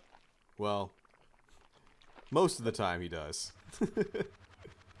 Well, most of the time he does.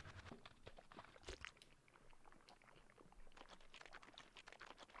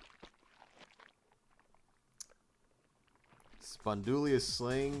 Spondulius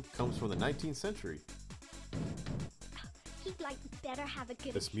slang comes from the 19th century. He'd like better have a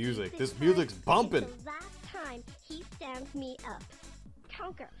good This music's time bumping. until that time he stands me up.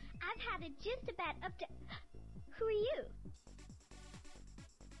 Conker, I've had it just about up to... Who are you?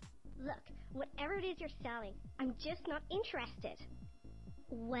 Look, whatever it is you're selling, I'm just not interested.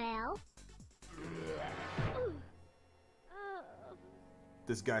 Well?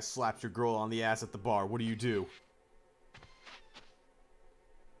 This guy slaps your girl on the ass at the bar. What do you do?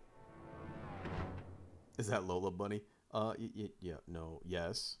 Is that Lola Bunny? Yeah, no,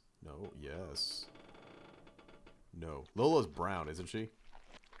 yes. No, yes. No. Lola's brown, isn't she?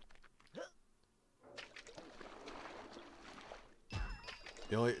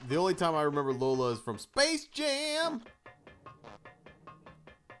 The only time I remember Lola is from Space Jam!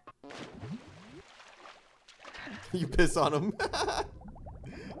 You piss on him.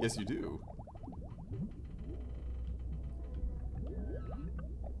 Yes, you do.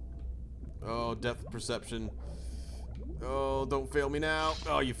 Oh, depth perception. Oh, don't fail me now.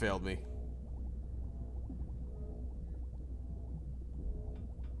 Oh, you failed me.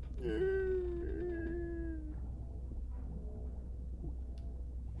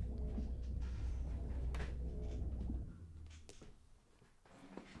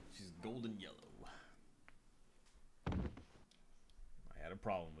 She's golden yellow. I had a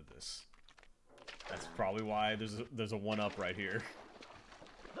problem with this. That's probably why there's a 1-up right here.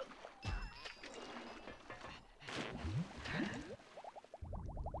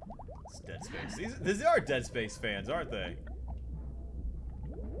 Dead Space. These are Dead Space fans, aren't they?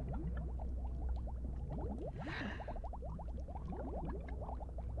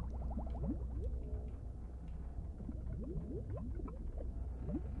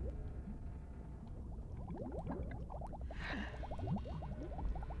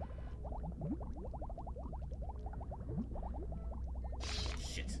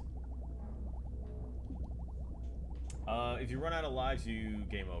 Shit. If you run out of lives, you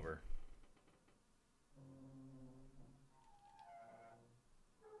game over.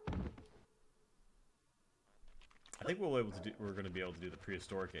 I think we're going to be able to do the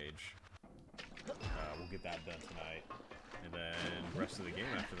prehistoric age. We'll get that done tonight, and then the rest of the game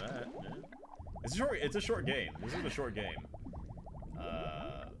after that. Yeah. It's a short game. This is a short game.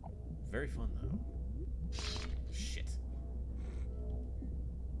 Very fun though. Shit.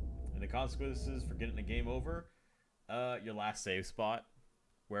 And the consequences for getting the game over: your last save spot,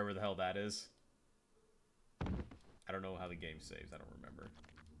 wherever the hell that is. I don't know how the game saves. I don't remember.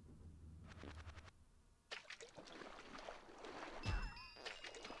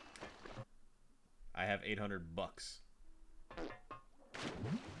 I have $800.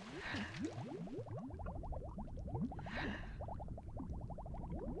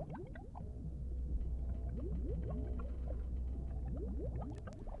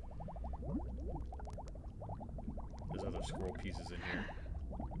 There's other scroll pieces in here.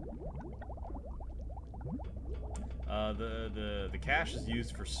 The cache is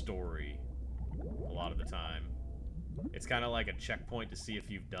used for story a lot of the time. It's kind of like a checkpoint to see if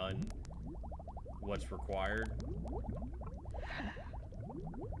you've done what's required.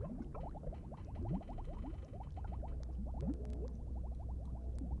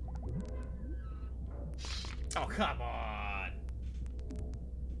 Oh, come on!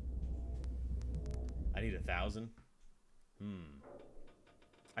 I need 1,000.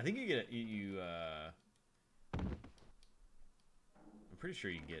 I think you get I'm pretty sure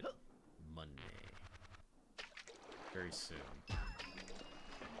you get money. very soon.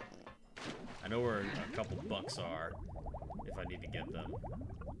 I know where a couple bucks are if I need to get them.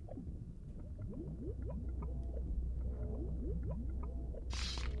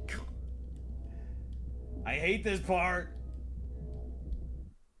 I hate this part.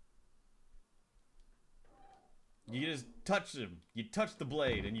 You just touch them. You touch the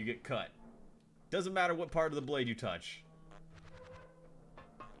blade and you get cut. Doesn't matter what part of the blade you touch.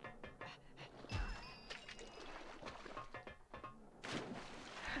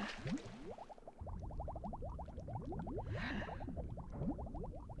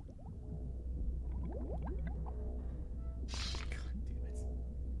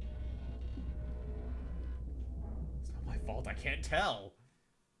 I can't tell.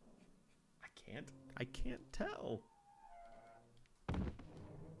 I can't tell.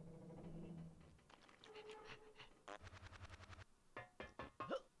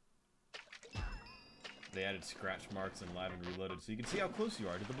 They added scratch marks in Live and Reloaded so you can see how close you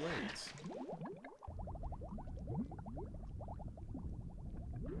are to the blades.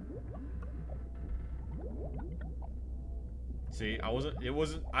 See, it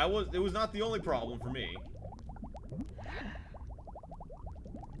was not the only problem for me.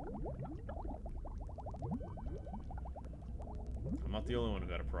 I'm not the only one who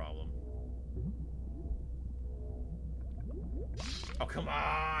had a problem. Oh, come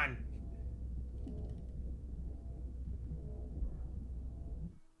on!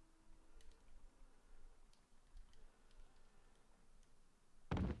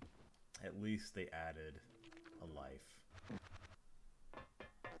 At least they added a life.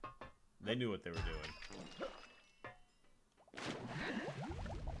 They knew what they were doing.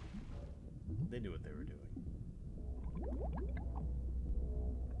 They knew what they were doing.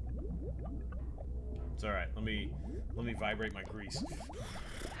 It's alright, let me vibrate my grease.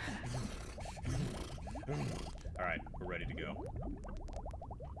 Alright, we're ready to go.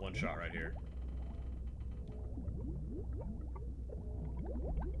 One shot right here.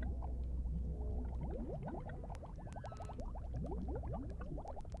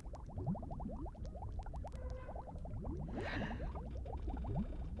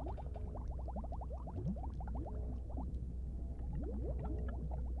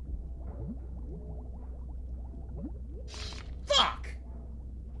 Fuck!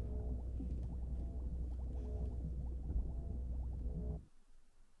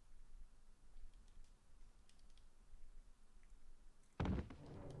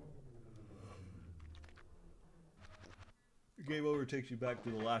 Game over takes you back to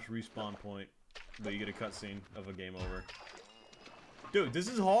the last respawn point, but you get a cutscene of a game over. Dude, this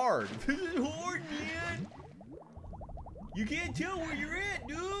is hard. This is hard, man. You can't tell where you're at,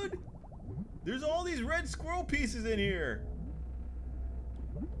 dude. There's all these red squirrel pieces in here.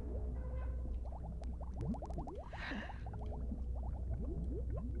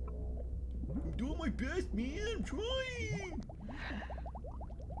 I'm doing my best, man. I'm trying.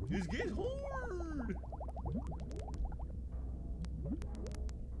 This gets hard.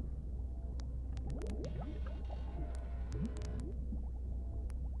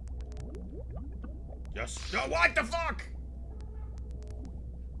 Yes. No, what the fuck?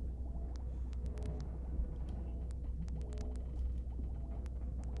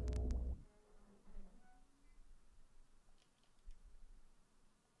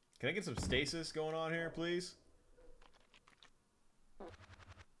 Can I get some stasis going on here, please?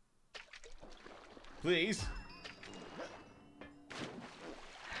 Please?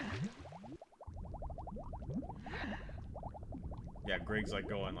 Yeah, Greg's like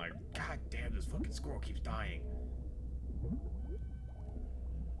going like, God damn, this fucking squirrel keeps dying.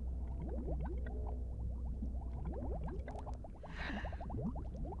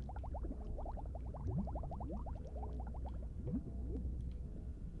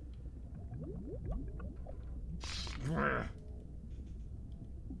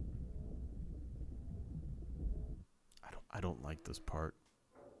 I don't like this part.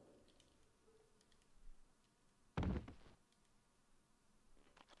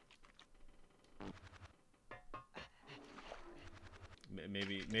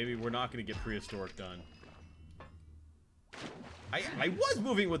 Maybe we're not gonna get prehistoric done. I was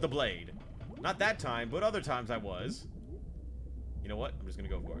moving with the blade. Not that time, but other times I was. You know what? I'm just gonna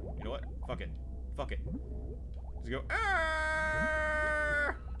go for it. You know what? Fuck it. Fuck it. Just go.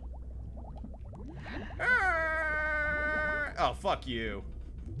 Arr! Arr! Oh, fuck you.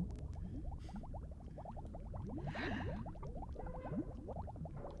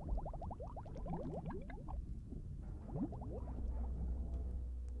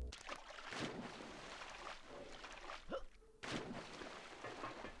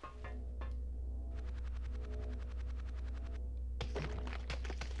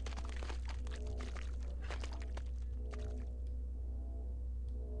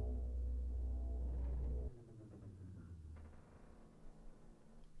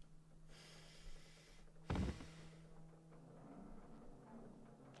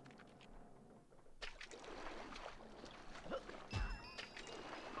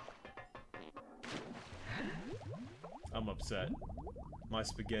 I'm upset. My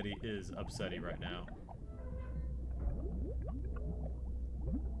spaghetti is upsetty right now.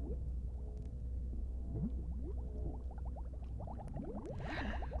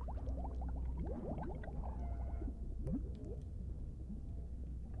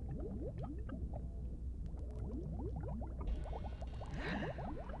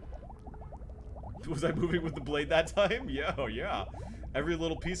 Was I moving with the blade that time? Yeah, oh yeah. Every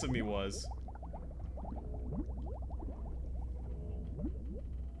little piece of me was.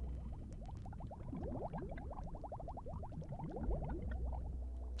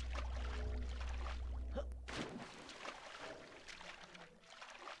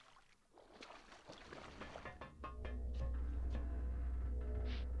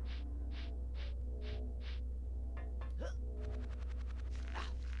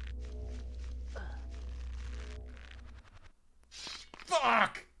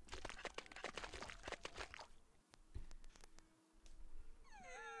 Fuck!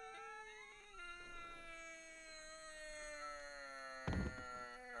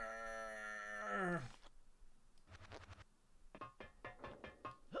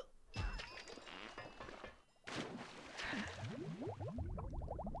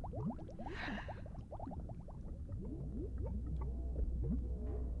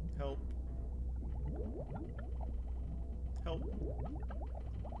 Help. Help.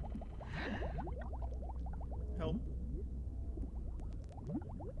 Help.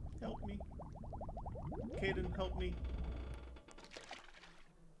 Help me. Caden, help me.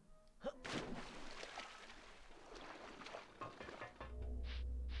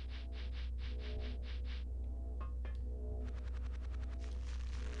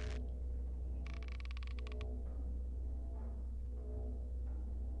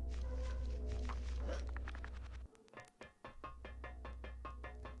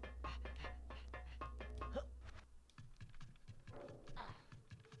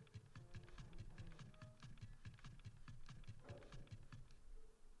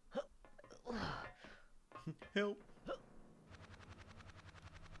 Help.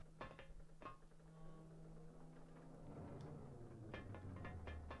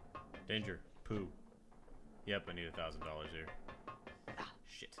 Danger. Poo. Yep, I need $1,000 here.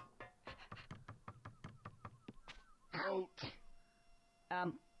 Shit. Out.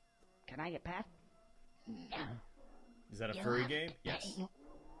 Can I get past? No. Is that a furry game? Yes.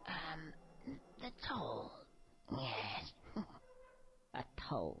 The toll. Yes. A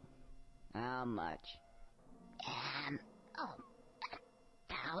toll. How much?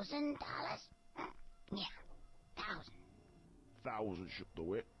 $1,000? Yeah, 1,000. 1,000 should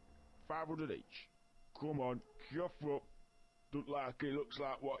do it. 500 each. Come on, chuff up. Looks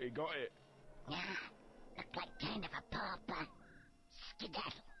like what he got it. Yeah, look like kind of a pauper.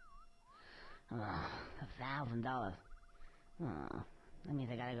 Skedaddle. Oh, $1,000. Oh, that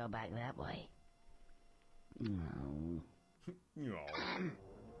means I gotta go back that way. No. No.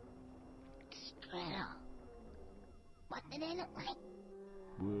 Squirrel. What did they look like?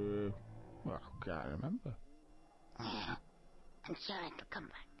 Well, I can't remember. Yeah, I'm sure it'll come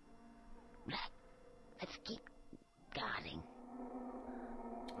back. Right, let's keep guarding.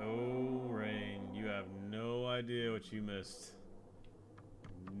 Oh, Rain, you have no idea what you missed.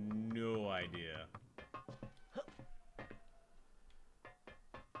 No idea.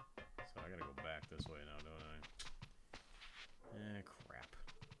 So I gotta go back this way now, don't I? Eh, crap.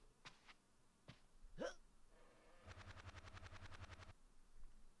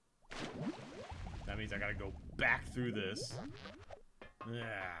 That means I gotta go back through this.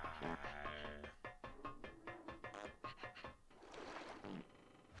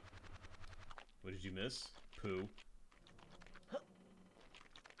 What did you miss? Poo.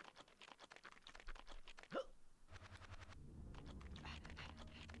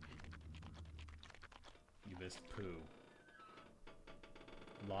 You missed poo.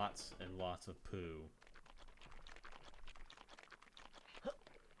 Lots and lots of poo.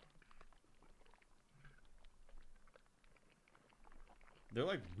 They're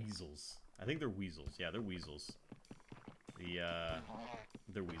like weasels. I think they're weasels. Yeah, they're weasels.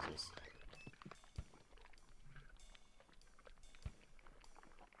 They're weasels.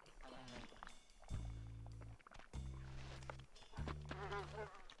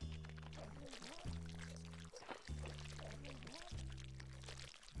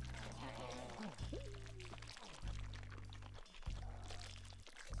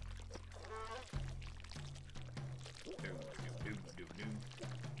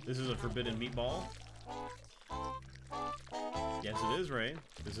 This is a forbidden meatball. Yes, it is, Ray.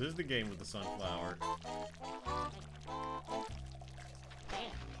 This is the game with the sunflower.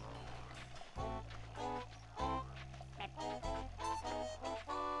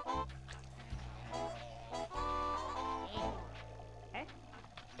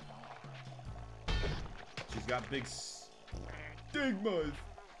 got big stigmas.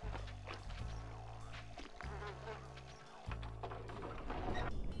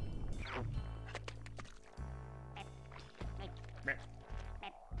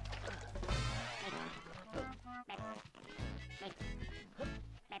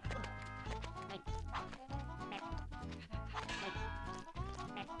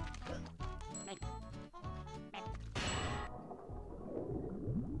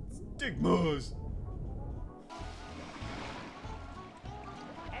 Stigmas.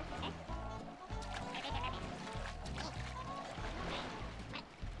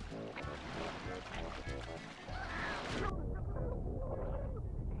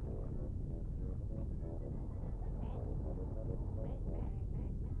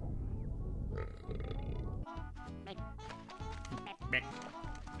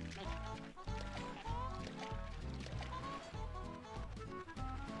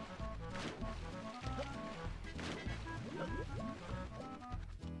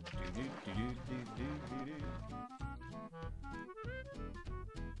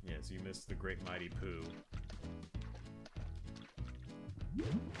 Yes, you missed the great mighty Pooh.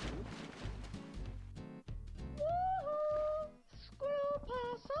 Squirrel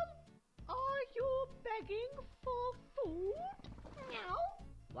person, are you begging for food? Meow.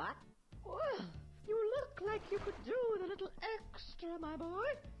 What? Well, you look like you could do with a little extra, my boy.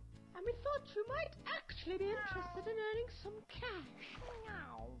 And we thought you might actually be interested in earning some cash.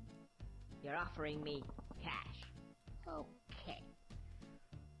 Meow. You're offering me cash. Okay.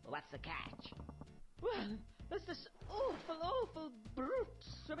 Well, what's the catch? Well, there's this awful brute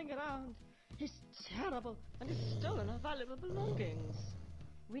swimming around. He's terrible, and he's stolen our valuable belongings.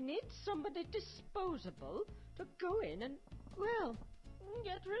 We need somebody disposable to go in and, well,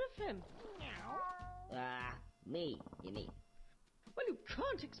 get rid of him. Me, you mean? Well, you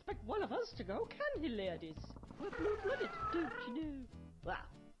can't expect one of us to go, can you, ladies? We're blue-blooded, don't you know? Well,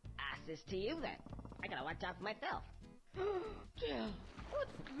 ask this to you then. I gotta watch out for myself. Dear,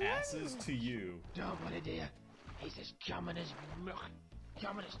 what's Asses to you. Don't worry, dear. He's as common as milk.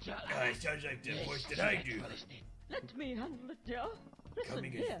 Common as jar. It sounds like the voice that I do. Let me handle it, dear. Listen,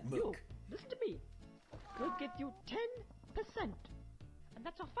 Coming as here, you. milk. Listen to me. We'll give you 10%. And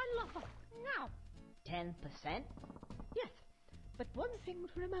that's our final offer. Now. 10%? Yes. But one thing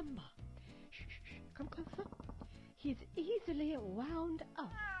to remember. Shh, shh, shh. Come closer. He's easily wound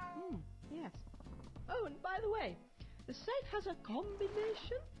up. Yes. Oh, and by the way, the safe has a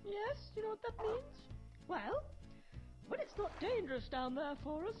combination. Yes, you know what that means? Well, when it's not dangerous down there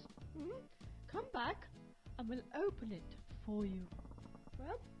for us, come back and we'll open it for you.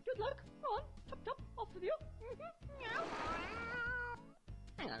 Well, good luck. Go on. Chop, chop. Off with you. Meow.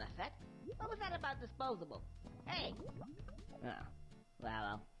 Hang on a sec. What was that about disposable? Hey! Oh.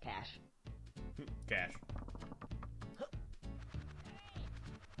 Well, cash. Cash. Some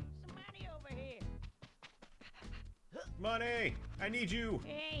money over here. Money! I need you!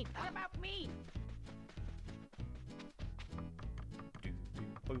 Hey, what about me?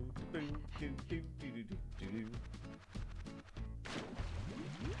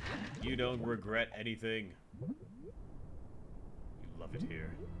 You don't regret anything. You love it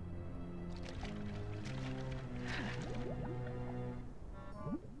here.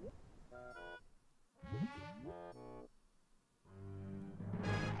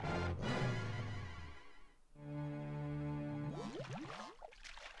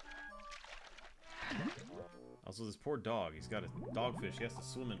 Also, this poor dog. He's got a dogfish. He has to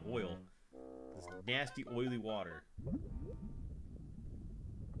swim in oil. This nasty, oily water.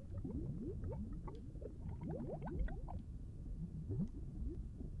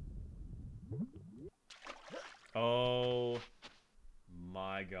 Oh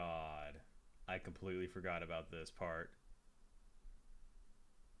my god. I completely forgot about this part.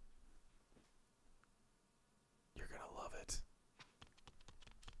 You're gonna love it.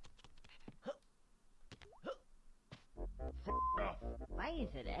 Why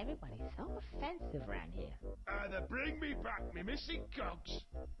is it everybody's so offensive around here? Either bring me back me missing cogs.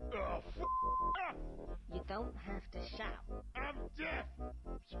 Oh, off. You don't have to shout. I'm deaf.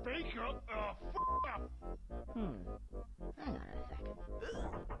 Speak up. Oh, off. Hang on a second.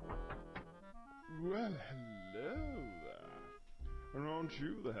 Well, hello there. And aren't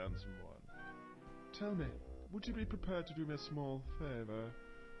you the handsome one? Tell me, would you be prepared to do me a small favor?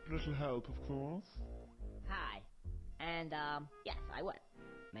 A little help, of course. Hi. And, yes, I would.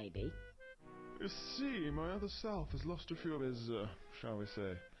 Maybe. You see, my other self has lost a few of his, shall we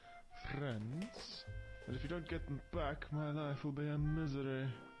say, friends. And if you don't get them back, my life will be a misery.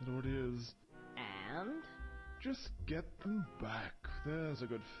 It already is. And? Just get them back. There's a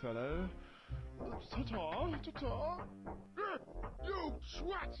good fellow. Ta-ta, ta-ta. You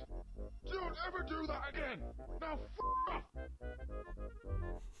swat! Don't ever do that again! Now f off!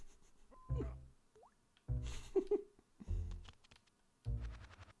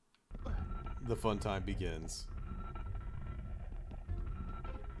 The fun time begins.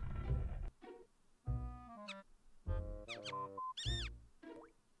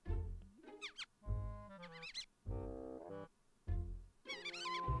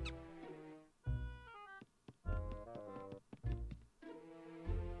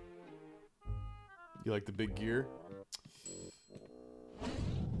 You like the big gear?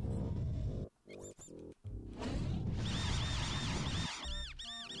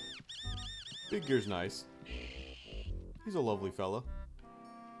 Big gear's nice. He's a lovely fella.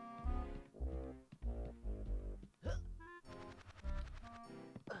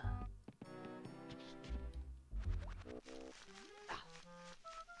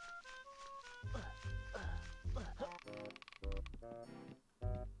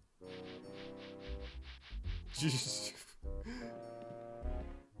 Jeez.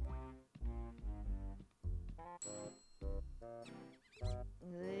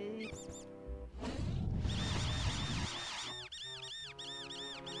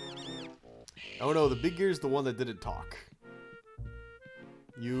 Oh no, the big gear's the one that didn't talk.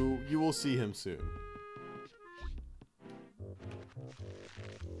 You will see him soon.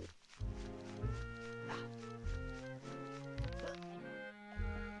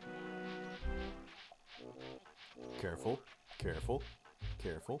 Careful, careful,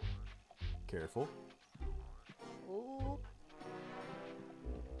 careful, careful. Ooh.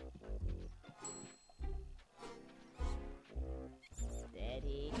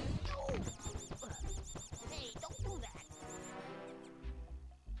 Steady. Oh. Hey, don't do that.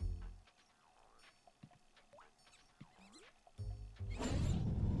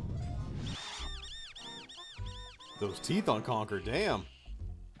 Those teeth on Conker, damn.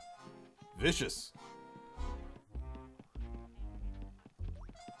 Vicious.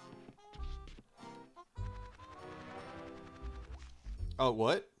 Oh,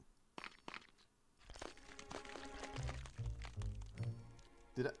 what?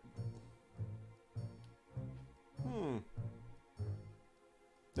 Did I?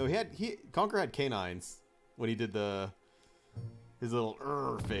 No, Conker had canines when he did his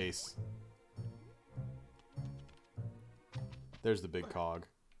little face. There's the big cog.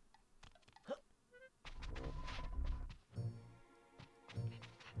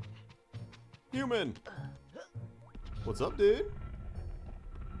 Human! What's up, dude?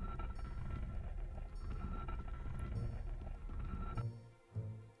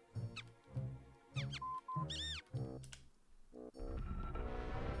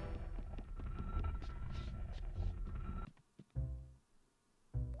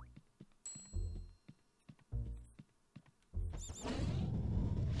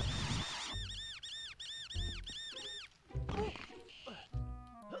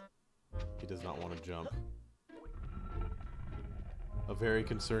 He does not want to jump. A very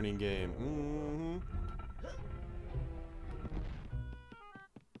concerning game.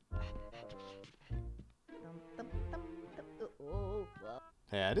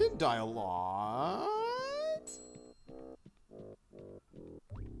 Hey, I didn't die a lot.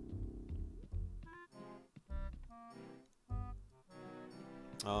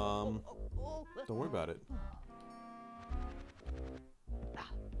 Don't worry about it.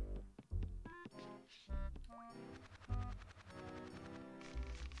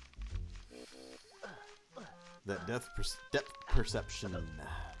 That depth perception.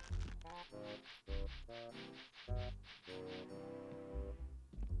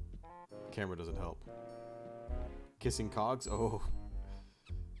 Camera doesn't help. Kissing cogs. Oh.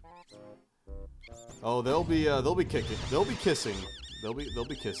 Oh, they'll be kicking. They'll be kissing. They'll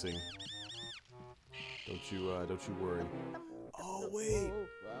be kissing. Don't you worry. Oh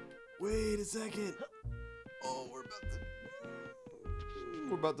wait a second. Oh, we're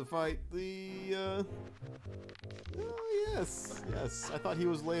about to fight the. Oh yes. I thought he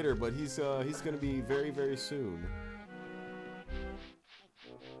was later, but he's gonna be very, very soon.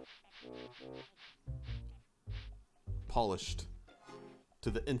 Polished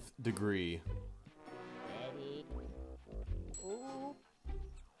to the nth degree. Steady. Ooh.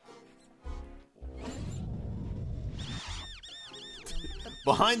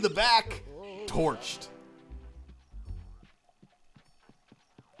 Behind the back, torched.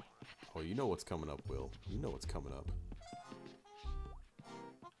 Oh, you know what's coming up, Will. You know what's coming up.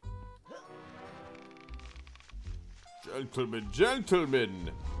 Gentlemen,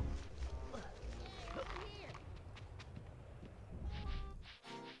 gentlemen.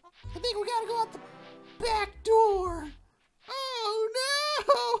 think we gotta go out the back door. Oh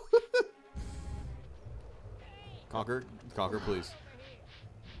no! Conker, please.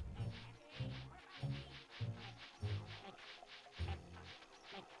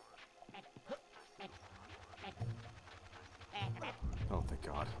 Oh, thank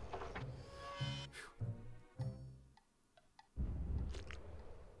God.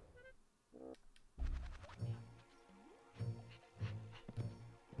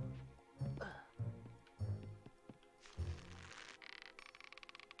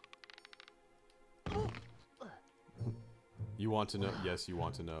 You want to know? Yes, you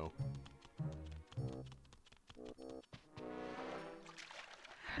want to know.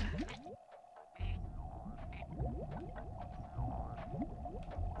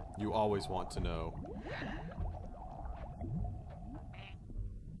 You always want to know.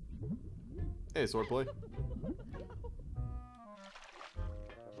 Hey, swordplay.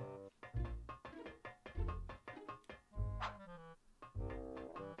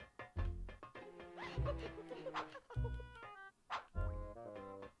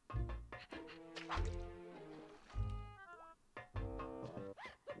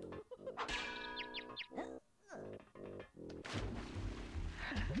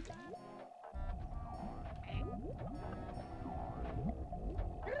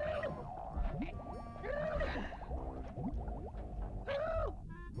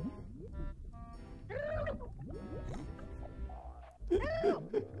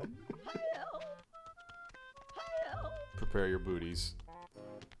 Prepare your booties.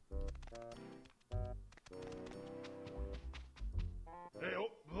 Hey, oh,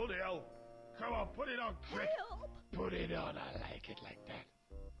 bloody hell. Come on, put it on, quick. Put it on, I like it like that.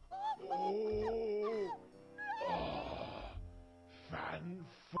 Oh,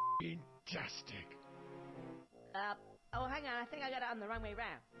 fan-f***ing-tastic. Oh, hang on, I think I got it on the wrong way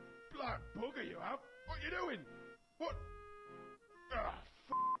round. Black bugger you have? What you doing? What? Ah,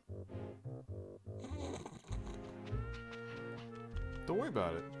 Don't worry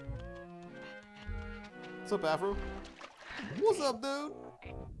about it. What's up, Afro? What's up, dude?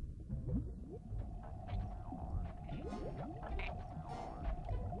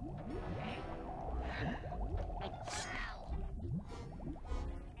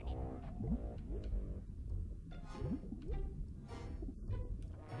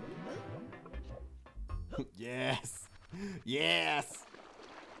 Yes! Yes!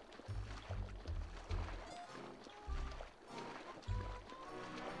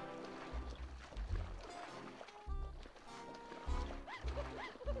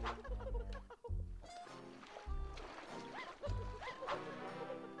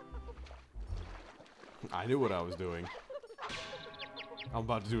 I knew what I was doing. I'm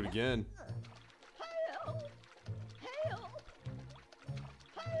about to do it again.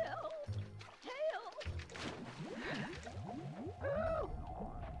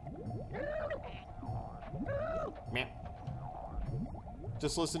 Meh.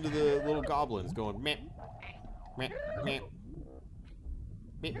 Just listen to the little goblins going meh, meh, meh,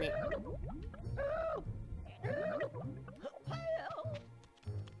 meh, meh.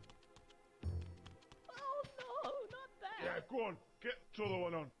 yeah, go on, get the other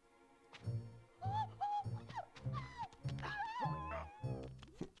one on.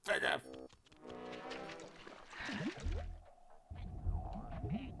 Fuck off.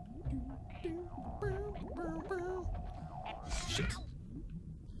 Shit.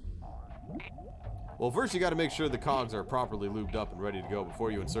 Well, first you gotta make sure the cogs are properly lubed up and ready to go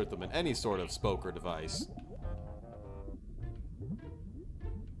before you insert them in any sort of spoke or device.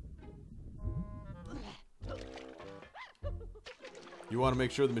 You want to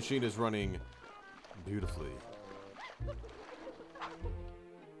make sure the machine is running beautifully.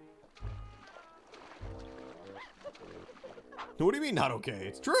 What do you mean not okay?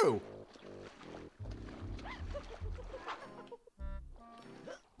 It's true!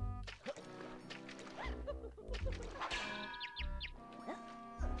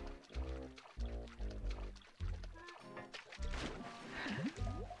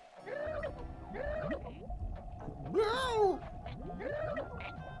 No!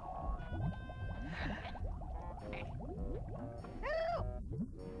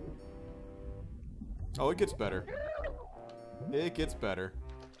 Oh, it gets better. It gets better.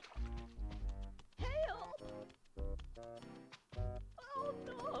 Help! Oh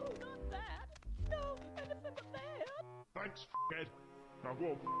no, not that! No, anything but that! Thanks, f***head. Now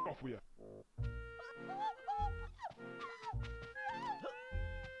go off with you.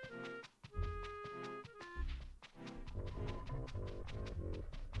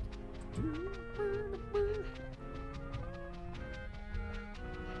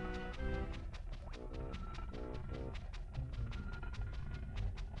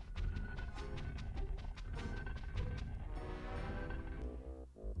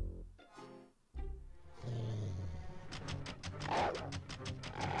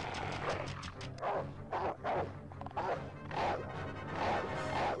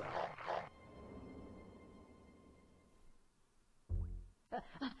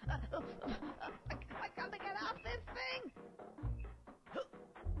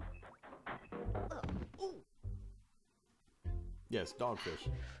 Yes, dogfish.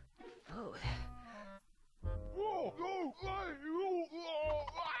 Oh. Whoa! Oh!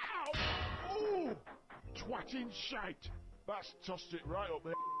 Oh! Twatting shite! That's tossed it right up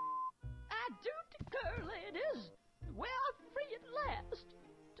there. I do declare, ladies, we are free at last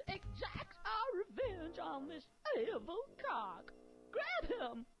to exact our revenge on this evil cog. Grab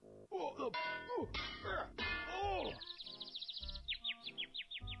him! What the?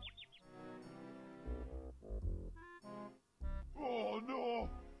 Oh no!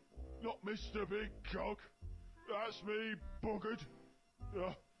 Not Mr. Big Cock. That's me, buggered.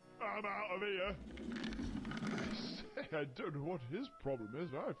 I'm out of here. I don't know what his problem is.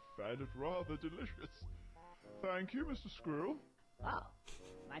 I find it rather delicious. Thank you, Mr. Squirrel. Oh,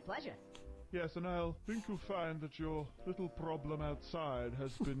 my pleasure. Yes, and I'll think you'll find that your little problem outside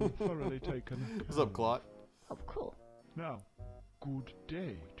has been thoroughly taken. What's up, Clot? Oh, cool. Now, good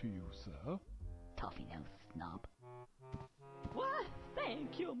day to you, sir. Toffee nose snob. Why,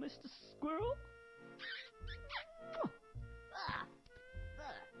 thank you, Mr. Squirrel.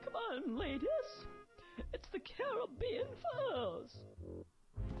 Come on, ladies. It's the Caribbean Furs.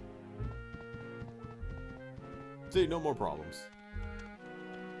 See, no more problems.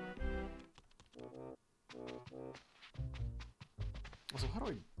 Also, how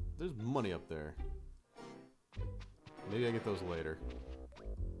do I... There's money up there. Maybe I get those later.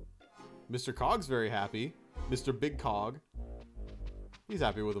 Mr. Cog's very happy. Mr. Big Cog. He's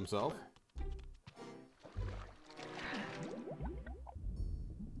happy with himself.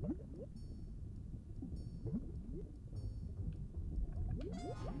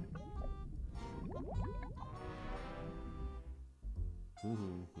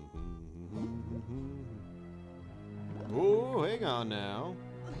 Oh, hang on now.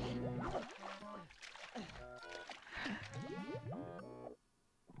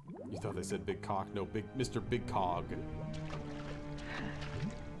 You thought they said big cock? No, big Mr. Big Cog.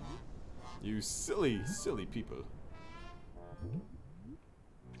 You silly, silly people.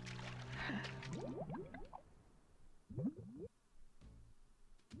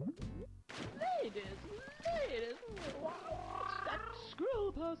 Ladies, that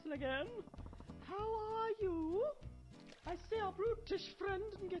squirrel person again. How are you? I see our brutish friend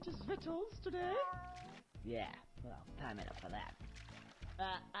didn't get his victuals today. Yeah, well, time it up for that.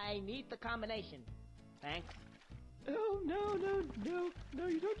 I need the combination. Thanks. Oh, no,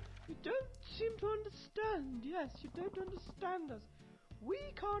 you don't seem to understand. Yes, you don't understand us. We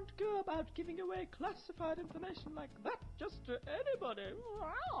can't go about giving away classified information like that just to anybody.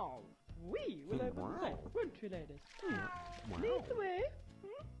 Wow. We will open the safe, won't we, ladies? Lead the way.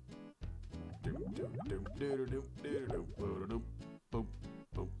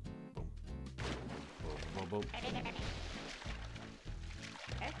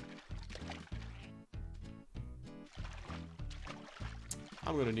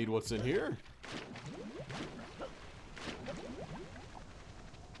 I'm gonna need what's in here.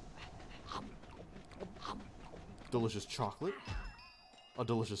 Delicious chocolate. A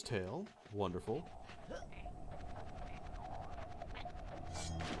delicious tail. Wonderful.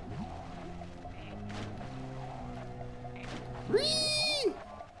 Whee!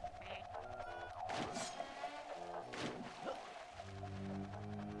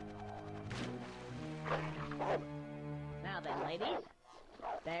 Now then, ladies.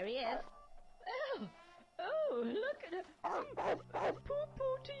 There he is. Oh, look at it.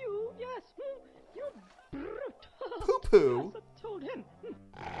 Poo-poo to you. Yes. You brute. Poo-poo? Yes, I told him.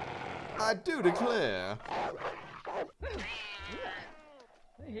 I do declare.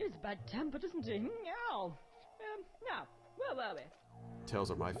 He's bad-tempered, isn't he? Now, where were we?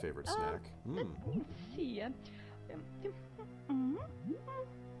 Tails are my favorite snack. Let me see. Yeah,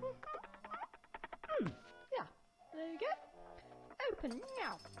 there you go. Open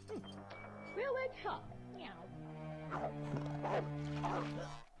now. We'll wait here.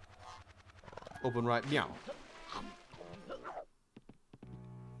 Open right meow.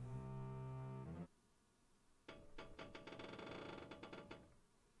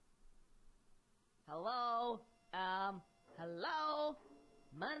 Hello? Hello?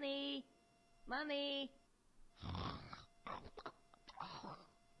 Money? Money?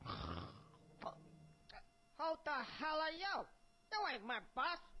 Who the hell are you? You ain't my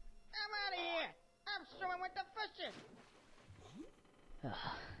boss. I'm out of here. I'm swimming with the fishes.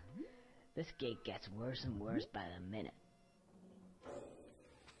 This gig gets worse and worse by the minute.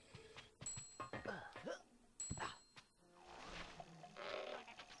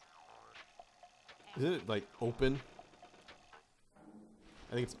 Isn't it like open?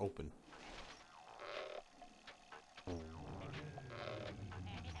 I think it's open.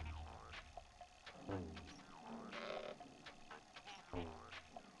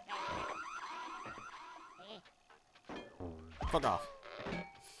 Fuck off.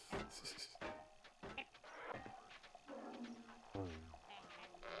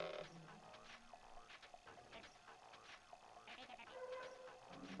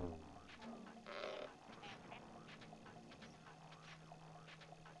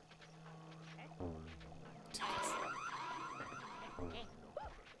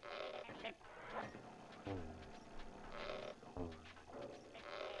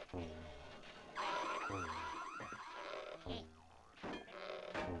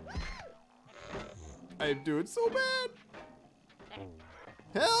 I'm doing so bad.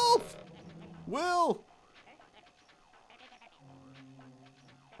 Help! Will!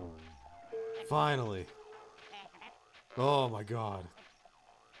 Finally. Oh my god.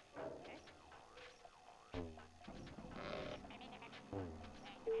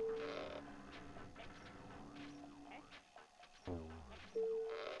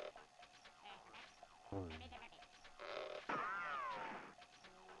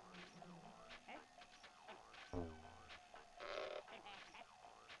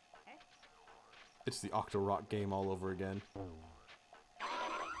 It's the Octorok game all over again.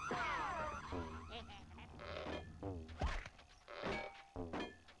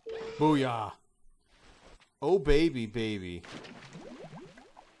 Booyah! Oh baby, baby.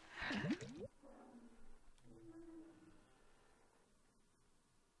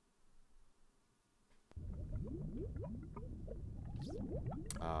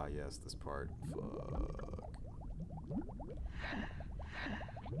 Ah, yes, this part. Fuck.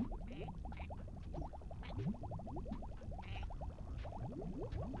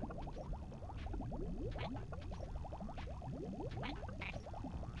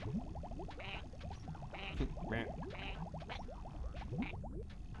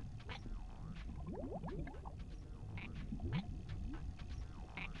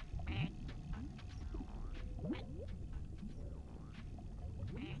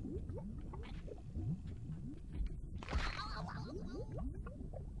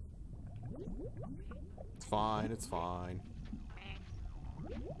 It's fine, it's fine.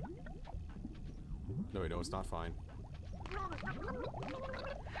 No, no, it's not fine.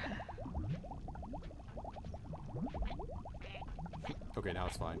 Okay, now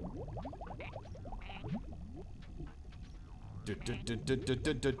it's fine.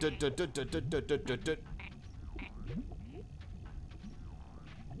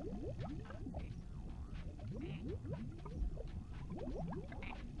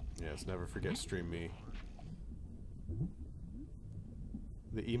 Yes, never forget Stream Me.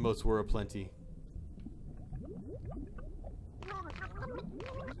 The emotes were aplenty.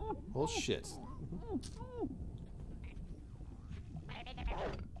 Oh shit.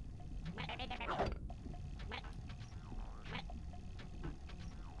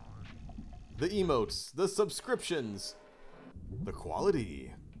 The emotes, the subscriptions, the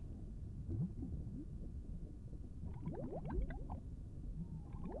quality.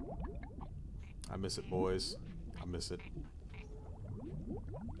 I miss it, boys. I miss it.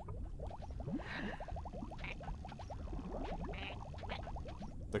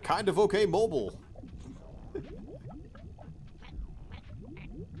 The kind of okay mobile.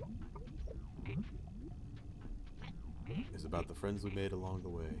 It's about the friends we made along the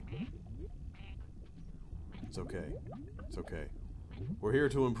way. It's okay. It's okay. We're here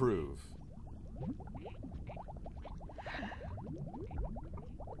to improve.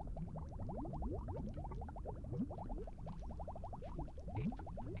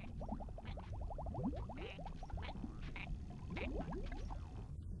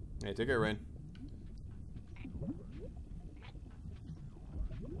 Hey, take care, Rain.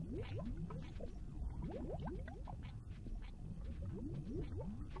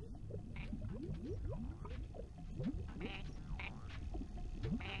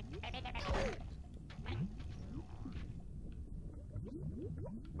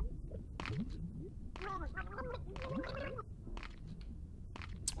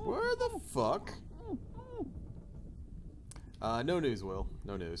 Where the fuck? No news, Will.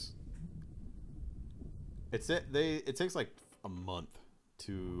 No news. It takes like a month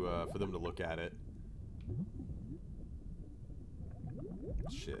to for them to look at it.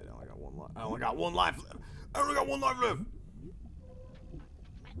 Shit, I only got one life. I only got one life left. I only got one life left.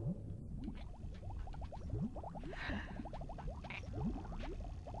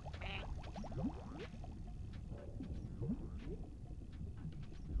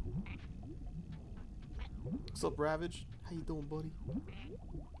 What's up, Ravage? How you doing, buddy?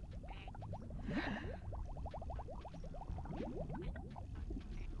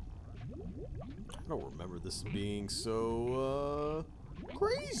 I don't remember this being so,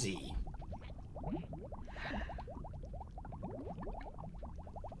 crazy.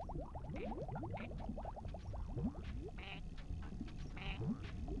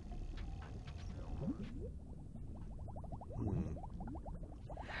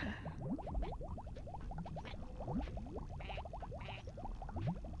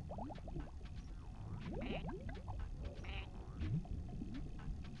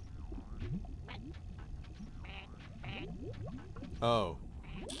 Oh.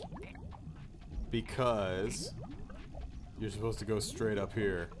 Because you're supposed to go straight up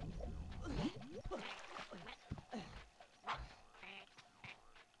here.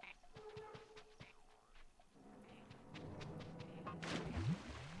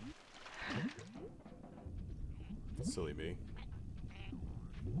 Silly me.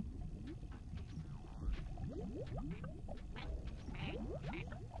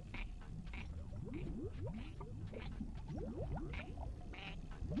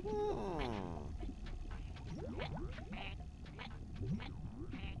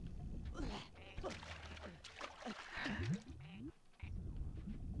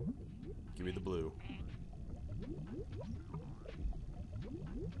 Give me the blue.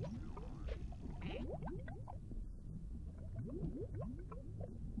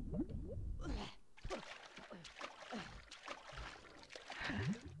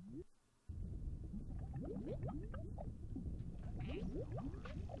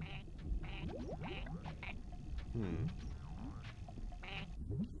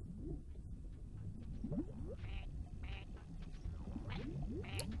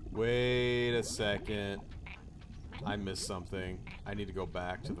 Wait a second. I missed something. I need to go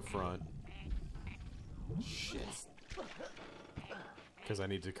back to the front. Shit. Because I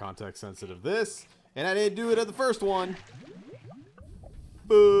need to context sensitive this, and I didn't do it at the first one.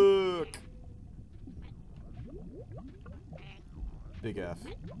 Fuck. Big F.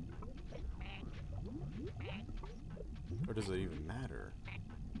 Or does it even matter?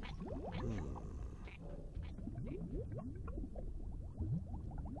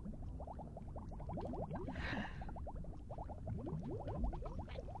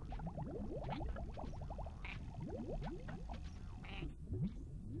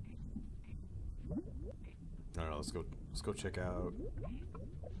 I don't know, let's go check out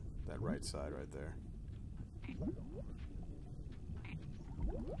that right side right there.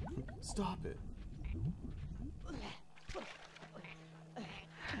 Stop it.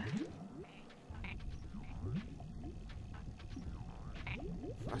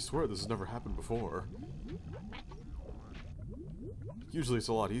 I swear this has never happened before. Usually it's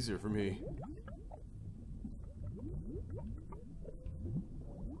a lot easier for me.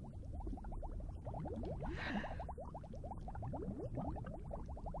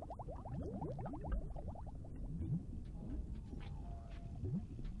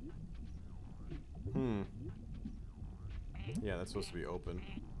 Yeah, that's supposed to be open.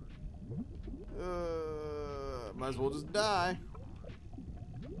 Might as well just die.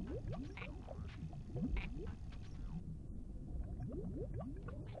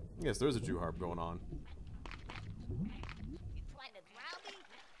 Yes, there's a Jew harp going on.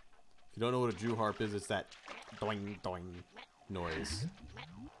 If you don't know what a Jew harp is, it's that doing doing noise.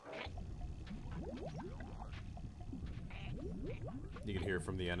 You can hear it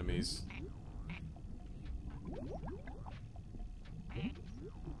from the enemies.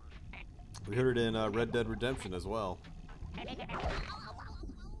 We heard it in Red Dead Redemption as well.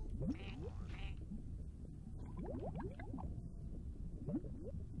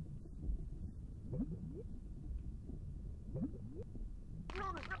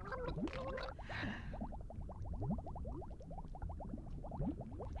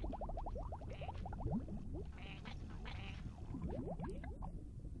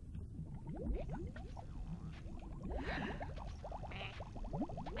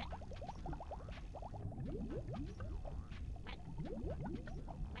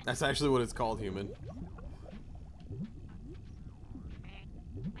 That's actually what it's called, human.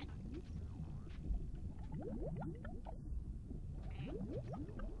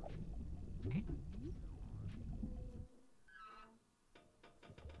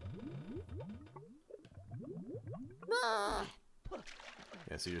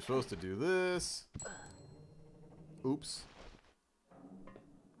 Yeah, so you're supposed to do this. Oops.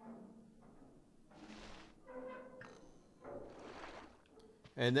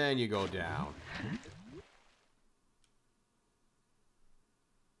 And then you go down.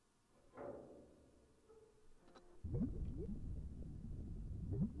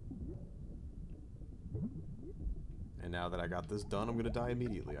 And now that I got this done, I'm gonna die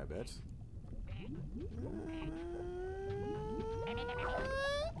immediately, I bet.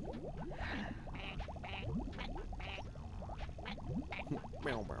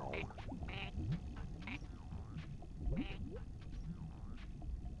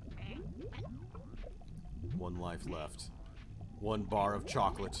 One life left. One bar of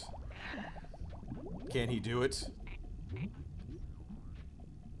chocolate. Can he do it?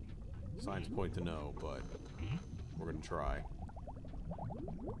 Signs point to no, but we're gonna try.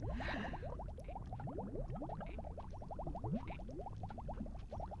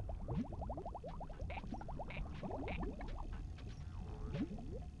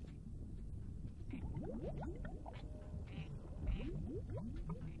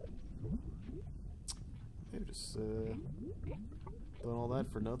 Just done all that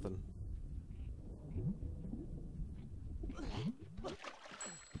for nothing.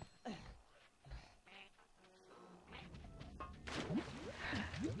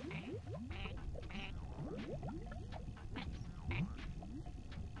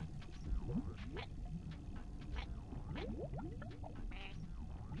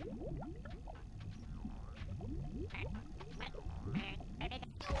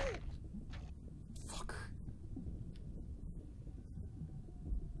 Fuck.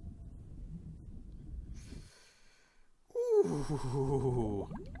 Ooh.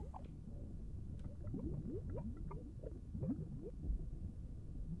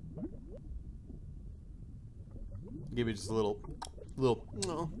 Give me just a little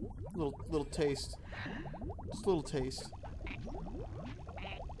taste. Just a little taste.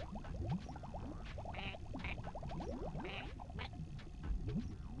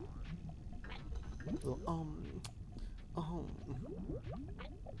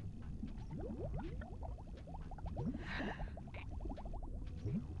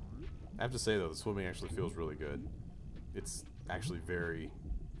 I have to say though, the swimming actually feels really good. It's actually very,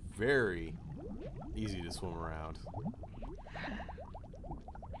 very easy to swim around.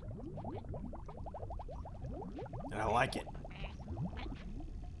 And I like it.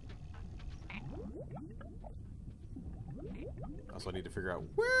 Also, I need to figure out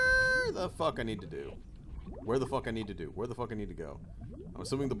where the fuck I need to do. Where the fuck I need to do. Where the fuck I need to go. I'm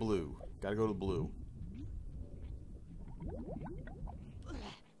assuming the blue. Gotta go to the blue.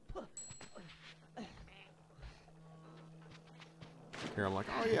 Here I'm like,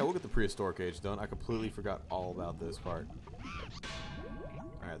 oh yeah, we'll get the prehistoric age done. I completely forgot all about this part.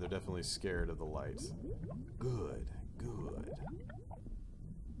 Alright, they're definitely scared of the lights. Good, good.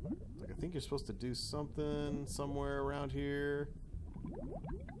 Like, I think you're supposed to do something somewhere around here.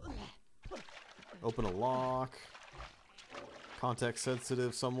 Open a lock. Context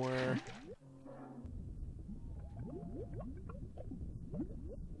sensitive somewhere.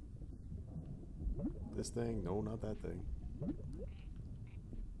 This thing? No, not that thing.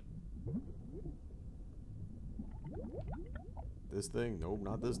 This thing? Nope,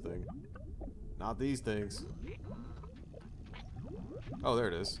 not this thing. Not these things. Oh, there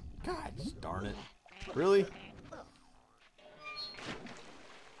it is. God darn it. Really?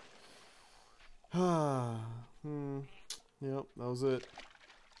 Yep, that was it.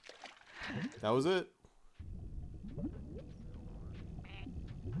 That was it.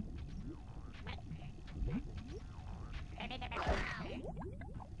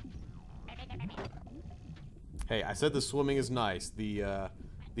 Hey, I said the swimming is nice. The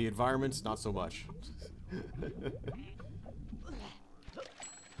environment's not so much.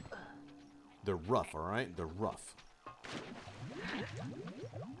 They're rough, alright? They're rough.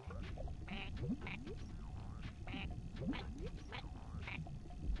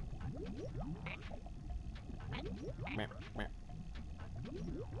 Meh, meh.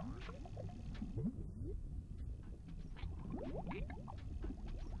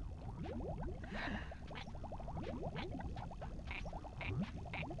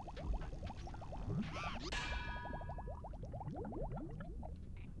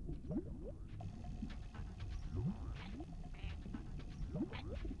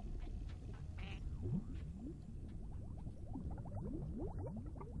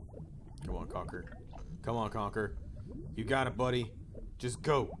 Come on, Conker. Come on, Conker. You got it, buddy. Just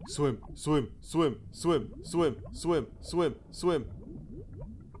go. Swim, swim, swim, swim, swim, swim, swim, swim.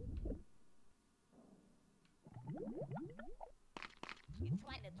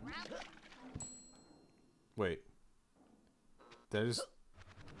 Wait. That is...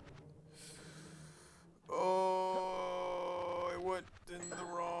 Oh, I went in the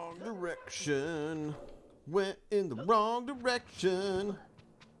wrong direction. Went in the wrong direction.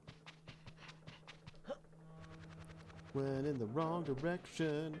 Went in the wrong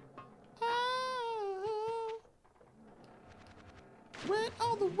direction. Oh. Went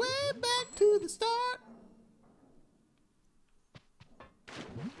all the way back to the start.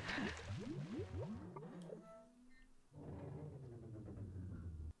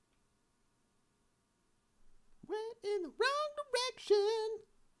 Went in the wrong direction.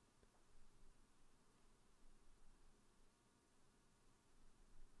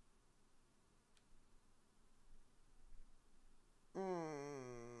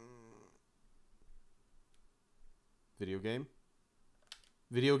 Video game?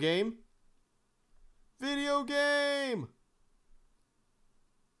 Video game? Video game!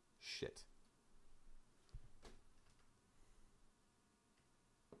 Shit.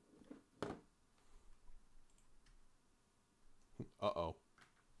 Uh-oh.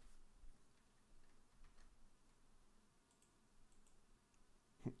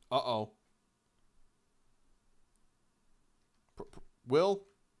 Uh-oh. Will?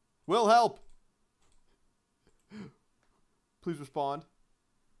 Will, help! Please respond.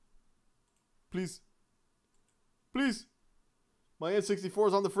 Please. Please! My N64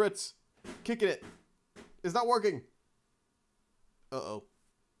 is on the fritz. Kicking it. It's not working. Uh-oh.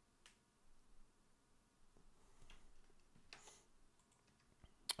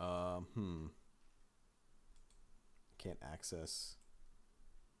 Can't access.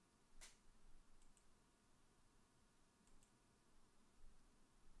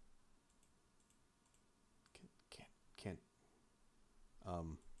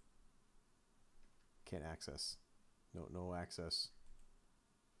 Can't access. No access.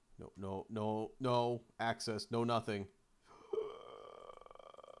 No access. No nothing.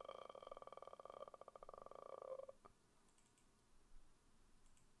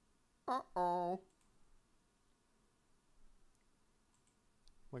 Uh-oh.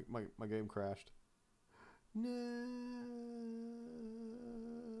 My game crashed. No.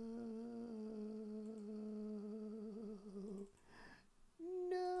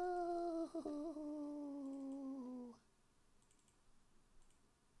 No.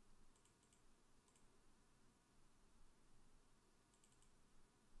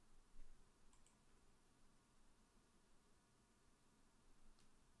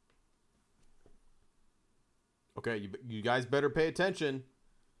 Okay, you guys better pay attention.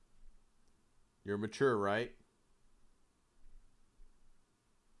 You're mature, right?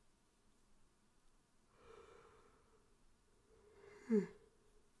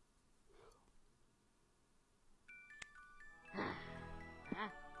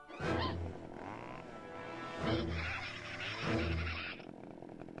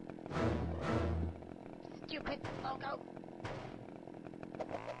 Stupid logo.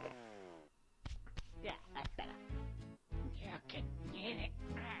 Yeah, that's better. You can get it.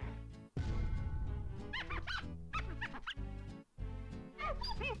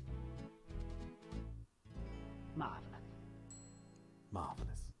 Marvelous.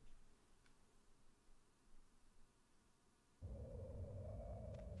 Marvelous.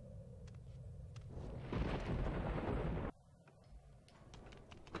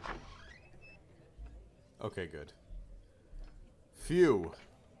 Okay, good. Phew.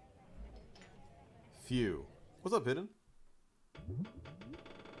 What's up, Hidden?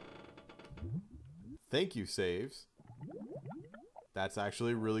 Thank you, saves. That's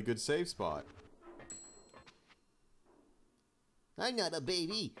actually a really good save spot. I'm not a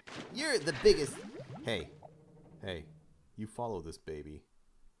baby. You're the biggest. Hey, you follow this baby.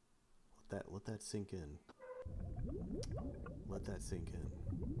 Let that sink in. Let that sink in.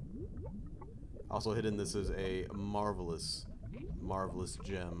 Also, Hidden, this is a marvelous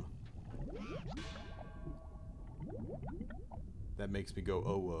gem. That makes me go,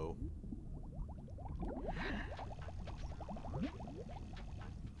 oh, whoa.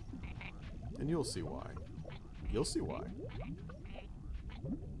 And you'll see why. You'll see why.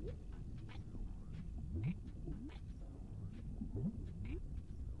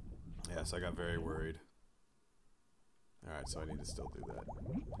 Yes, I got very worried. Alright, so I need to still do that.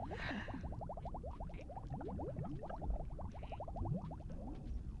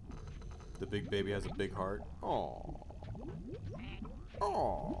 The big baby has a big heart. Aww.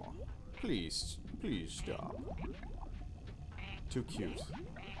 Aww. Please stop. Too cute.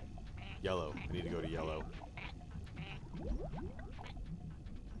 Yellow. I need to go to yellow.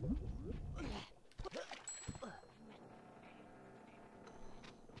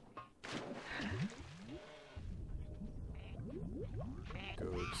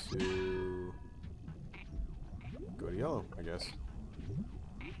 Go to yellow, I guess.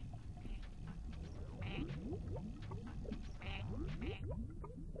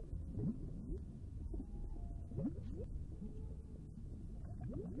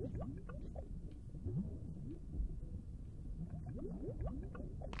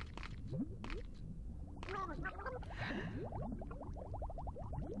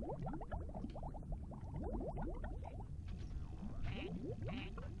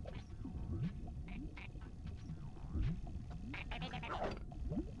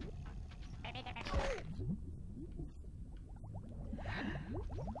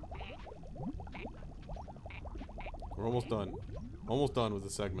 We're almost done. Almost done with the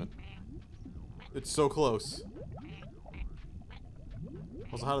segment. It's so close.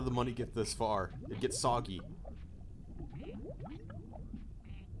 Also, how did the money get this far? It gets soggy.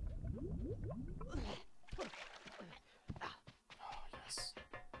 Oh, yes.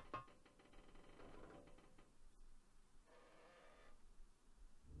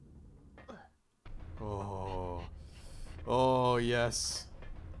 Oh. Oh, yes.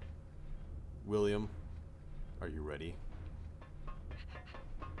 William, are you ready?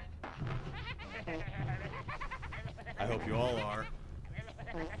 I hope you all are.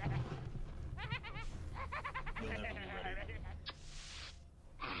 You'll never be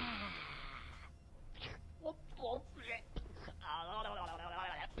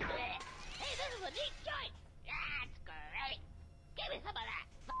ready. Hey, this is a neat joint. That's great. Give me some of that.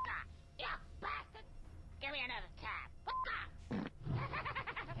 You bastard. Give me another tab.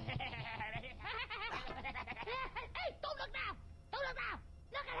 Hey, don't look now. Don't look now.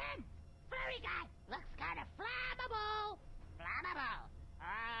 Look at him. Furry guy. Looks kind of flammable. Flammable. Oh,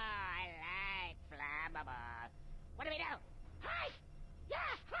 I like flammable. What do we do? Hide. Yeah,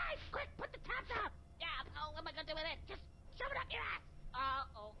 hide. Quick, put the tab down. Yeah, oh, what am I going to do with it? Just shove it up your ass.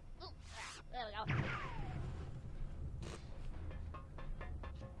 Uh-oh. Ooh, there we go.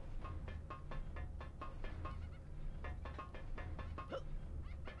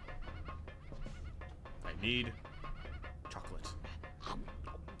 I need chocolate.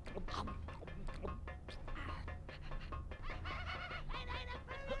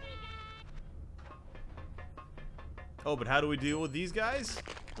 Oh, but how do we deal with these guys?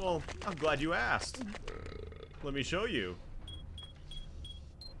 Well, I'm glad you asked. Let me show you.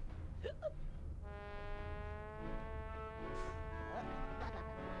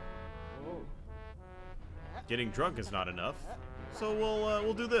 Getting drunk is not enough, so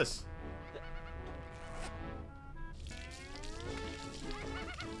we'll do this.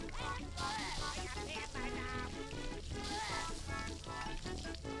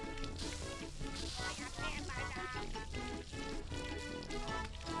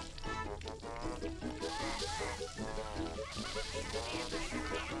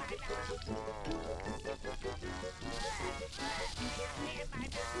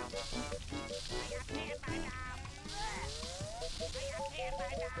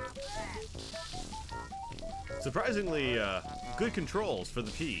 Surprisingly, good controls for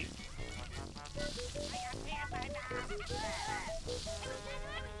the P.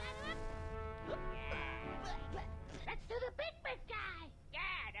 Let's do the big guy. Yeah,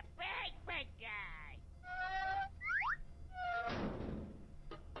 the big guy.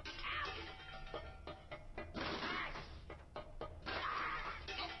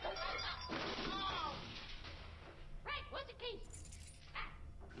 Right, where's the key?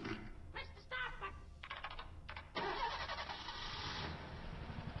 Press the start button.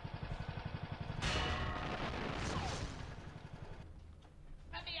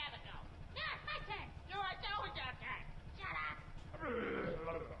 Let me have a go. Yeah, my turn. It's always your turn. Shut up.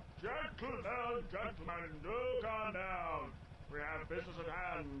 Gentlemen, do calm down. We have business at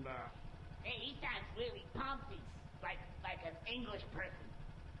hand. Hey, he sounds really pomsy, like an English person.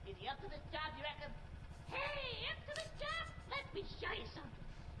 Is he up to this job, you reckon? Hey, up to this job? Let me show you something.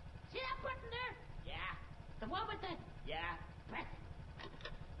 See that button there? Yeah. The one with the... Yeah. Press it.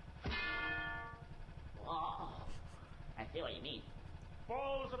 Whoa. I see what you mean.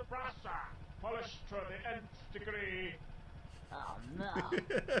 Balls of brassa, polished to the nth degree. Oh no.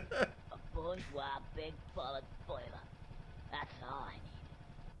 A bourgeois big bullet boiler. That's all I need.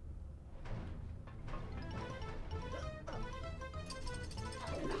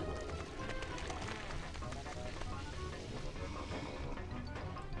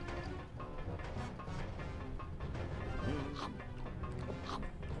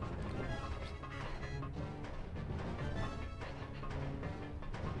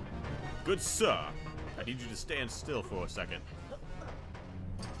 Good sir, I need you to stand still for a second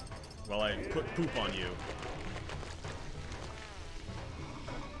while I put poop on you.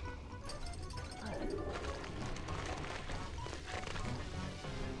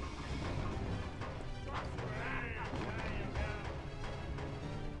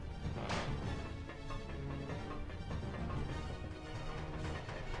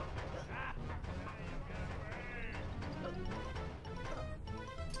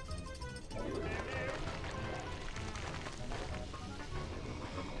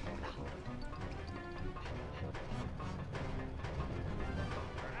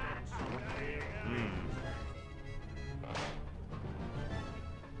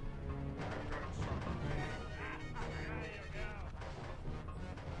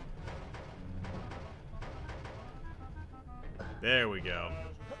 There we go.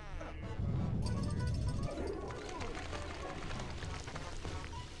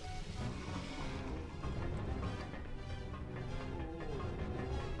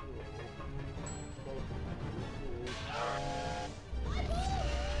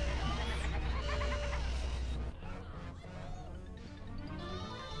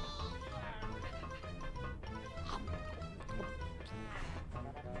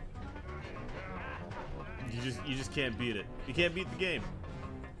 You just can't beat it. You can't beat the game.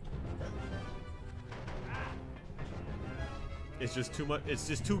 It's just too much. It's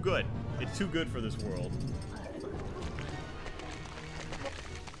just too good. It's too good for this world.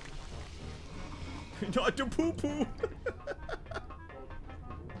 Not to poo poo.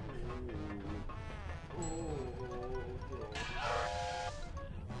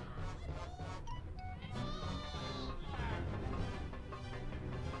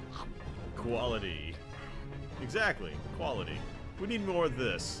 Quality. Exactly. Quality. We need more of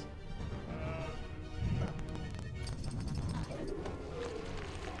this.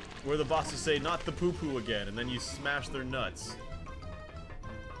 Where the bosses say, not the poo-poo again, and then you smash their nuts.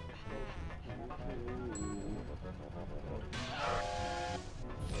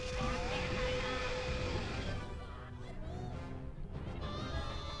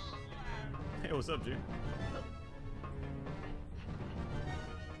 Hey, what's up, dude?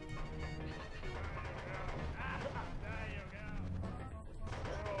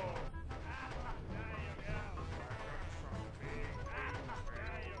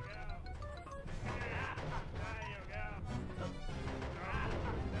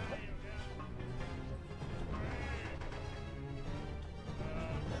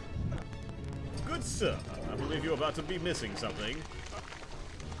 Good sir, I believe you're about to be missing something.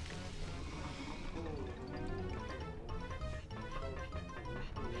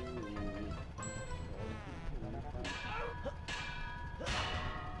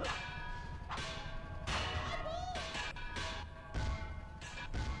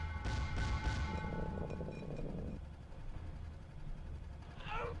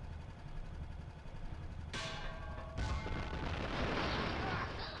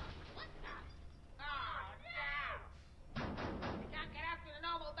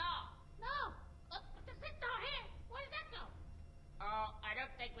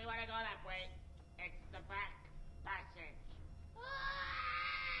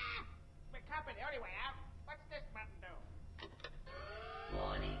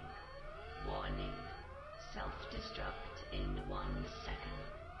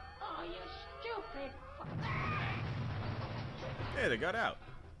 Hey, they got out.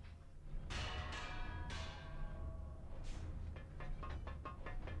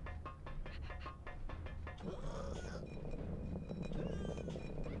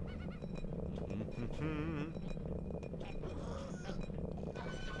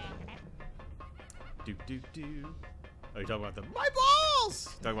 Do do do. Oh, you talking about the my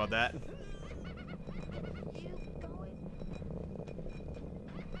balls? Talking about that?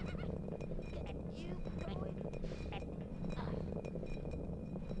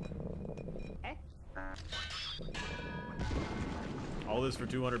 All this for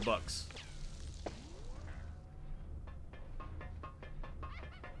 200 bucks.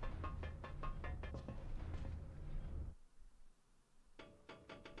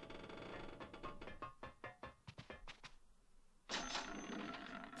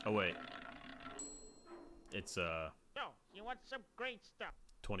 Oh wait. It's Yo, you want some great stuff?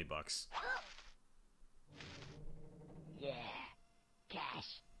 20 bucks. Yeah,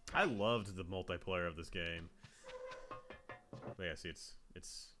 cash. I loved the multiplayer of this game. But yeah, see, it's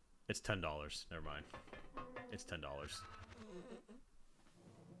 $10. Never mind. It's $10.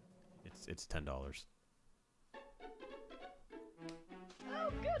 It's $10. Oh,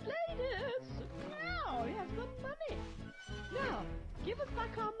 good ladies! Now, here's the money. Now, give us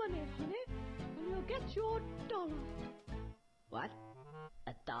back our money, honey, and we'll get your $1. What?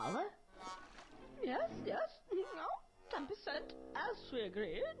 $1? Yes, yes. No, 10%, as we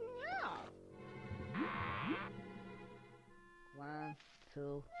agreed. Yeah. 1,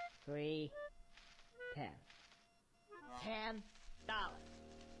 2, 3, 10. $10.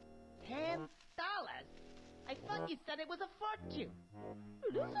 I thought you said it was a fortune.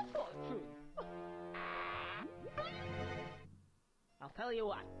 It is a fortune. I'll tell you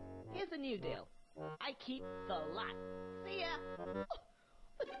what. Here's a new deal. I keep the lot. See ya. Oh,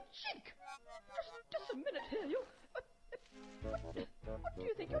 Jink! Just a minute here, you... What do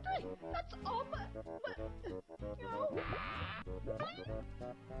you think you're doing? That's all my... You know...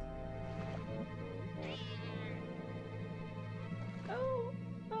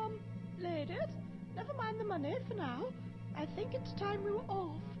 Oh, ladies, never mind the money for now. I think it's time we were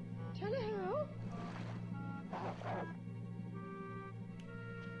off. Tally-ho.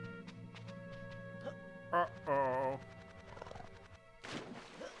 Uh-oh.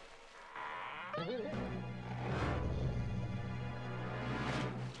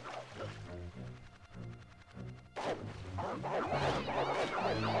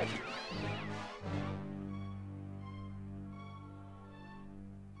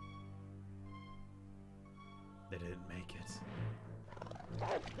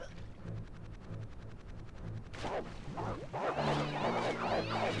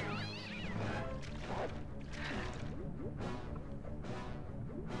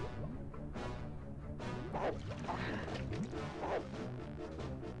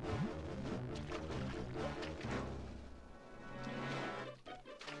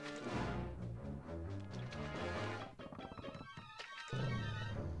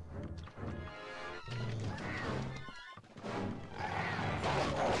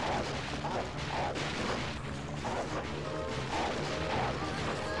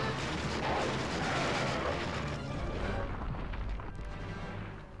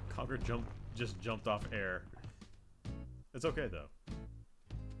 Conker just jumped off air. It's okay though.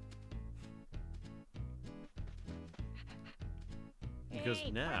 Because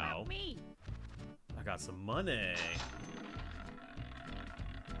hey, now I got some money.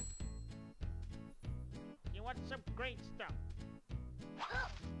 You want some great stuff?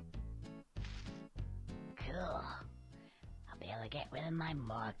 Cool. I'll be able to get rid of my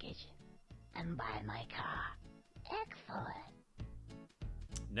mortgage and buy my car. Excellent.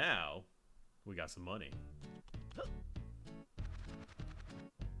 Now we got some money.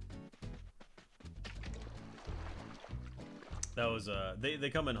 That was they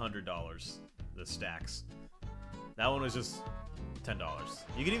come in $100, the stacks. That one was just $10.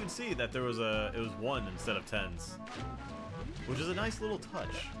 You can even see that there was it was 1 instead of 10s, which is a nice little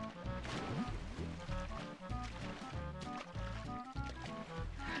touch.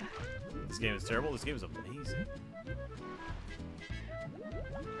 This game is terrible. This game is amazing.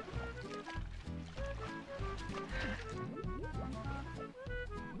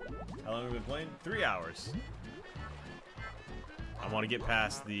 How long have we been playing? 3 hours. I want to get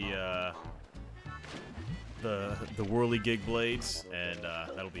past the whirly-gig blades, and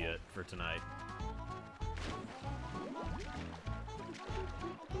that'll be it for tonight.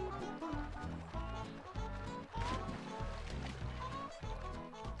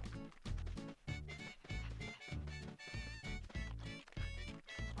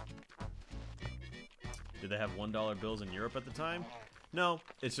 Did they have $1 bills in Europe at the time? No,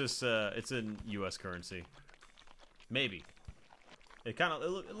 it's just it's in U.S. currency. Maybe. It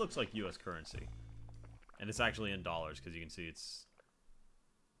looks like U.S. currency, and it's actually in dollars because you can see it's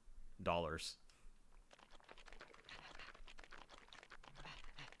dollars.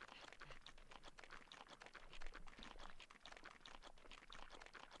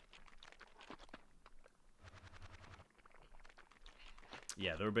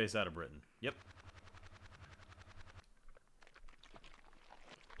 Yeah, they were based out of Britain. Yep.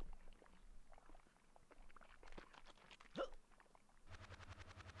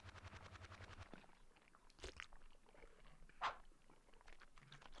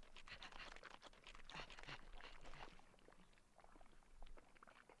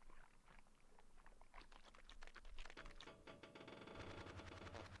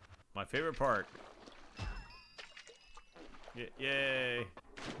 My favorite part. Yay!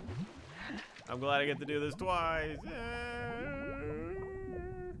 I'm glad I get to do this twice.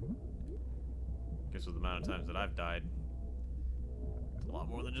 Guess with the amount of times that I've died, it's a lot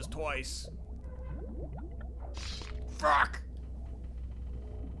more than just twice. Fuck!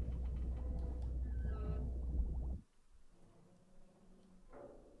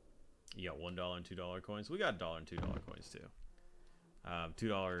 You got $1 and $2 coins. We got $1 and $2 coins too.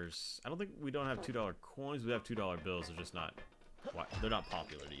 $2. I don't think we don't have $2 coins. We have $2 bills. They're just not. They're not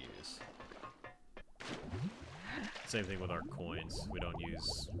popular to use. Same thing with our coins. We don't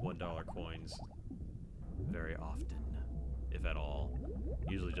use $1 coins very often, if at all.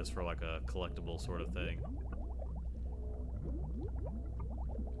 Usually just for like a collectible sort of thing.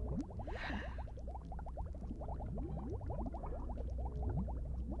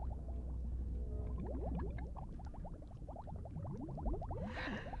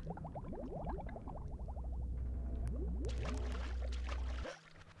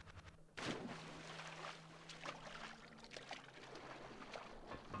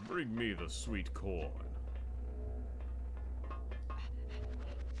 Bring me the sweet corn.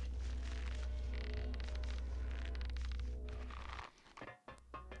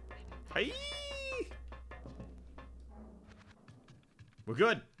 Hey! We're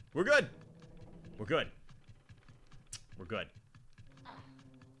good. We're good. We're good. We're good.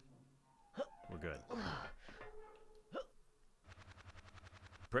 We're good.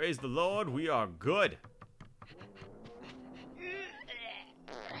 Praise the Lord, we are good.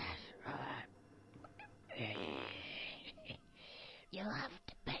 You'll have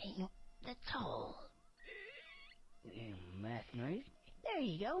to pay the toll. Math night. There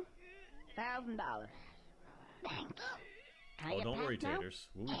you go. $1,000. Thanks. Oh, don't worry, Taters.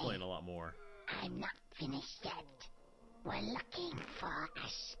 We'll be playing a lot more. I'm not finished yet. We're looking for a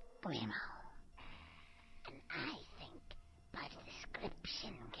squirrel. And I think, by the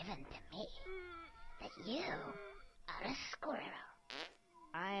description given to me, that you are a squirrel.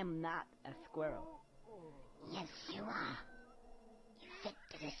 I am not a squirrel. Yes, you are. You fit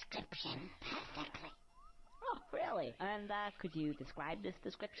the description perfectly. Oh, really? And could you describe this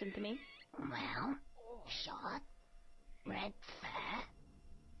description to me? Well, short, red fur,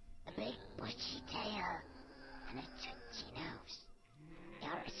 a big bushy tail, and a toothy nose.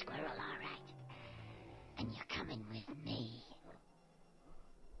 You're a squirrel, all right. And you're coming with me.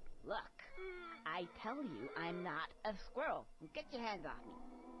 Look, I tell you I'm not a squirrel. Get your hands off me.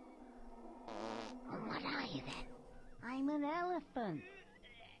 What are you then? I'm an elephant.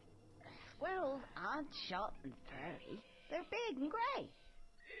 Squirrels aren't short and furry. They're big and gray.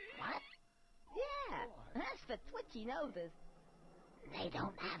 What? Yeah, that's for twitchy noses. They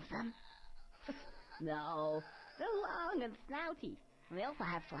don't have them? No, they're long and snouty. And they also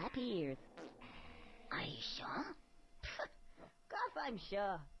have flappy ears. Are you sure? Course I'm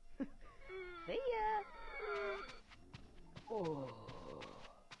sure. See ya.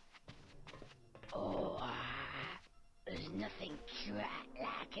 There's nothing quite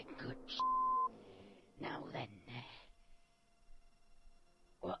like a good Now then,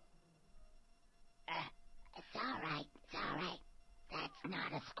 what? It's alright, That's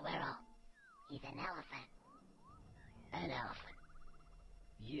not a squirrel. He's an elephant. An elephant.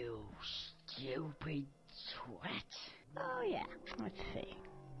 You stupid twat. Oh yeah, let's see.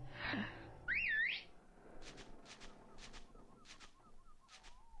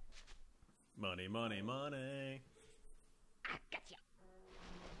 Money, money, money. I got you.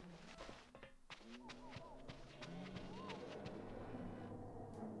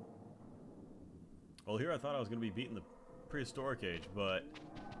 Well, here I thought I was going to be beating the prehistoric age, but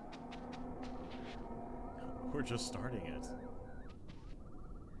we're just starting it.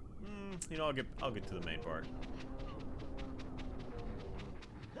 You know, I'll get to the main part.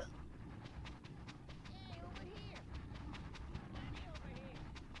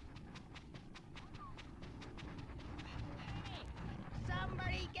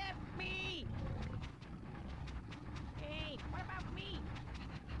 Somebody get me! Hey, what about me?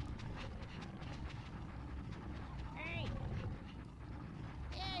 Hey,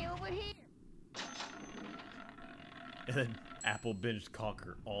 over here! And then Apple binged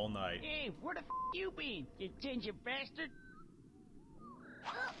Conker all night. Hey, where the f you been, you ginger bastard?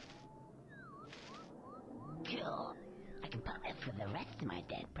 Cool. I can put that for the rest of my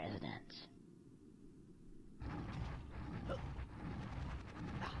dead presidents.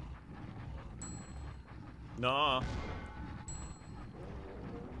 Nah.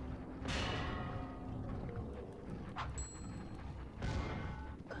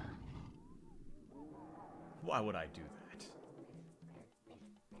 Why would I do that?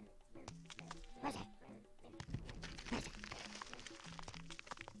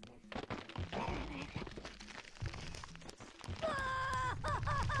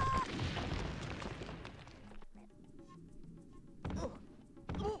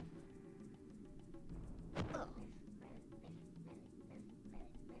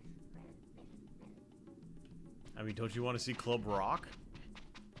 I mean, don't you want to see Club Rock?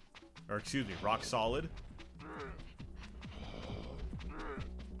 Or excuse me, Rock Solid?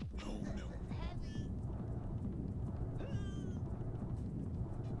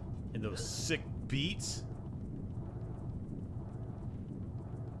 And those sick beats?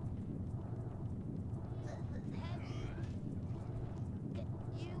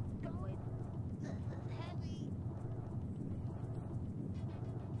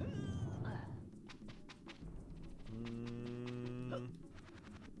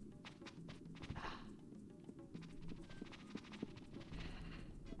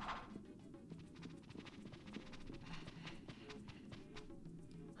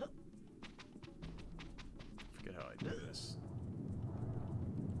 Forget how I do this.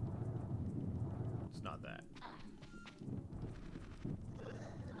 It's not that.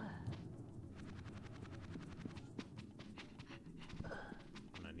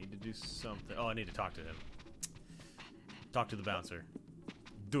 And I need to do something. Oh, I need to talk to him. Talk to the bouncer.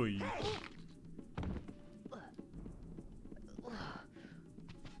 Do you?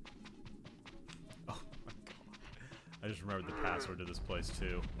 Oh my god. I just remembered the password to this place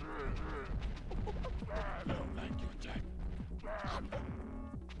too. I don't like your type.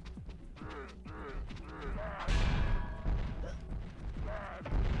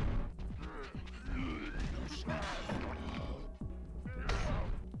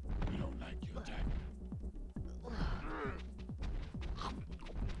 We don't like your type.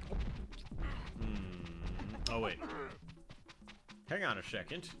 Oh wait. Hang on a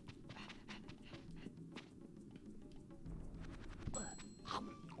second.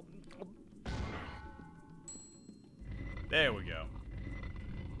 There we go.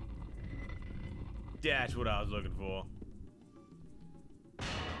 That's what I was looking for.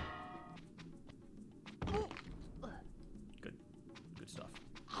 Good. Good stuff.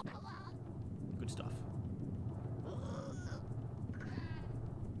 Good stuff.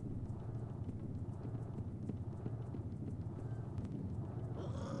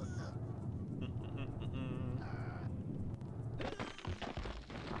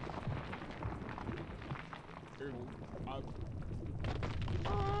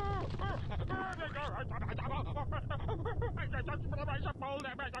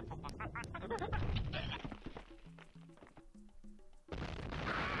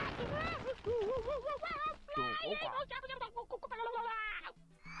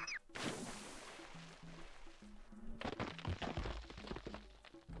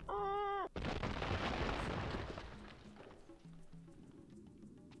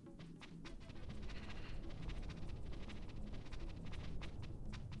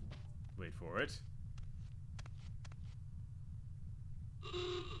 Wait for it.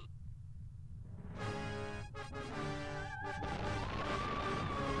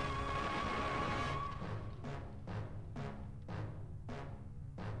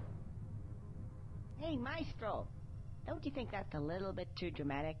 Hey, Maestro, don't you think that's a little bit too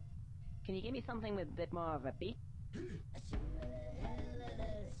dramatic? Can you give me something with a bit more of a beat?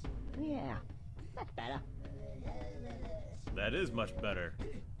 Yeah, that's better. That is much better.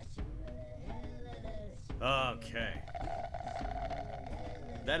 Okay.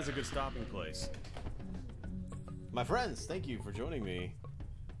 That is a good stopping place. My friends, thank you for joining me.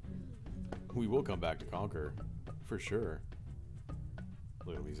 We will come back to Conker, for sure.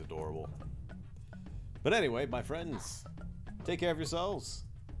 Look at him, he's adorable. But anyway, my friends, take care of yourselves.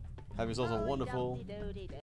 Have yourselves a wonderful